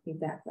one out.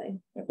 Exactly.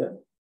 Okay.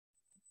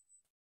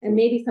 And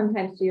maybe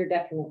sometimes to your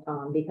detriment,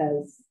 Tom,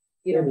 because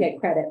you don't get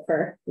credit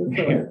for.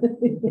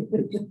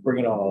 Bring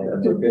it all.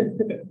 That's okay.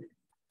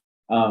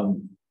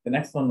 The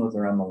next one was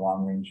around the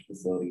long range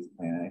facilities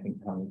plan. I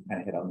think Tom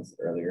kind of hit on this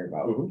earlier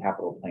about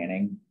capital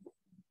planning.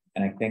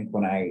 And I think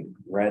when I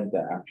read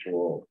the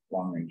actual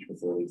long range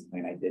facilities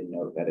plan, I did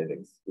note that it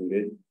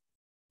excluded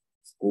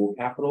school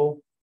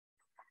capital.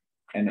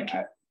 And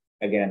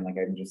again, like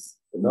I'm just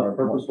not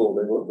purposeful,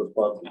 they weren't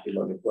responsive to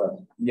my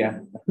request. Yeah.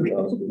 To be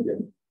honest with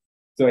you.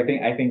 So I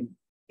think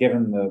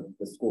given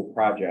the school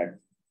project,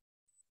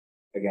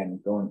 again,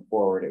 going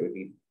forward, it would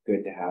be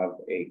good to have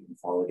a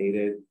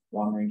consolidated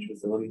long range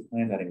facilities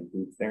plan that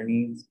includes their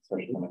needs,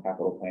 especially from a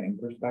capital planning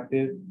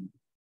perspective.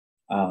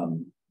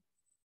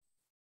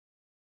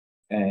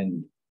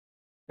 And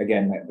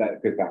again,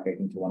 that goes back, I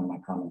think, to one of my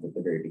comments at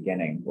the very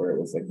beginning, where it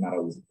was like not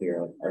always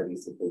clear, like, are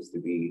these supposed to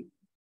be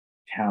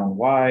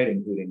town-wide,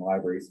 including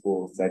library,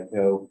 school,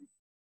 SEDCO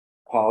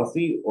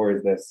policy, or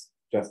is this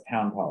just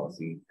town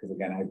policy? Because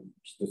again, I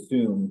just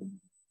assumed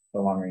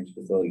the long-range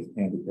facilities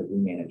plan, because we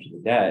manage the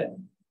debt,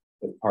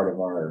 as part of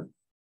our,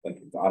 like,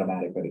 it's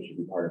automatic, but it should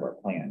be part of our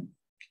plan.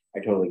 I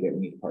totally get we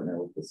need to partner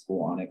with the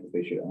school on it because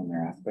they should own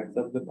their aspects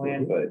of the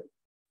plan, but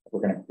if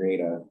we're going to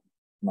create a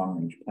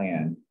long-range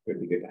plan, it would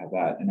be good to have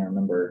that. And I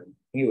remember, I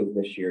think it was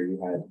this year, you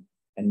had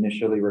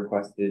initially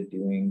requested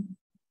doing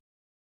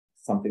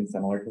something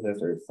similar to this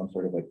or some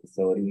sort of like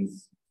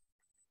facilities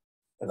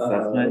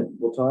assessment?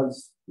 Well,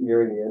 Todd's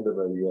nearing the end of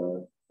a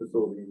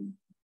facility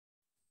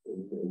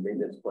and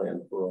maintenance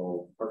plan for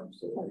all park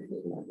facilities.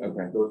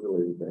 Okay. Those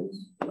related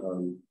things.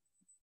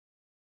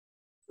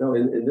 No,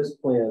 in this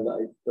plan,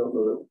 I don't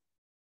know that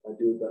I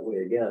do it that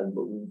way again,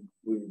 but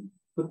we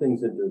put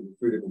things into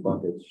 3 different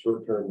buckets: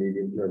 short term,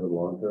 medium term, and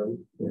long term,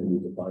 and we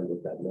defined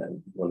what that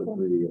meant. 1 to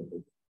 3, I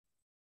think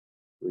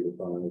 3 to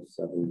 5,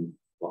 7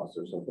 plus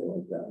or something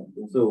like that.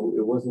 And so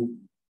it wasn't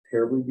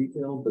terribly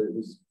detailed, but it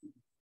was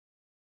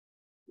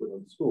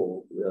within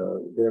school,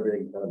 did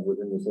everything kind of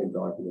within the same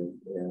document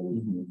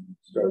and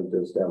started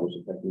to establish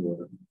a pecking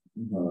order.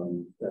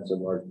 That's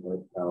in large part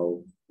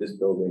how this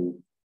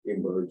building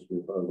emerged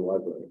in front of the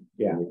library.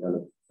 Yeah. And it kind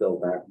of fell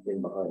back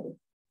in behind it.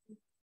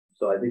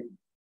 So I think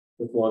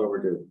it's long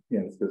overdue.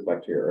 Yeah, this goes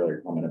back to your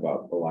earlier comment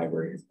about the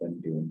library has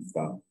been doing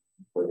stuff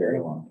for a very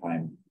long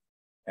time.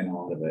 And a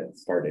lot of it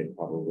started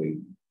probably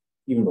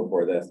even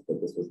before this,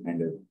 but this was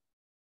kind of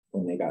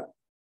when they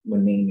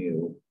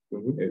knew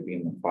it would be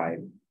in the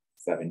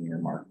 5-7 year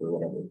mark or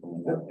whatever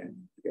coming out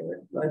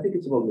together. I think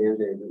it's about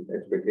managing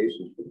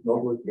expectations for the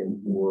public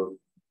and for,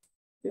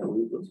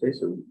 let's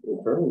face it,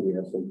 internally we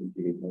have some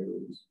competing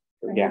priorities.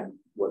 And Yeah.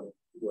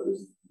 What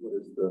is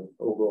the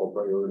overall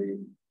priority?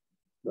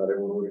 Not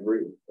everyone would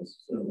agree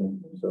necessarily.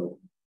 So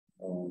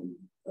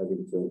I think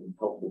it's a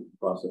helpful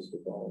process to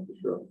follow for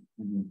sure.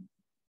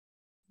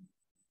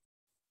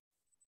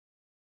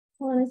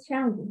 Well, and it's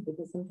challenging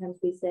because sometimes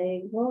we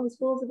say, well, the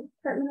school is a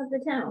department of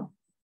the town.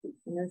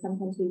 And then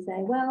sometimes we say,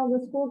 well,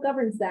 the school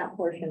governs that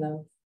portion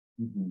of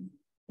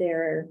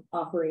their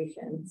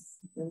operations.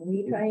 And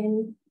we try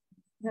and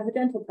have a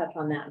gentle touch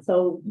on that.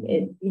 So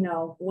it,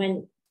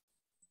 when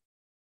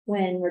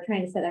we're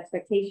trying to set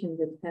expectations,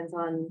 it depends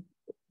on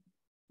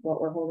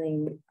what we're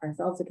holding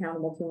ourselves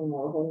accountable to and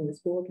what we're holding the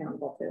school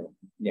accountable to.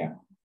 Yeah.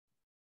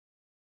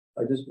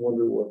 I just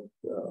wonder what,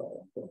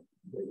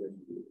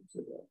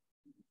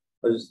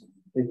 I was just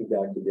thinking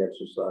back to the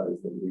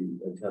exercise that we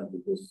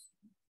attempted this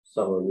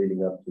summer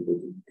leading up to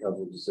the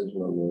council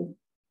decision on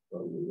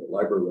the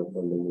library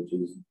referendum, which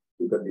is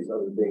we've got these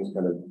other things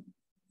kind of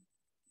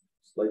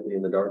slightly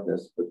in the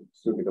darkness, but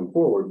soon to come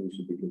forward, we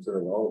should be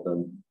considering all of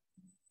them.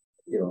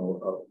 A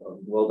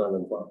well done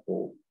and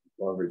thoughtful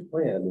long-range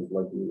plan is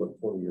likely to look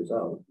 20 years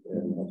out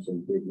and have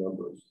some big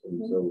numbers.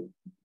 And so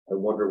I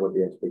wonder what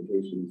the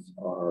expectations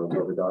are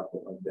of a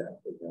document like that.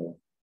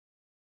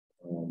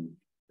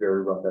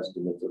 Very rough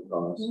estimates of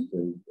cost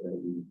and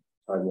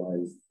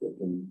timelines that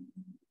can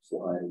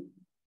slide.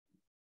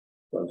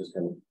 So I'm just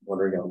kind of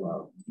wondering out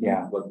loud.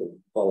 Yeah. What the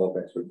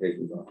follow-up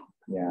expectations are.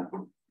 Yeah.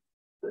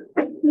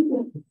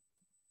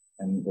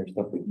 And there's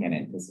stuff we can't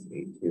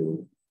anticipate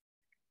too.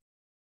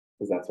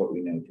 Because that's what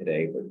we know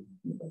today, but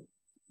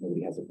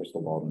nobody has a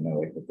crystal ball to know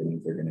like what the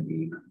needs are going to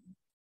be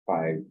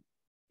 5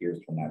 years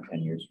from now,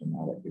 10 years from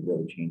now. That could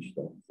really change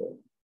stuff. So,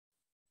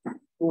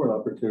 or an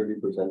opportunity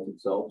presents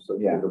itself, so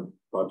the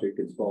project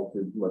gets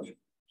vaulted much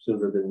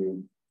sooner than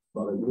you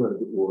thought it would,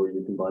 or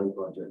you combine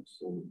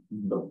projects. And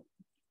so,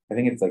 I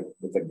think it's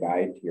a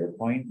guide to your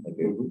point. Like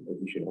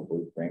we should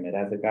hopefully frame it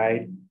as a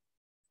guide,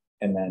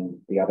 and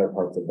then the other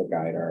parts of the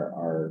guide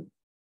are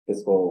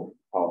fiscal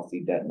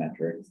policy debt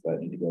metrics that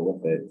need to go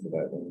with it, so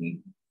that when we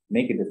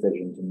make a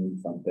decision to move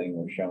something,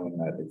 we're showing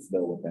that it's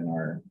still within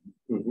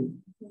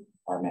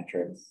our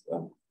metrics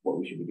of what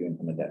we should be doing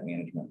from a debt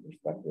management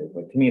perspective.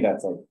 Like to me,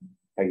 that's like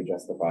how you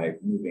justify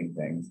moving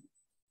things.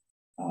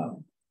 But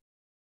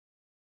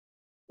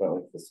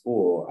like the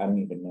school, I don't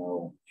even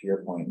know, to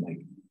your point,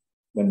 like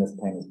when this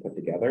plan was put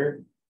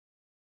together,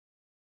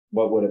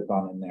 what would have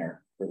gone in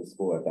there for the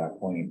school at that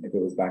point? If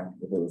it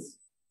was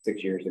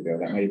 6 years ago,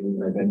 that might have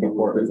been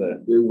before it was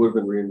it would have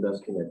been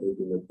reinvesting, I think,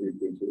 in the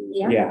 3P2.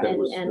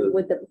 And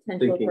with the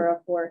potential for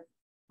a fourth.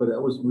 But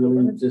that was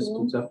really just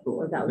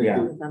conceptual. That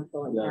was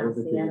conceptual. I don't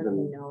think they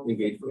even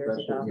engaged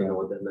professionals to know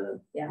what that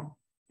meant. Yeah.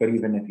 But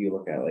even if you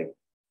look at like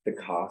the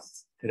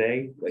costs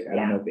today, like I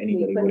don't know if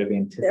anybody would have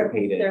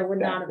anticipated there would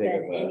not have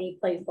been any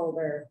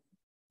placeholder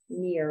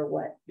near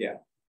what. Yeah,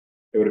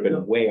 it would have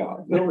been way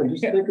off. No, and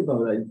just think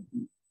about it.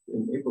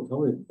 In April,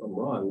 tell me if I'm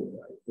wrong.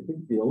 I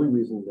think the only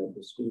reason that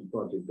the school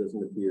project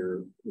doesn't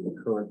appear in the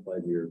current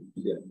 5-year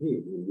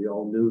CIP, we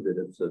all knew that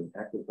it's an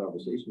active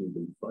conversation. We've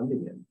been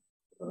funding it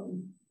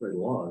right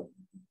along,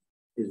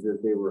 is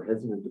that they were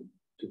hesitant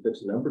to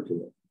fix a number to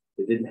it.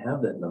 They didn't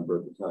have that number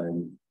at the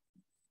time,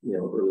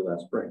 early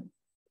last spring.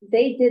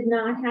 They did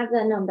not have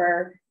that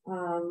number.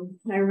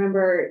 I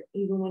remember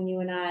even when you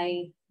and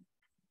I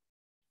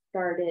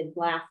started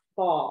last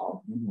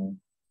fall.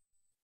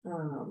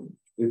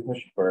 We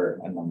pushed for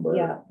a number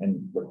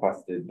and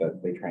requested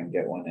that they try and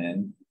get one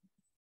in.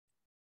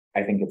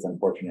 I think it's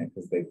unfortunate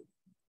because they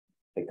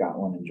got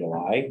one in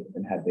July,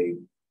 and had they,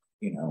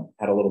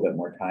 had a little bit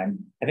more time,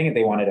 I think if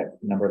they wanted a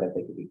number that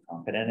they could be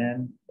confident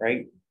in,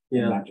 right?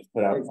 Yeah. And not just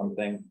put out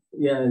something.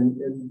 Yeah, and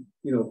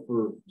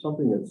for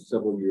something that's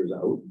several years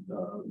out,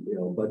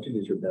 budget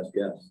is your best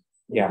guess.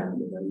 Yeah.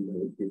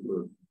 And people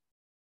are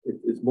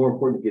it's more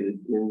important to get it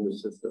in the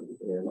system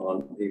and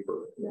on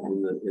paper,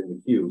 in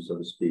the queue, so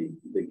to speak,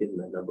 than getting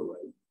that number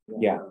right.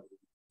 Yeah.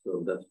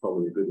 So that's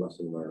probably a good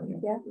lesson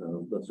learned. Yeah.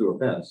 Let's do our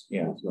best.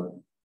 Yeah. Let's not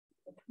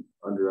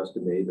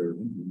underestimate or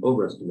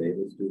overestimate.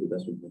 Let's do the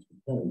best we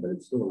can, but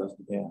it's still an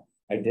estimate. Yeah.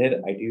 I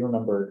do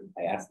remember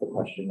I asked the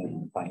question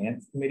in the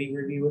finance committee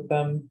review with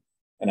them,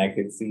 and I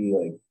could see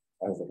like,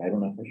 I was like, I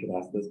don't know if I should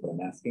ask this, but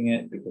I'm asking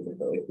it because I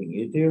felt like we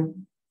needed to.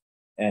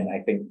 And I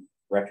think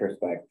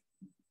retrospect,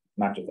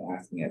 not just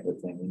asking it,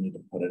 but saying we need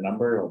to put a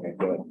number, like I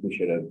feel like we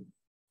should have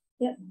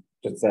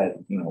just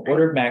said,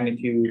 order of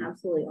magnitude,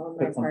 Absolutely. On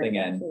put something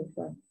in.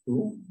 Absolutely.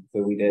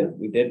 So we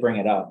did bring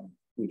it up.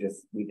 We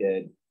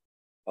did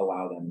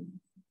allow them.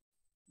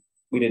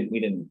 We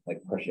didn't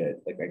like push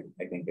it. Like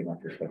I think in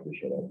retrospect we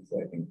should have. So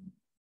I think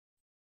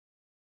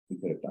we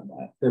could have done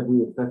that. Have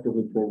we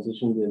effectively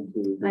transitioned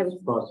into this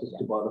process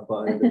to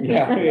modify?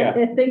 Yeah.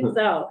 I think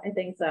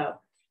so.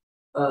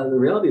 The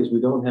reality is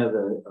we don't have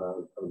a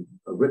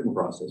written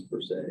process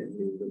per se. I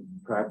mean, the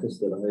practice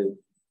that I've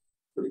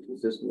pretty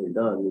consistently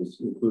done is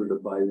included a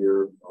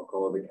 5-year, I'll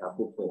call it a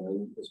capital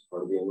plan as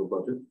part of the annual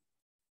budget.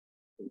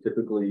 And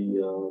typically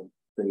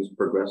things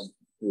progress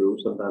through.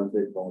 Sometimes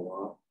they fall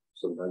off.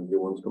 Sometimes new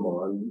ones come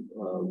on.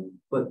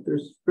 But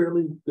there's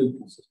fairly good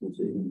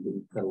consistency. You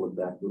can kind of look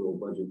back at the little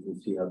budget and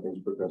see how things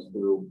progress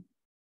through.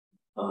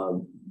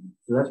 So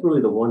that's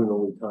really the one and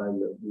only time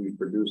that we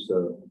produce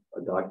a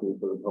document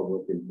for the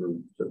public and for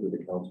certainly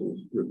the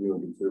council's review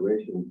and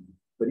consideration.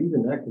 But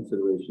even that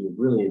consideration is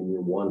really in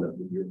year one of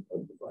the 5-year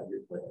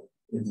plan.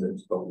 It's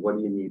about what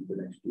do you need for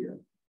next year?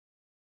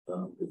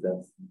 Because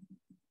that's,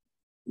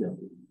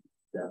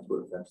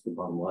 that's the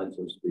bottom line,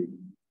 so to speak.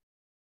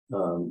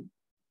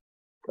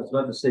 That's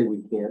not to say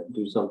we can't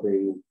do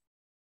something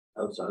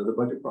outside of the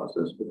budget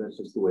process, but that's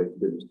just the way it's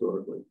been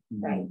historically.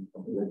 Right.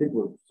 And I think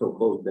we're so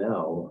close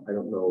now. I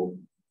don't know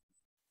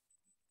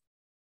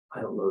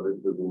that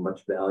there'd be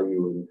much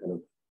value in kind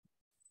of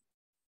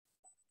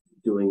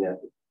doing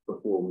that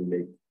before we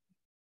make,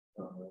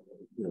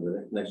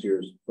 the next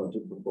year's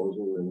budget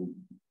proposal in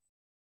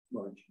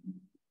March.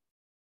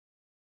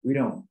 We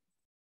don't.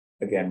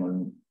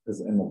 Again, because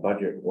in the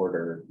budget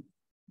order,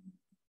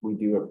 we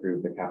do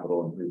approve the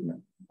capital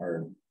improvement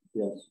or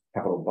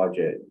capital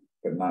budget,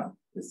 but not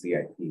the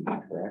CIP,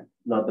 correct?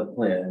 Not the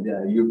plan.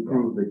 Yeah, you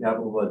approve the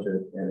capital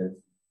budget, and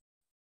it's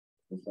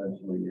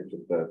essentially it's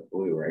just the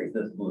blue, right?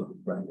 That's blue,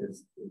 right?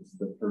 It's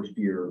the first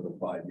year of the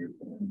 5-year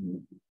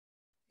plan.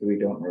 So we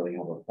don't really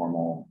have a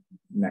formal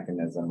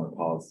mechanism or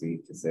policy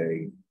to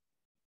say,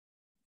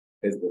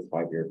 is this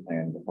 5-year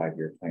plan the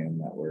 5-year plan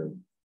that we're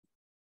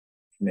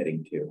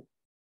committing to?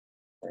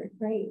 Right.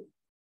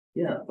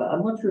 Yeah, but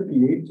I'm not sure if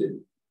you need to.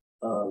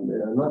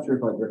 And I'm not sure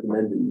if I'd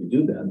recommend that you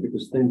do that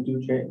because things do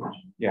change.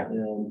 Yeah.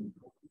 And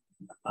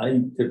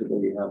I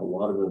typically have a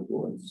lot of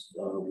influence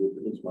with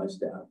at least my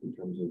staff in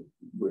terms of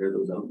where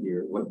those out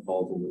years, what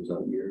falls in those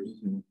out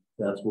years.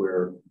 That's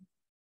where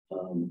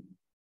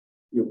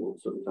we'll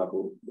sort of talk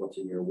about what's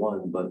in year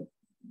one, but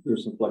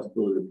there's some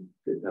flexibility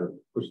to kind of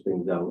push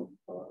things out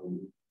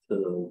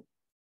to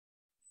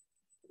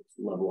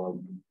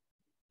level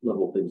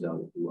things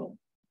out, if you will.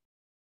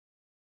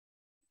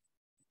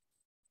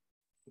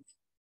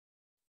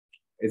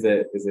 Is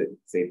it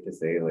safe to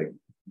say, like,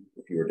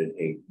 if you were to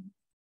take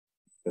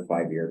the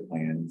 5-year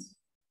plans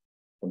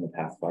from the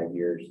past 5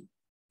 years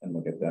and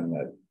look at them,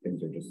 that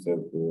things are just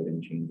so fluid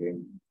and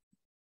changing?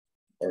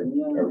 Or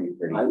are we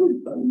pretty? I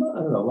don't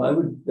know. I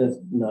would, that's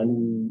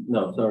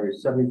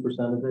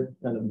 70% of it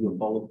kind of you'll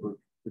follow for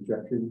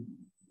projection.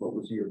 What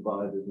was year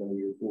 5 is now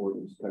year 4,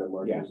 and just kind of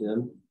marches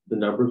in. The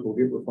numbers will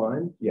get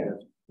refined. Yeah.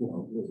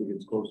 As it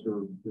gets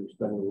closer, they're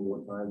spending a little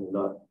more time. They're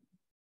not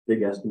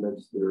big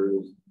estimates. There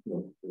is,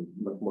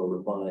 much more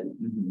refined.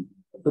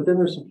 But then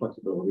there's some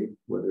flexibility,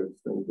 whether it's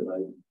things that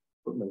I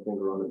put my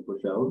finger on and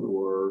push out,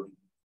 or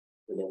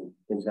again,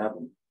 things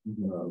happen.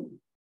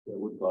 That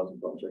would cause a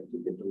project to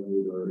get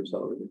delayed or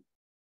accelerated.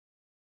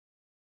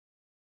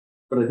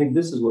 But I think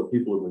this is what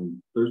people have been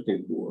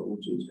thirsting for,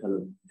 which is kind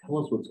of tell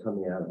us what's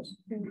coming at us.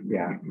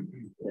 Yeah.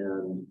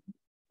 And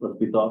let's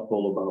be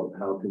thoughtful about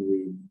how can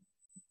we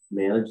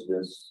manage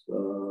this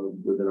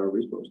within our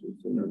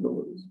resources and our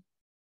abilities.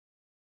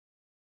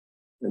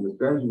 And the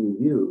strategy we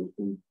use,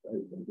 and I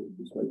think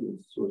this might be a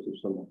source of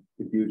some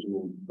confusion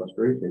and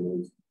frustration,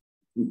 is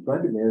we try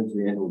to manage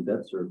the annual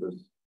debt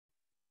service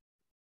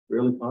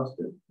fairly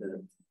constant.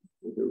 That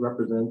if it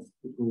represents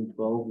between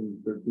 12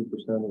 and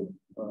 13%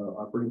 of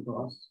operating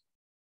costs,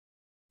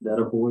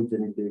 that avoids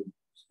any big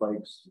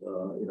spikes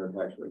in our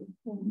tax rate.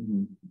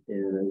 And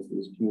as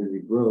this community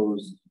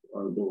grows,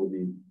 our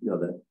ability,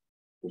 that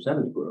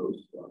percentage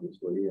grows,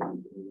 obviously,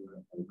 and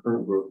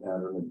current growth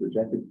pattern and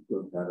projected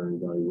growth pattern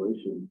and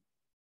valuation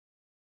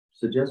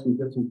suggests we've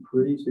got some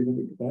pretty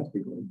significant capacity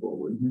going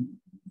forward.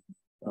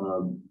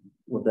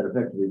 What that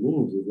effectively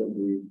means is that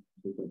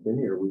since I've been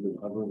here, we've been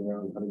hovering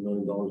around $100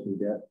 million in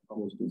debt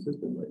almost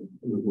consistently.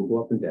 And we can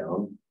go up and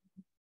down,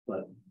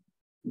 but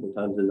more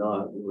times than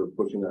not, we're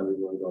pushing $100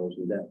 million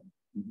in debt.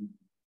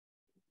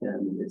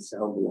 And it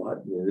sounds a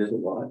lot, it is a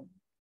lot,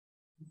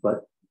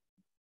 But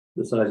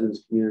the size of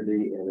this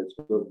community and its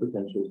growth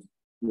potential,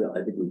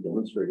 I think we've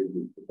demonstrated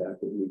the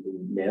fact that we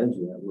can manage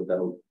that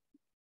without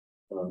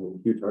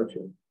huge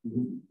hardship.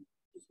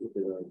 Just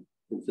within our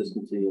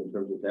consistency in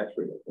terms of tax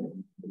rate, I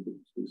think it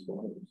speaks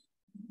volumes.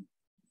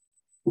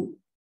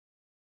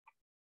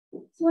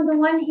 So on the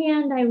one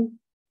hand,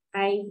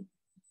 I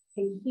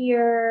can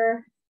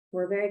hear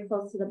we're very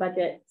close to the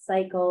budget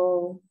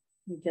cycle.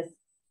 We just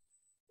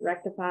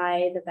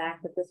rectify the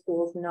fact that the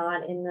school's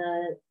not in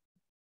the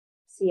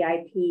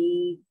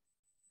CIP.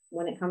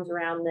 When it comes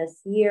around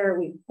this year,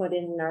 we put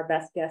in our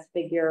best guess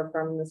figure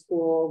from the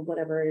school,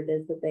 whatever it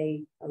is that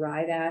they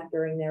arrive at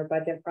during their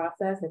budget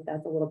process. If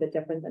that's a little bit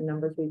different than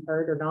numbers we've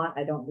heard or not,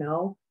 I don't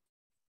know.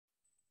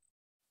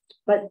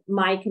 But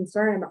my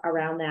concern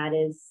around that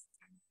is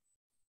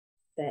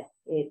that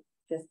it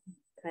just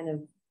kind of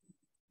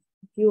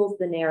fuels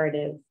the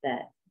narrative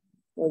that,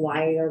 well,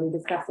 why are we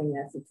discussing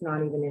this? It's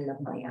not even in the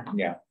plan.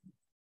 Yeah.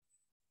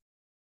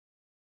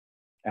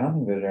 I don't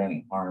think there's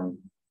any harm.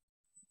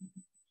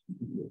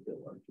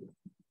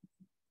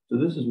 So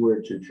this is where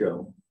it should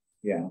show.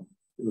 Yeah.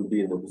 It would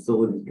be in the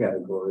facilities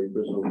category,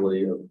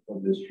 presumably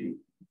of this sheet.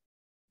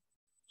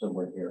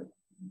 Somewhere here.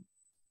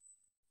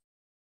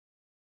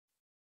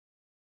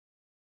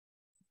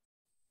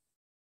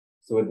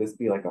 So would this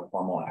be like a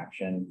formal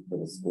action for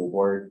the school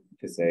board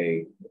to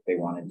say if they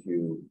wanted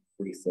to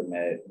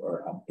resubmit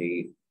or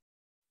update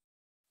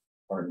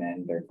or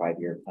amend their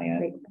 5-year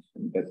plan,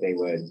 that they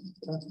would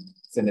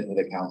send it to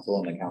the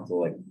council, and the council,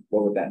 like,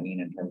 what would that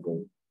mean in terms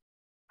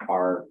of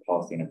our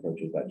policy and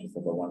approach? Is that just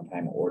like a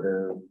one-time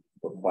order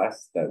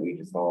request that we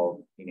just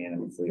all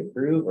unanimously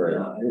approve? Or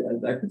yeah,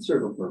 that could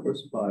serve a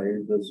purpose by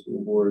the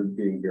school board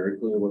being very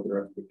clear what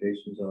their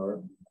expectations are.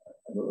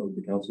 I don't know if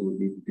the council would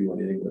need to do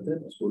anything with it.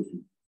 I suppose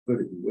you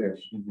could if you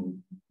wish,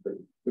 but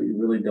you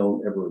really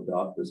don't ever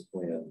adopt this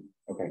plan.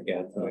 Okay,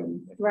 yeah,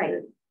 Right.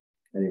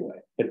 Anyway,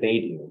 but they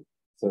do.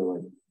 So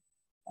like,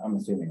 I'm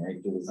assuming,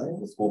 right? Does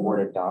the school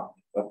board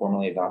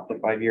formally adopt a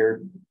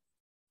 5-year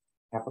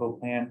capital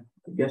plan?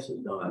 I guess it's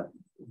not.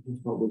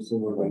 It's probably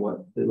similar to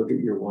what they look at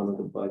year 1 of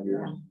the 5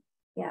 years.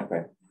 Yeah.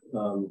 Okay.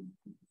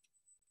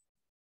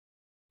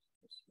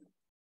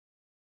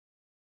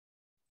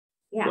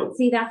 Yeah, So-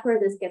 see, that's where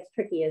this gets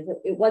tricky, is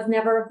it was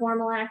never a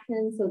formal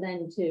action, so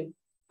then to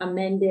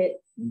amend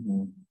it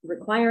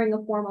requiring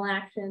a formal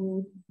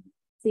action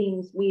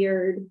seems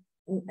weird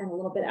and a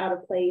little bit out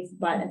of place,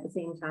 but at the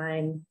same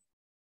time,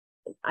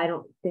 I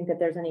don't think that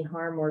there's any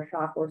harm or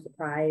shock or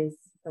surprise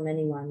from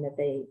anyone that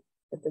the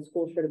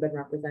school should have been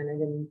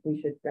represented, and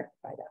we should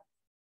rectify that.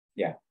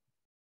 Yeah.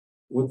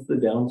 What's the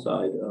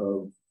downside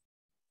of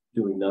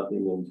doing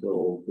nothing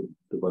until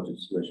the budget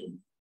submission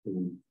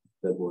in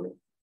February?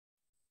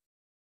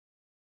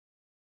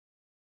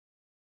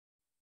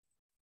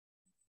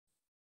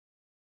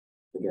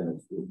 Again,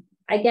 it's the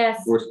I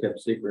guess, worst kept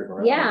secret.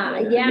 Right?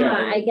 I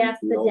guess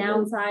We the all know.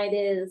 downside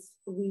is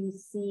we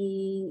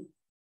see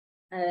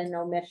an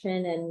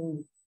omission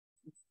and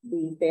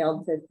we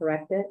failed to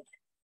correct it.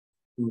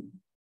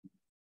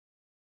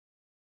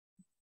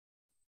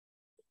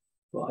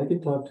 Well, I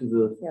can talk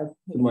to Yeah.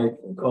 my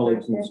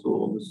colleagues in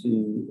school to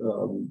see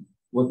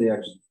what the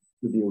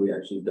DOE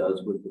actually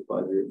does with the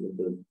 5-year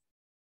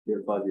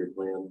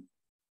plan,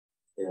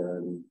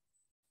 and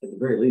at the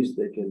very least,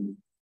 they can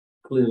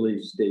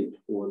clearly state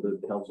for the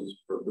council's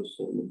purpose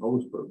and the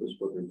public's purpose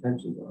what their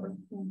intentions are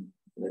and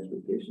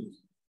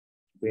expectations.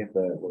 We have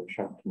the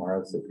workshop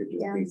tomorrow, so it could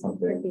just Yeah, be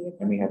something, could be.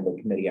 and we have the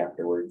committee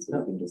afterwards, so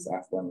we can just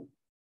ask them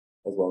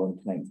as well in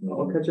tonight's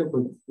I'll meeting. catch up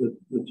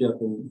with Jeff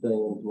and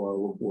Diane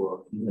tomorrow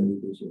before, and we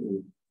can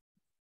certainly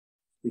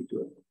speak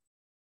to it.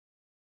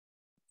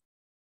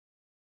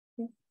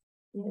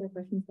 Any other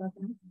questions about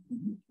that?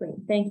 Great,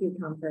 thank you,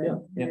 Tom, for Yeah.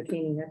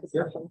 entertaining that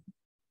discussion.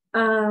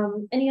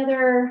 Any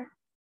other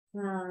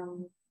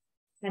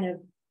kind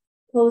of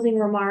closing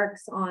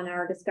remarks on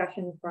our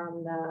discussion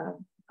from the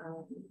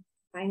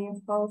finance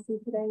policy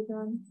today,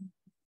 John?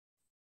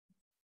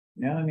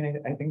 No, I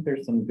mean, I think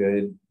there's some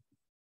good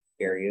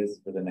areas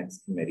for the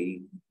next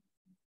committee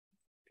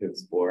to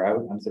explore.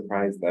 I'm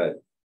surprised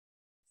that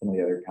some of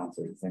the other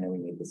counselors, I know we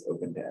made this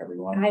open to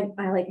everyone.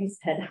 I like I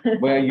said.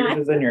 Well, yours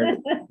is in your,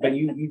 but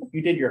you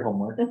did your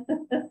homework.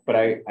 But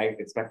I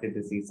expected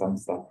to see some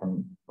stuff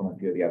from a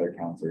few of the other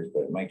counselors,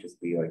 but it might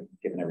just be like,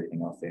 given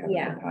everything else they have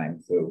at the time.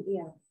 So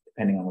Yeah,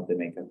 depending on what the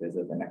makeup is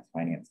of the next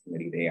finance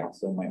committee, they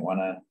also might want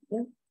to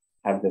Yep.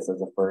 have this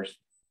as a first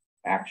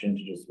action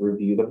to just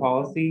review the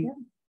policy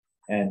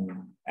and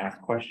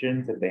ask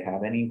questions if they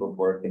have any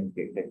before things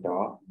get kicked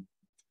off.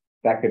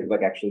 That could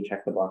like actually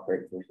check the box,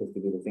 right? 'Cause we're supposed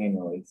to do this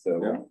annually.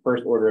 So Yeah.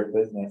 first order of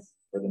business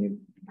for the new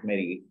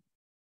committee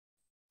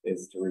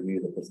is to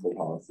review the fiscal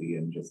policy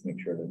and just make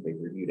sure that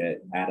they've reviewed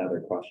it, add other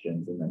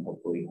questions, and then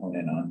hopefully hone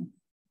in on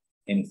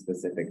any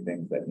specific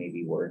things that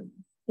maybe were.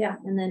 yeah,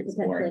 and then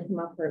Exploring. potentially come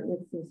up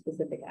with some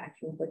specific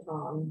action for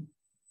Tom.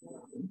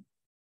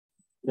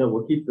 Yeah,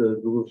 we'll keep the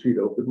Google Sheet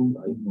open.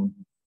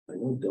 I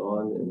know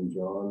Dawn and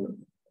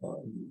John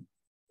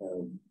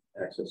have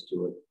access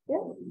to it.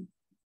 Yeah.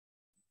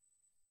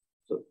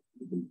 So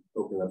you can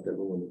open left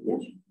everyone with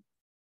this.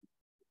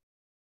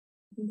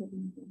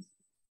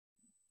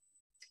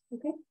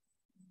 Okay.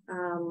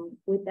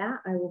 With that,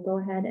 I will go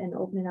ahead and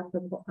open it up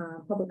for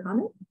public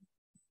comment.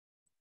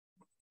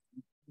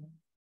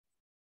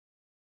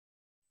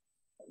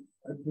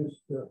 I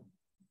just,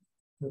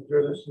 this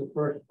is the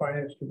first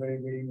finance committee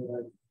meeting that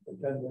I've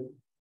attended.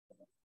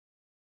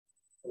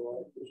 So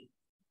I just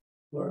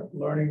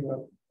learning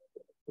the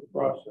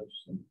process.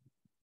 And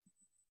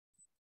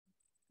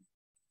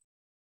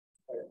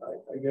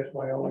I guess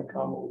my only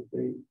comment would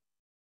be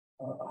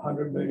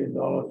 $100 million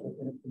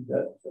in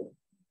debt, a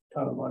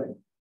ton of money.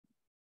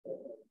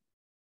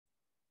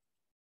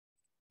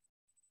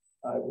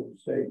 I would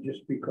say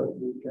just because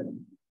we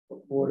can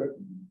afford it,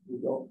 we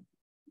don't,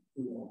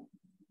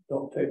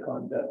 don't take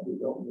on debt we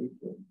don't need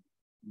to.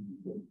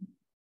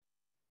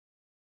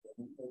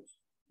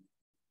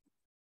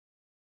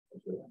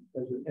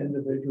 As an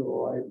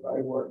individual,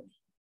 I worked,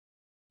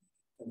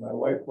 and my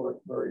wife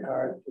worked very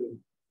hard to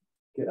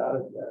get out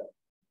of debt.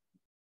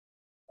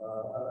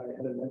 I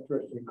had an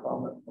interesting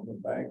comment from a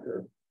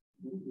banker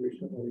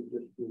recently,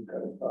 just we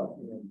kind of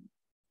talking, and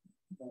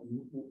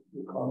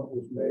the comment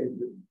was made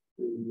that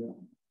the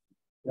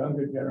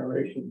younger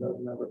generation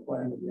doesn't have a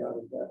plan to be out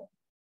of debt.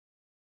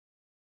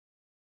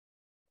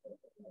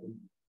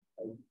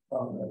 I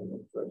found that an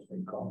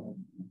interesting comment.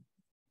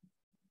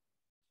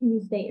 Can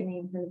you state your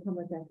name for the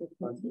public record?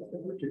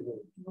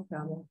 No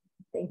problem.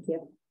 Thank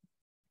you.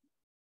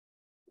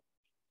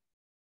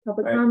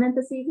 Public comment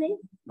this evening?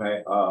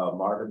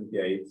 Martin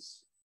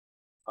Gates.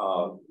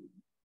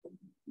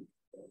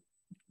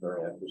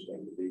 Very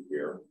interesting to be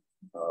here.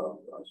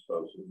 I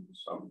suppose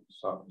some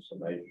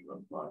summation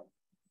of my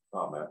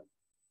comment.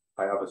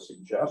 I have a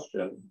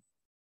suggestion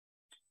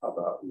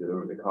about there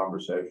was a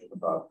conversation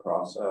about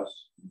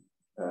process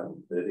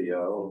and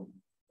video.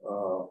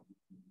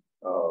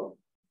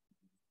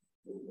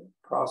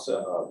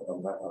 Process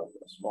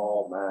a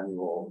small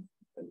manual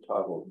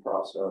entitled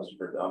 "Process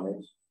for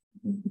Dummies."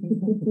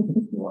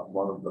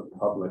 One of the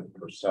public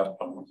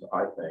perceptions,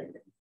 I think,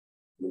 at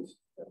least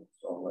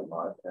it's only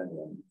my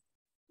opinion,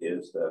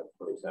 is that,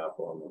 for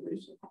example, in the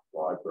recent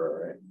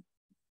library,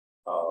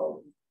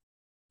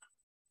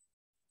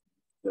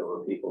 there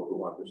were people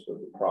who understood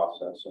the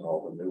process and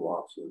all the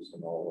nuances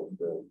and all of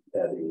the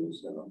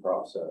eddies in the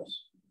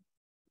process.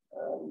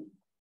 And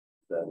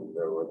then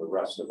there were the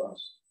rest of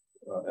us,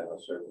 in a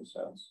certain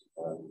sense.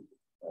 And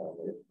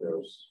if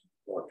there's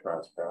more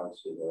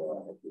transparency there,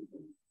 I think we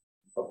can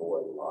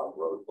avoid a lot of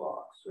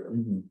roadblocks or,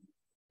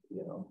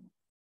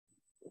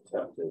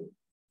 attempted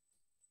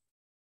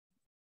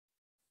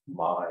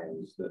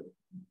minds that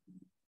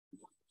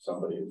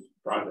somebody is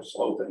trying to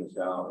slow things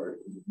down or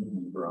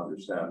for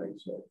understanding.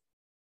 So,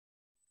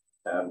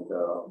 and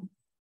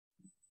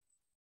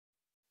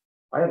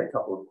I had a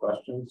couple of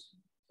questions.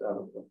 Is that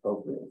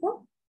appropriate?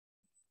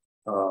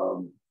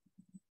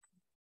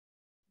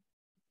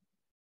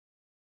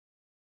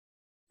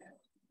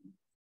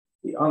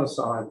 The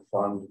unassigned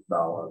fund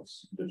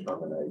balance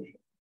determination,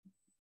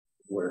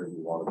 where do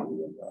you want to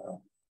be in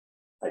that?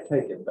 I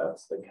take it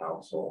that's the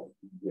council.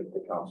 If the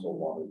council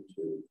wanted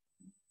to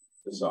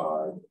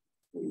decide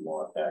we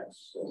want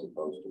X as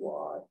opposed to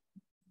Y,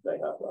 they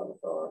have that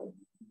authority.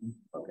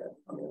 Okay,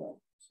 I mean, that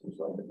seems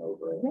like a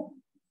no-brainer.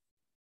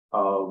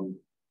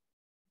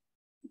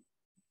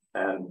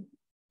 And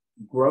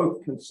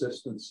growth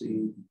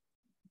consistency,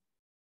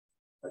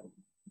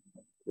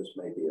 this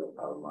may be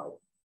out of my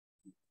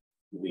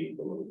lead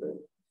a little bit,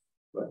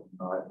 but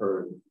I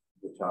heard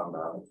the town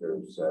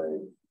manager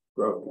say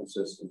growth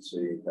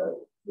consistency, that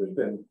there's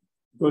been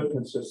good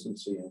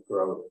consistency in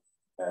growth,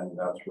 and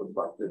that's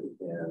reflected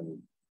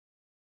in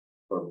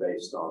or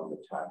based on the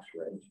tax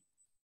rate.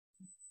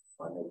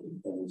 Am I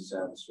making any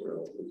sense,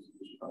 or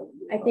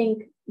I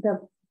think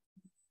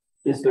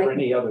is there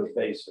any other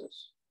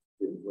basis?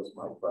 It was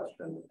my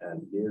question.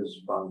 And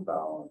is fund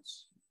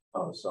balance,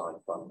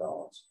 unassigned fund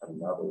balance,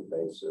 another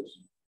basis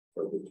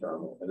for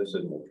determining? And this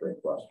isn't a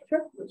trick question.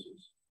 Sure. This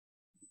is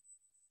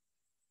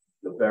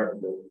the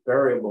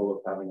variable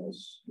of having a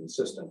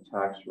consistent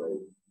tax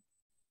rate.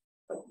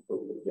 I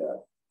completely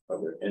get. Are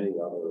there any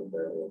other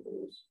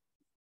variables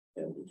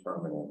in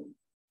determining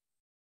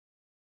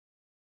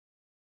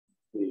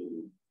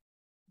the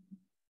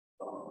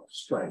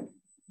strength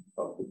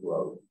of the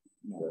growth?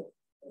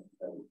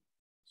 And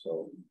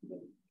so,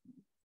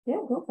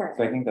 yeah, go for it.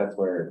 So I think that's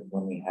where,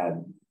 when we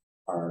had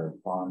our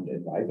bond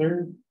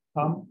advisor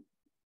come,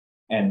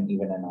 and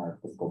even in our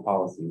fiscal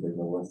policy, there's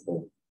a list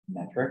of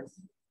metrics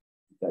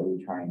that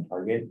we try and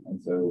target.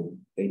 And so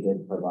they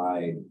did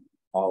provide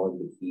all of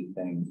the key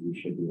things we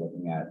should be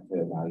looking at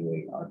to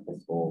evaluate our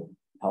fiscal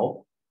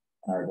health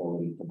and our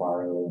ability to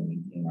borrow and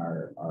maintain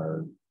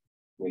our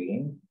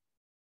rating.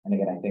 And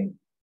again, I think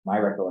my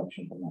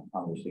recollection from that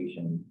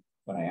conversation,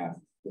 when I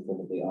asked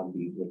specifically on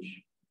these,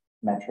 which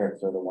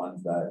metrics are the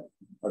ones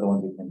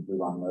we can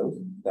improve on most,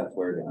 that's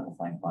where the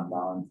unassigned fund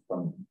balance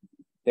from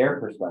their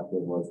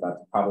perspective was,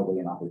 that's probably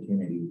an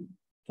opportunity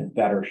to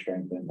better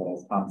strengthen. But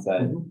as Tom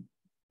said,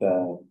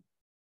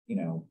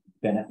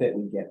 benefit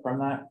we get from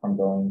that, from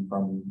going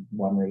from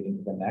one rating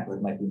to the next,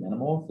 might be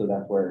minimal. So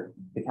that's where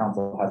the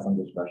council has some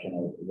discretion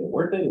of, is it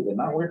worth it? Is it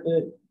not worth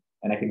it?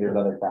 And I think there's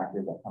other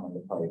factors that come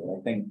into play. But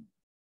I think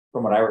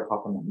from what I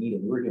recall from the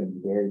meeting, we were doing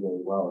very,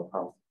 very well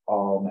across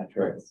all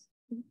metrics,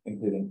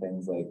 including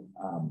things like,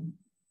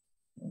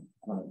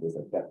 I don't know if it was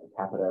like debt per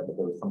capita, but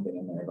there was something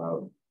in there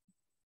about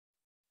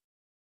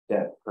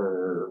debt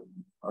per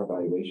our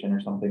valuation or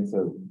something.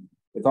 So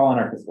it's all in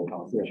our fiscal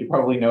policy. I should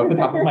probably know at the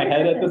top of my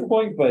head at this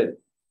point, but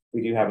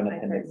we do have an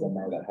appendix in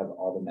there that has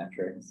all the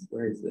metrics.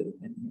 Where is it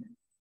in here?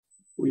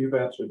 Well, you've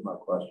answered my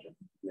question.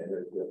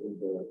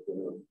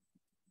 The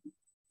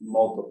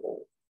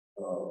multiple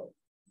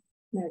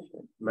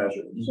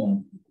measures.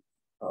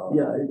 Mm-hmm.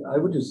 Yeah, I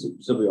would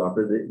just simply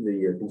offer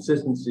the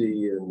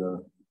consistency and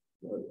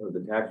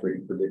the tax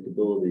rate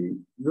predictability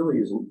really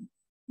isn't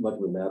much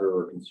of a matter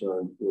or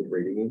concern with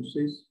rating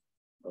agencies.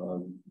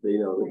 They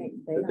know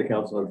that the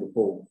council has the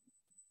full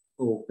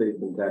faith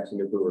in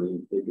taxing authority.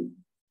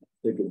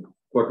 They could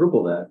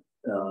quadruple that.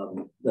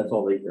 That's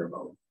all they care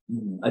about.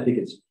 Mm-hmm. I think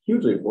it's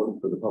hugely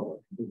important for the public.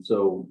 And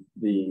so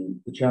the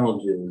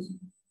challenge is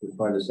to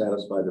try to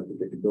satisfy the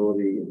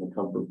predictability and the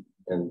comfort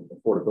and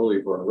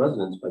affordability for our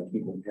residents by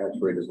keeping the tax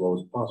rate as low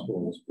as possible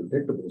and as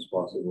predictable as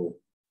possible.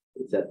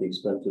 It's at the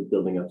expense of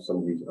building up some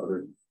of these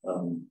other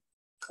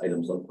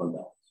items like fund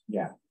balance.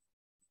 Yeah.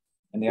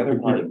 And the other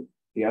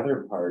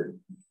part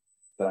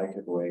that I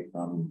took away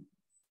from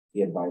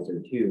the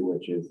advisor too,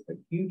 which is a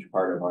huge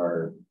part of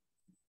our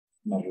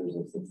measures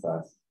of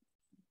success,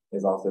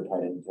 is also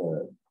tied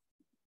into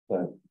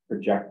the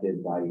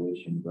projected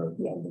valuation growth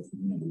of this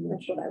community,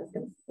 which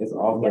is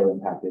also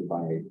impacted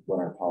by what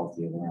our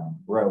policy is around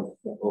growth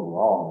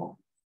overall.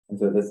 And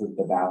so this is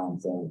the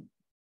balance of,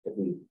 if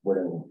we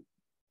were to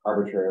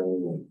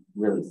arbitrarily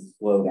really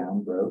slow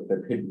down growth,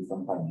 there could be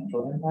some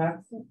financial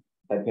impacts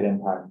that could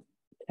impact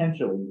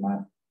potentially,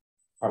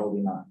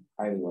 probably not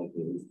highly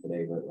likely, at least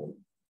today, but like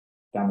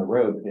down the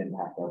road could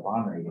impact our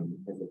bond rating,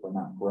 because if we're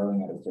not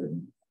growing at a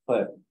certain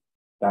clip,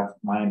 that's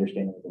my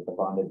understanding, that the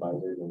bond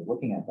advisors are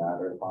looking at that,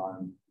 or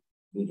bond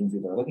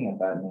agencies are looking at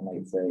that, and they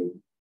might say,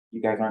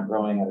 you guys aren't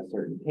growing at a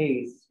certain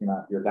pace,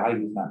 your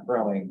value is not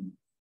growing,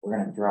 we're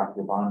going to drop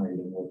your bond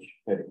rating, which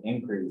could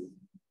increase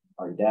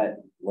our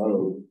debt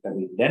load that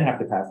we then have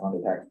to pass on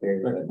to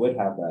taxpayers that would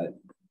have that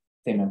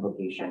same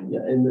implication.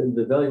 Yeah, and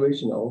the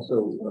valuation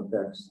also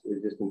affects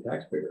existing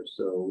taxpayers.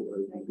 So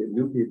you get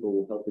new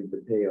people helping to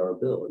pay our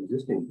bill,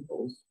 existing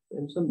bills,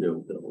 and some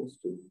new bills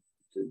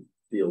to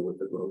deal with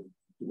the growth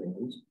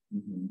demands.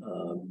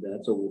 Mm-hmm.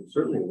 That's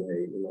certainly a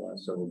way in the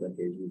last several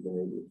decades we've been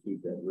able to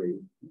keep that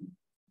rate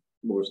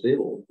more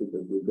stable,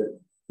 because we've got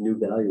new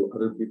value of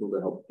other people to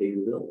help pay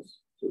the bills,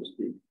 so to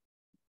speak.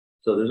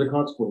 So there's a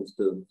consequence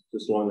to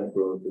slowing that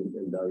growth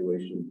and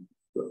valuation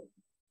growth.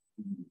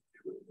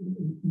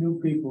 New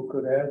people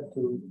could add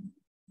to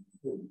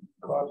the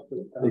cost of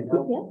the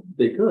town.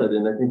 They could,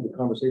 and I think the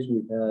conversation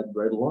we've had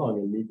right along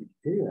and need to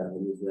continue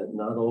having is that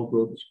not all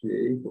growth is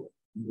created equal.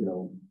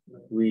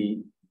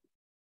 We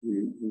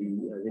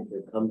I think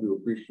have come to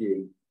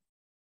appreciate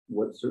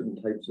what certain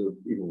types of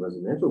even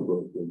residential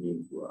growth will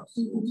mean for us.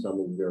 And some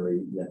is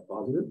very net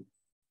positive.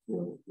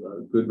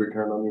 Good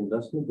return on the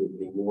investment.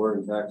 They pay more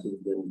in taxes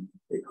than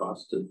it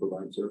costs to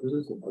provide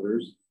services, and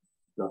others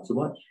not so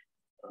much.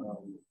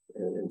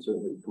 And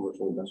certainly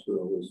commercial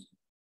industrial is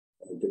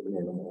a different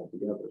animal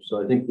altogether.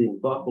 So I think being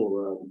thoughtful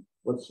around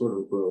what sort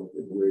of growth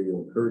and where you're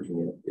encouraging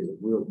it is a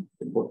real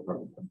important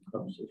part of the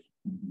conversation.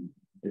 Mm-hmm.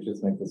 It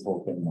just makes this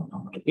whole thing more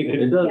complicated.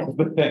 It does.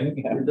 Yeah.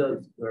 It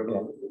does.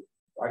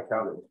 I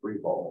counted 3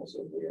 balls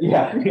in the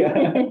Yeah.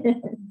 Yeah.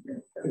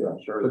 I'm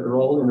sure But they're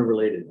all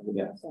interrelated.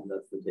 Yes. And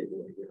that's the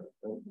takeaway here.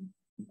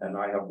 And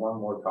I have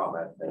one more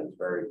comment, and it's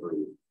very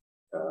brief.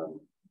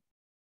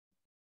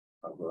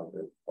 I'm going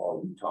to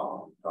call you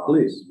Tom. Tom,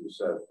 Please. You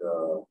said,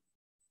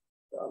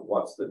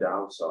 what's the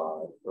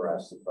downside, or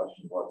asked the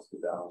question, what's the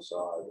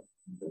downside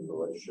in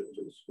relationship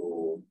to the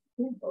school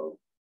of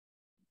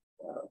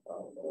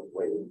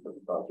waiting for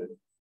the budget?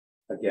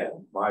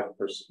 Again, my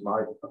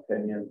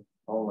opinion,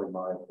 only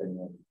my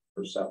opinion,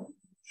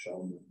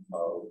 perception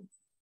of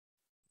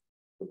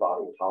the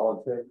body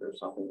politic or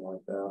something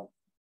like that.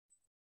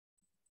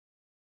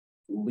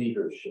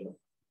 Leadership.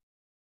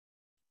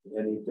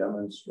 Any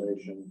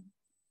demonstration,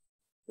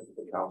 if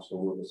the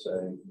council were to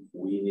say,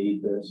 we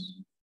need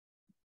this,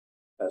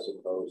 as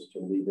opposed to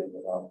leaving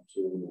it up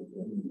to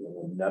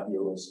a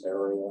nebulous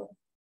area,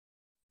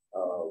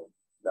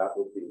 that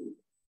would be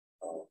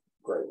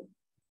great.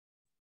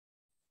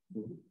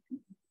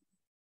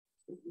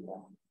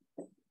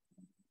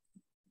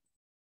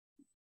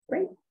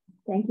 Great.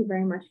 Thank you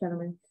very much,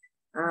 gentlemen.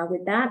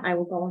 With that, I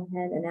will go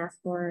ahead and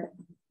ask for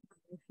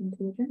a motion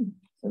to adjourn.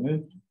 So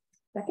moved.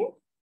 Second?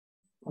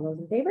 All those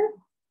in favor?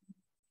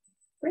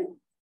 Great.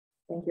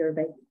 Thank you,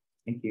 everybody.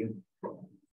 Thank you.